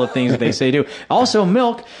do all the things that they say do. Also,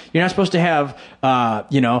 milk, you're not supposed to have,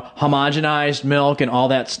 homogenized milk and all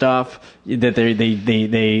that stuff that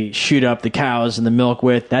they shoot up the cows and the milk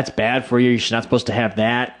with. That's bad for you. You're not supposed to have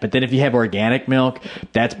that. But then if you have organic milk,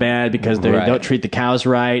 that's bad because they don't treat the cows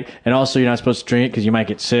right. And also, you're not supposed to drink it because you might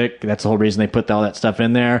get sick. That's the whole reason they put all that stuff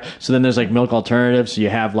in there. So then there's like milk alternatives. So you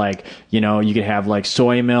have like, you could have like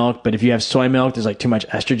soy milk. But if you have soy milk, there's like too much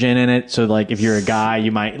estrogen in it. So like if you're a guy,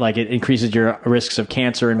 you might like it increases your risks of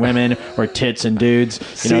cancer in women or tits in dudes.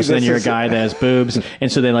 So then you're a guy that has boobs. And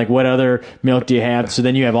so then like what other milk do you have? So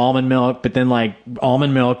then you have almond milk. But then like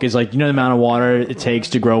almond milk is like, the amount of water it takes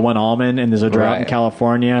to grow one almond. And there's a drought in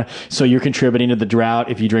California. So you're contributing to the drought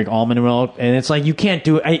if you drink almond milk. And it's like, you can't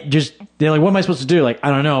do it. They're like, what am I supposed to do? Like, I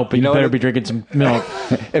don't know, but you better be drinking some milk.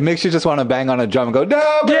 It makes you just want to bang on a drum and go,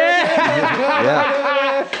 no!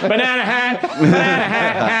 Yeah! Banana hat,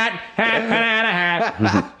 banana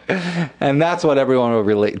hat. And that's what everyone will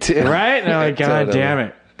relate to. Right? And they're like, God Totally. damn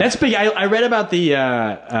it. That's big. I read about the,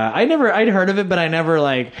 I'd heard of it, but I never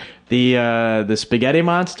like the spaghetti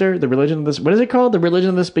monster, the religion of this, what is it called? The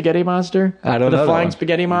religion of the spaghetti monster? I don't know. The flying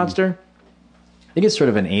spaghetti monster? I think it's sort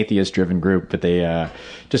of an atheist-driven group, but they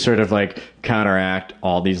just sort of like counteract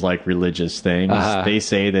all these like religious things. They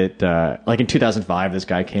say that like in 2005, this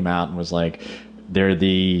guy came out and was like, they're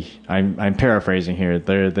the I'm paraphrasing here.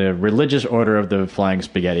 They're the religious order of the flying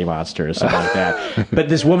spaghetti monster or something like that. But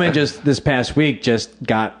this woman just this past week just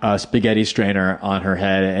got a spaghetti strainer on her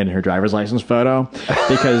head in her driver's license photo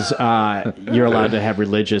because you're allowed to have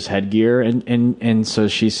religious headgear and so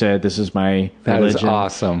she said this is my religion. That is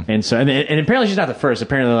awesome. And so and apparently she's not the first.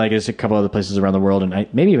 Apparently like there's a couple other places around the world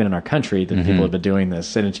and maybe even in our country that people have been doing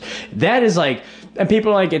this. And that is like and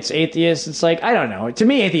people are like it's atheist. It's like I don't know. To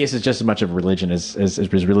me, atheist is just as much of a religion as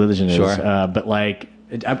religion is. Sure. But like,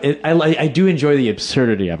 I do enjoy the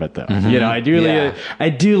absurdity of it, though. I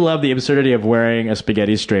do love the absurdity of wearing a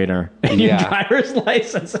spaghetti strainer in your driver's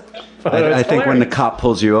license. I think when the cop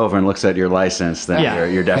pulls you over and looks at your license,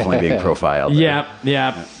 then you're definitely being profiled.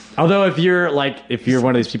 Yeah. Although if you're one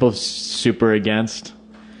of these people super against.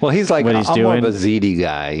 Well, he's like, what he's I'm doing. more of a ZD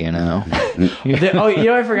guy,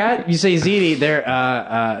 I forgot. You say ZD.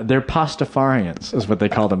 They're Pastafarians, is what they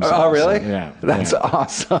call themselves. Oh, really? Yeah. That's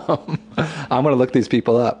awesome. I'm going to look these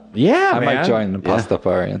people up. Yeah, I might man. join the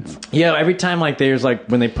Pastafarians. Yeah, every time like there's like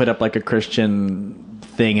when they put up like a Christian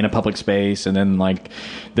thing in a public space and then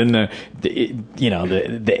the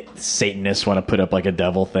Satanists want to put up like a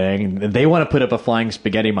devil thing. They want to put up a flying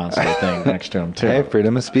spaghetti monster thing next to them too. Hey,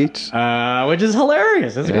 freedom of speech. Which is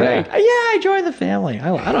hilarious. It's great. Yeah, I join the family.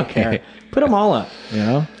 I don't care. Put them all up,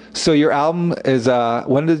 So your album is,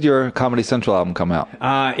 when did your Comedy Central album come out?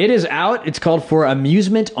 It is out. It's called For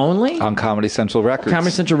Amusement Only. On Comedy Central Records.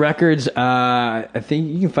 Comedy Central Records. I think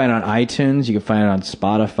you can find it on iTunes. You can find it on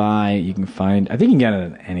Spotify. I think you can get it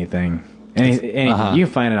on anything. You can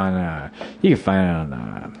find it on. You can find it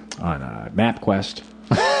on MapQuest.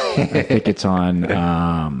 I think it's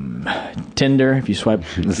on Tinder. If you swipe,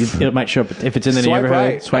 it might show up. If it's in the neighborhood,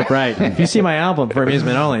 right. swipe right. If you see my album For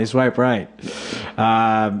Amusement Only, swipe right.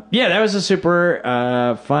 That was a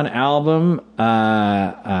super fun album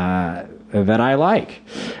that I like.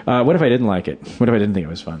 What if I didn't like it? What if I didn't think it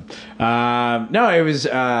was fun? No, it was.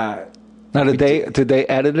 Now, did they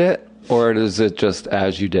edit it, or is it just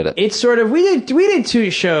as you did it? It's sort of we did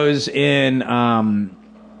 2 shows in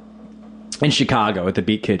Chicago at the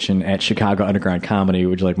Beat Kitchen at Chicago Underground Comedy,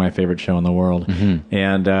 which is like my favorite show in the world.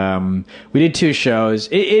 And we did 2 shows.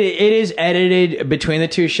 It is edited between the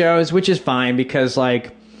 2 shows, which is fine because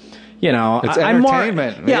like, it's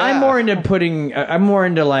entertainment. I'm more into putting. I'm more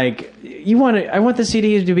into like I want the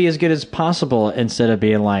CD to be as good as possible instead of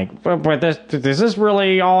being like, but this is this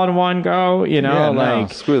really all in one go? No,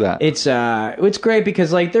 screw that. It's great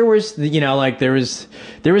because like there was there was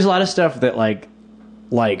a lot of stuff that like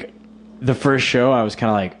the first show I was kind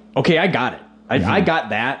of like, okay, I got it. I got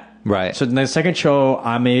that. Right. So the second show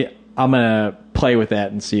I'm gonna play with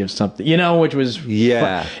that and see if something, which was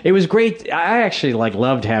fun. It was great. I actually like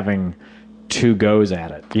loved having 2 goes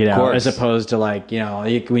at it, as opposed to like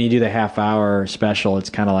when you do the half-hour special, it's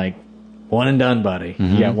kind of like one and done, buddy.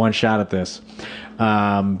 You got one shot at this.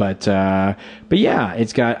 But yeah,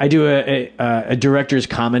 it's got. I do a director's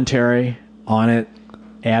commentary on it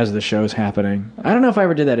as the show's happening. I don't know if I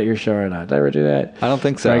ever did that at your show or not. Did I ever do that? I don't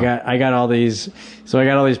think so. I got all these. So I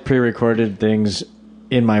got all these pre-recorded things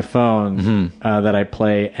in my phone that I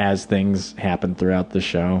play as things happen throughout the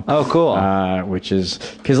show. Oh, cool. Which is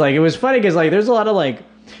because like it was funny because like there's a lot of like,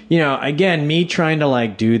 you know, again me trying to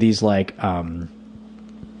like do these like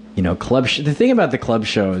you know, the thing about the club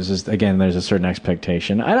shows is, again, there's a certain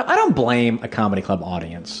expectation. I don't blame a comedy club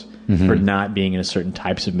audience for not being into certain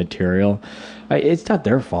types of material. It's not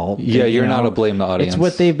their fault. Yeah, you're not to blame the audience. It's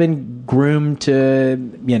what they've been groomed to,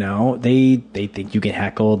 you know, they think you can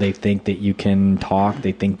heckle. They think that you can talk.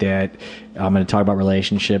 They think that I'm going to talk about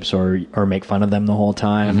relationships or make fun of them the whole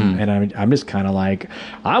time. And I'm just kind of like,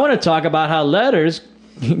 I want to talk about how letters,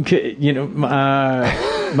 you know,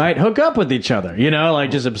 might hook up with each other, you know, like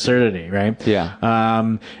just absurdity, right? Yeah.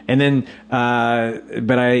 And then,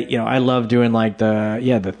 but I love doing like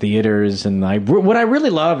the theaters and like what I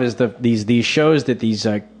really love is these shows that these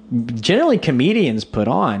generally comedians put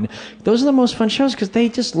on. Those are the most fun shows because they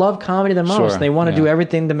just love comedy the most. Sure, they want to do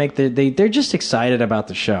everything to make they're just excited about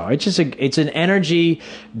the show. It's an energy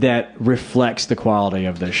that reflects the quality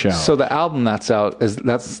of the show. So the album that's out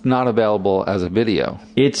that's not available as a video.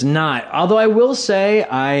 It's not. Although I will say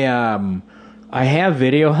I have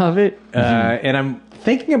video of it, and I'm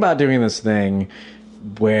thinking about doing this thing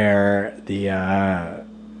where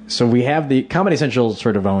so we have the Comedy Central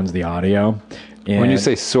sort of owns the audio. When you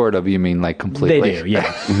say sort of, you mean like completely? They do,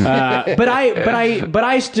 yeah. But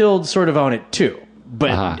I still sort of own it too.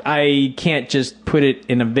 But I can't just put it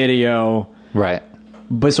in a video, right?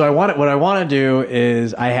 But so what I want to do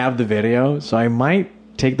is I have the video, so I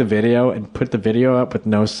might take the video and put the video up with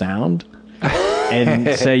no sound.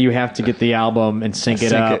 And say you have to get the album and sync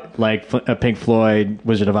it up like a Pink Floyd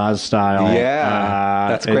Wizard of Oz style. Yeah,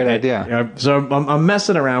 that's a great idea. So I'm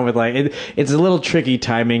messing around with like it's a little tricky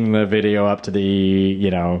timing the video up to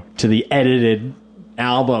the edited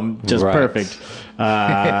album just perfect.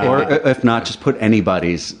 Or if not, just put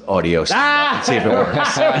anybody's audio and see if it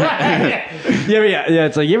works. Yeah.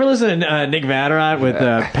 It's like, you ever listen to Nick Vatterott with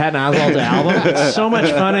Patton Oswalt's album? It's so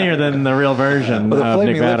much funnier than the real version the of Nick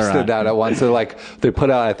Flaming Lips Vatterott. did that at once. They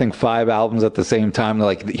put out, I think, 5 albums at the same time. They're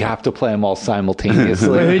like, you have to play them all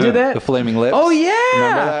simultaneously. Who did that? The Flaming Lips. Oh, yeah.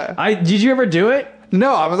 Remember that? Did you ever do it?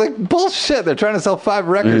 No, I was like, bullshit. They're trying to sell 5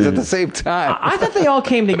 records at the same time. I thought they all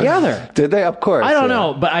came together. Did they? Of course. I don't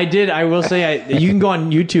know, but I did. I will say, you can go on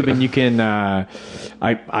YouTube and you can. I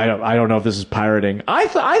don't know if this is pirating. I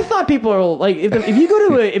thought people are like, if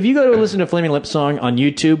you go to listen to a Flaming Lips song on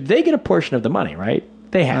YouTube, they get a portion of the money, right?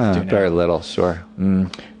 They have to. Very little, sure.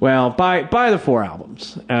 Well, buy the 4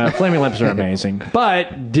 albums. Flaming Lips are amazing.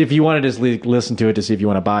 But if you want to just listen to it to see if you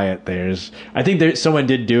want to buy it, I think someone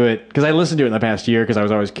did do it because I listened to it in the past year because I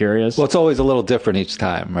was always curious. Well, it's always a little different each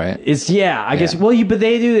time, right? I guess. Well, but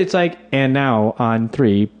they do. It's like, and now on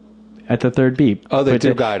 3 at the 3rd beep. Oh, they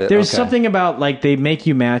do guide it. There's something about like they make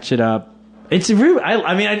you match it up. It's really,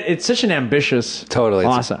 I mean, it's such an ambitious. Totally.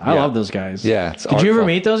 Awesome. I love those guys. Yeah. It's Did you ever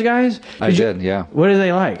meet those guys? I did, yeah. What are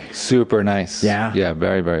they like? Super nice. Yeah. Yeah,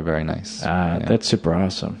 very, very, very nice. That's super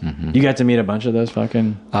awesome. You got to meet a bunch of those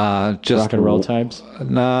fucking just rock and roll types?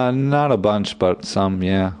 Not a bunch, but some,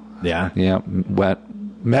 yeah. Yeah. Yeah.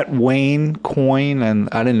 Met Wayne Coyne, and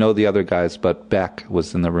I didn't know the other guys, but Beck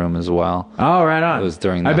was in the room as well. Oh, right on. It was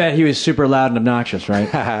during I bet he was super loud and obnoxious,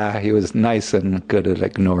 right? He was nice and good at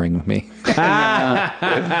ignoring me.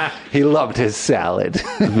 He loved his salad.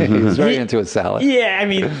 He was very into his salad. Yeah, I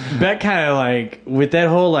mean, Beck kind of like, with that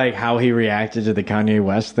whole like how he reacted to the Kanye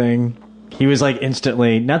West thing, he was like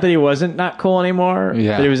instantly, not that he wasn't not cool anymore,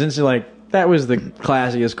 but he was instantly like, that was the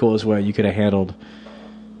classiest, coolest way you could have handled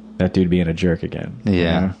that dude being a jerk again.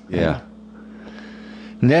 Yeah. You know? Yeah.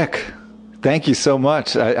 Nick, thank you so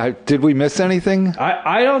much. Did we miss anything?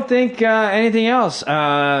 I don't think anything else.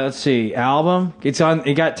 Let's see. Album.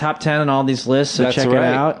 It got top 10 on all these lists, so That's check right. it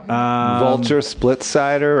out. Vulture Split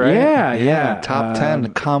Sider, right? Yeah. Top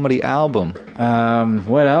 10 comedy album.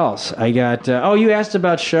 What else? I got. You asked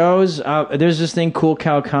about shows. There's this thing, Cool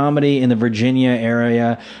Cow Comedy, in the Virginia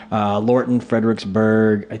area, Lorton,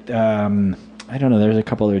 Fredericksburg. I don't know. There's a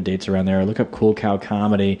couple other dates around there. Look up Cool Cow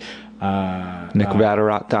Comedy.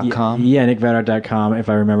 NickVatterott.com. Yeah, NickVatterott.com. If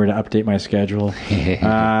I remember to update my schedule.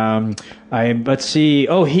 Let's see.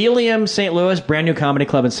 Oh, Helium St. Louis, brand new comedy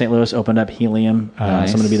club in St. Louis opened up. Helium. Nice.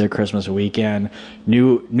 So I'm going to be there Christmas weekend.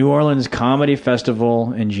 New Orleans Comedy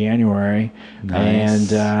Festival in January.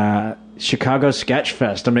 Nice. And Chicago Sketch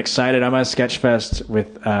Fest. I'm excited. I'm at Sketch Fest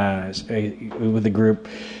with the group.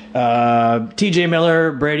 TJ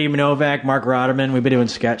Miller, Brady Novak, Mark Roderman. We've been doing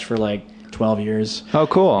sketch for like 12 years. Oh,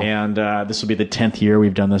 cool. And this will be the 10th year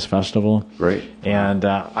we've done this festival. Great. And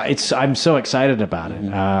I'm so excited about it.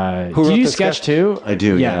 Who do wrote you the sketch sketch? too? I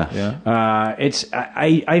do, yeah.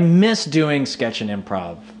 I miss doing sketch and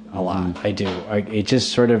improv a lot. I do. It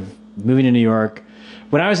just sort of moving to New York.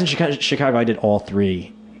 When I was in Chicago, I did all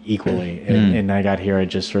three equally, and I got here. I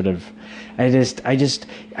just sort of, I just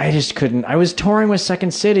couldn't. I was touring with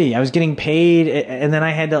Second City. I was getting paid, and then I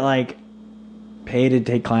had to like pay to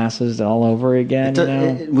take classes all over again.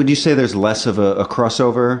 Would you say there's less of a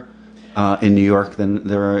crossover in New York than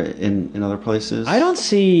there are in other places? I don't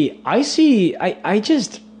see. I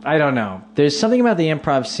don't know. There's something about the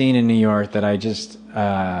improv scene in New York that I just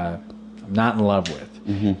I'm not in love with.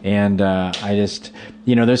 And I just,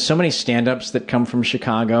 there's so many stand-ups that come from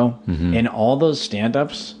Chicago, and all those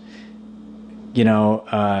stand-ups,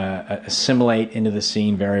 assimilate into the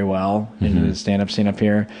scene very well, into the stand-up scene up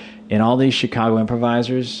here. And all these Chicago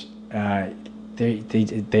improvisers,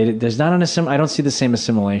 there's not I don't see the same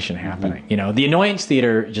assimilation happening. The Annoyance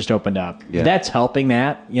Theater just opened up. Yeah. That's helping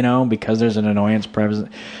that, because there's an annoyance present.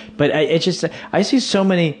 But I see so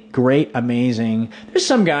many great, amazing. There's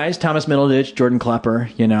some guys, Thomas Middleditch, Jordan Klepper,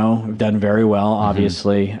 have done very well,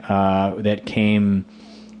 obviously, that came,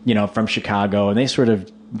 from Chicago, and they sort of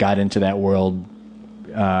got into that world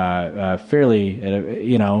fairly,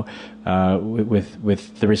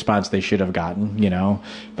 with the response they should have gotten,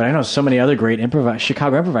 But I know so many other great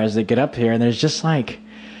Chicago improvisers that get up here, and there's just like,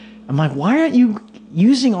 I'm like, why aren't you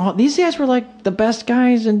using all these guys? Were like the best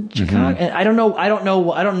guys in Chicago, and I don't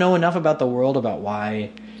know enough about the world about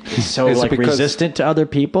why it's so resistant to other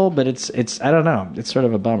people. But it's I don't know. It's sort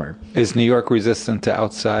of a bummer. Is New York resistant to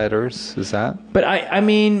outsiders? Is that? But I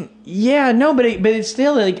mean, yeah, no, but it's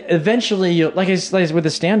still like eventually, like with the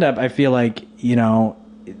stand up, I feel like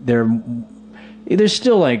there's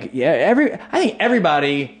still like I think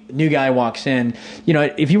everybody, new guy walks in,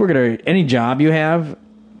 if you work at any job you have,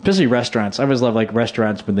 especially restaurants. I always love like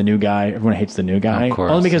restaurants with the new guy. Everyone hates the new guy. Of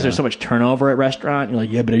course, only because there's so much turnover at restaurant. You're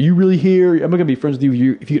like, yeah, but are you really here? I'm not gonna be friends with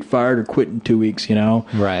you if you get fired or quit in 2 weeks.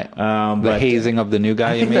 Right. The hazing of the new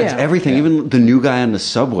guy. You mean? That's everything. Yeah. Even the new guy on the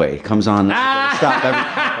subway comes on.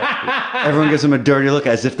 Stop. Everyone gives him a dirty look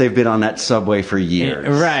as if they've been on that subway for years.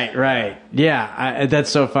 Right. Yeah, that's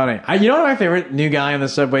so funny. You know what my favorite new guy on the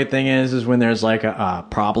subway thing is when there's like a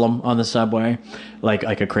problem on the subway, like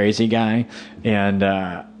a crazy guy, and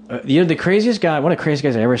the craziest guy, one of the craziest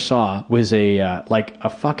guys I ever saw was a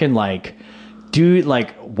fucking dude,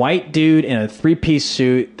 white dude in a 3-piece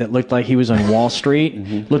suit that looked like he was on Wall Street,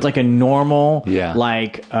 looked like a normal,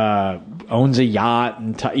 owns a yacht,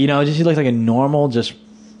 and just he looked like a normal, just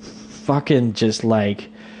fucking just like,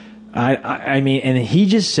 I mean, and he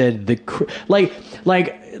just said the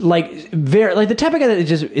the type of guy that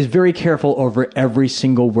just is very careful over every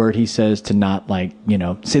single word he says to not say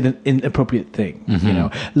the inappropriate thing,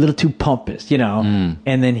 a little too pompous, and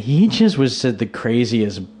then he just said the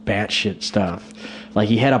craziest batshit stuff. Like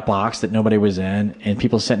he had a box that nobody was in, and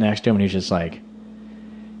people sat next to him, and he was just like,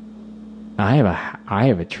 I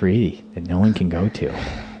have a tree that no one can go to.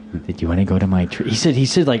 Did you want to go to my tree? He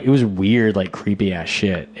said like it was weird, like creepy ass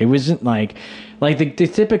shit. It wasn't like the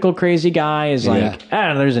typical crazy guy is like, I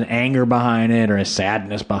don't know, there's an anger behind it or a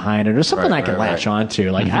sadness behind it or something I can latch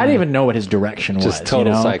onto. Like I didn't even know what his direction was. Just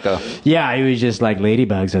total psycho. Yeah, he was just like,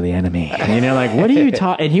 ladybugs are the enemy. Like what are you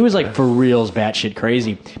talking? And he was like for reals batshit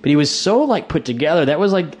crazy. But he was so like put together. That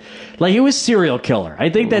was like he was serial killer. I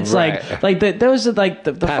think that's those are like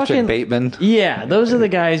the Patrick fucking Bateman. Yeah, those are the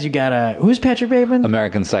guys you gotta. Who's Patrick Bateman?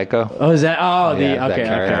 American Psycho. Oh, is that? Oh, that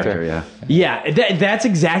character. Yeah, that's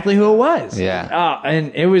exactly who it was. Yeah.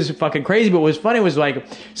 And it was fucking crazy. But what was funny was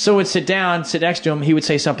so would sit next to him. He would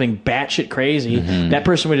say something batshit crazy. That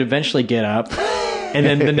person would eventually get up, and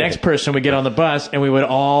then the next person would get on the bus, and we would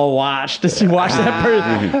all watch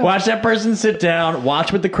that person sit down,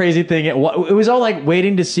 watch what the crazy thing. It was all like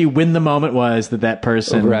waiting to see when the moment was that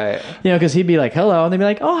person, right? Because he'd be like, "Hello," and they'd be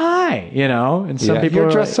like, "Oh, hi," And some people you're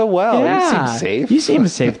dressed so well. You seem safe. You seem a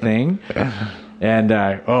safe thing. And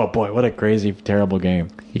oh boy, what a crazy, terrible game.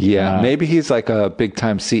 Yeah, maybe he's like a big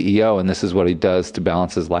time CEO, and this is what he does to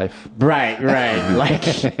balance his life. Right. Like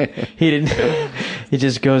he didn't. He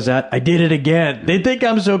just goes out. I did it again. They think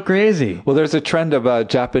I'm so crazy. Well, there's a trend of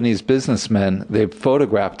Japanese businessmen. They've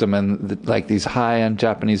photographed them, and like these high-end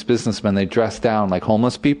Japanese businessmen, they dress down like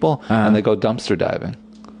homeless people, and they go dumpster diving.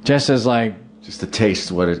 Just as like. Just to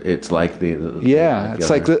taste what it's like. It's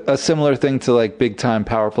like a similar thing to like big time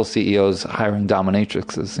powerful CEOs hiring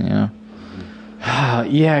dominatrixes. You know.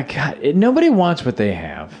 Yeah, God, nobody wants what they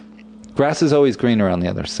have. Grass is always greener on the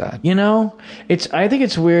other side. You know, I think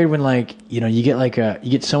it's weird when like, you know, you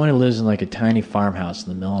get someone who lives in like a tiny farmhouse in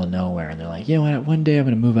the middle of nowhere, and they're like, you know what, one day I'm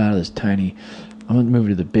going to move out of this I'm going to move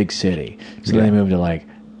to the big city. So then they move to like,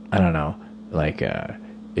 I don't know, like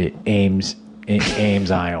Ames,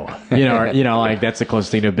 Iowa. You know, like that's the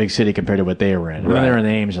closest thing to a big city compared to what they were in. When they were in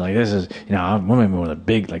Ames, like this is, you know, I'm going to move to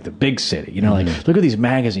the big city. You know, like look at these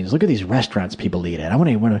magazines, look at these restaurants people eat at. I want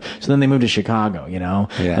to. So then they moved to Chicago. You know,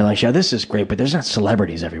 they're like, yeah, this is great, but there's not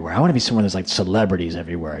celebrities everywhere. I want to be somewhere there's like celebrities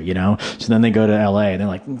everywhere. You know, so then they go to L.A. and they're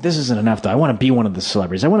like, this isn't enough though. I want to be one of the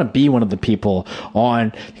celebrities. I want to be one of the people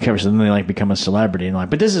on the cover. So then they like become a celebrity and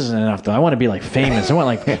like, but this isn't enough though. I want to be like famous. I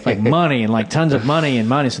want like money and like tons of money and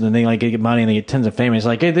money. So then they like get money and they get tons of fame. It's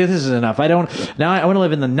like, hey, this is enough. I want to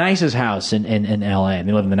live in the nicest house in LA. And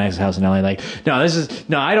they live in the nicest house in LA. Like,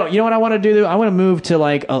 I don't, you know what I want to do? I want to move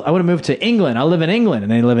to England. I live in England.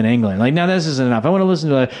 And they live in England. Like, now this isn't enough. I want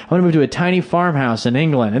to move to a tiny farmhouse in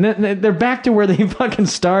England. And then they're back to where they fucking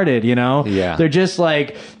started, you know? Yeah. They're just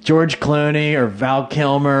like George Clooney or Val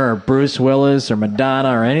Kilmer or Bruce Willis or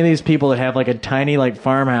Madonna or any of these people that have like a tiny like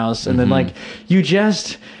farmhouse. And then like,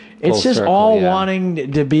 it's just all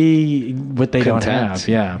wanting to be what they don't have.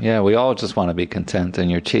 Yeah. Yeah, we all just want to be content,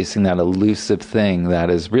 and you're chasing that elusive thing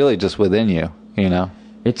that is really just within you, you know?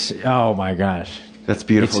 It's, oh my gosh. That's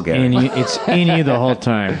beautiful, Gary. It's in you the whole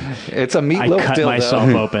time. It's a meatloaf dildo. I cut myself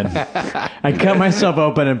open. I cut myself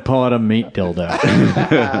open and pull out a meat dildo.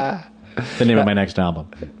 The name of my next album.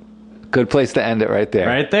 Good place to end it right there.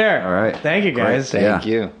 Right there. All right. Thank you, guys. Thank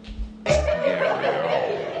you.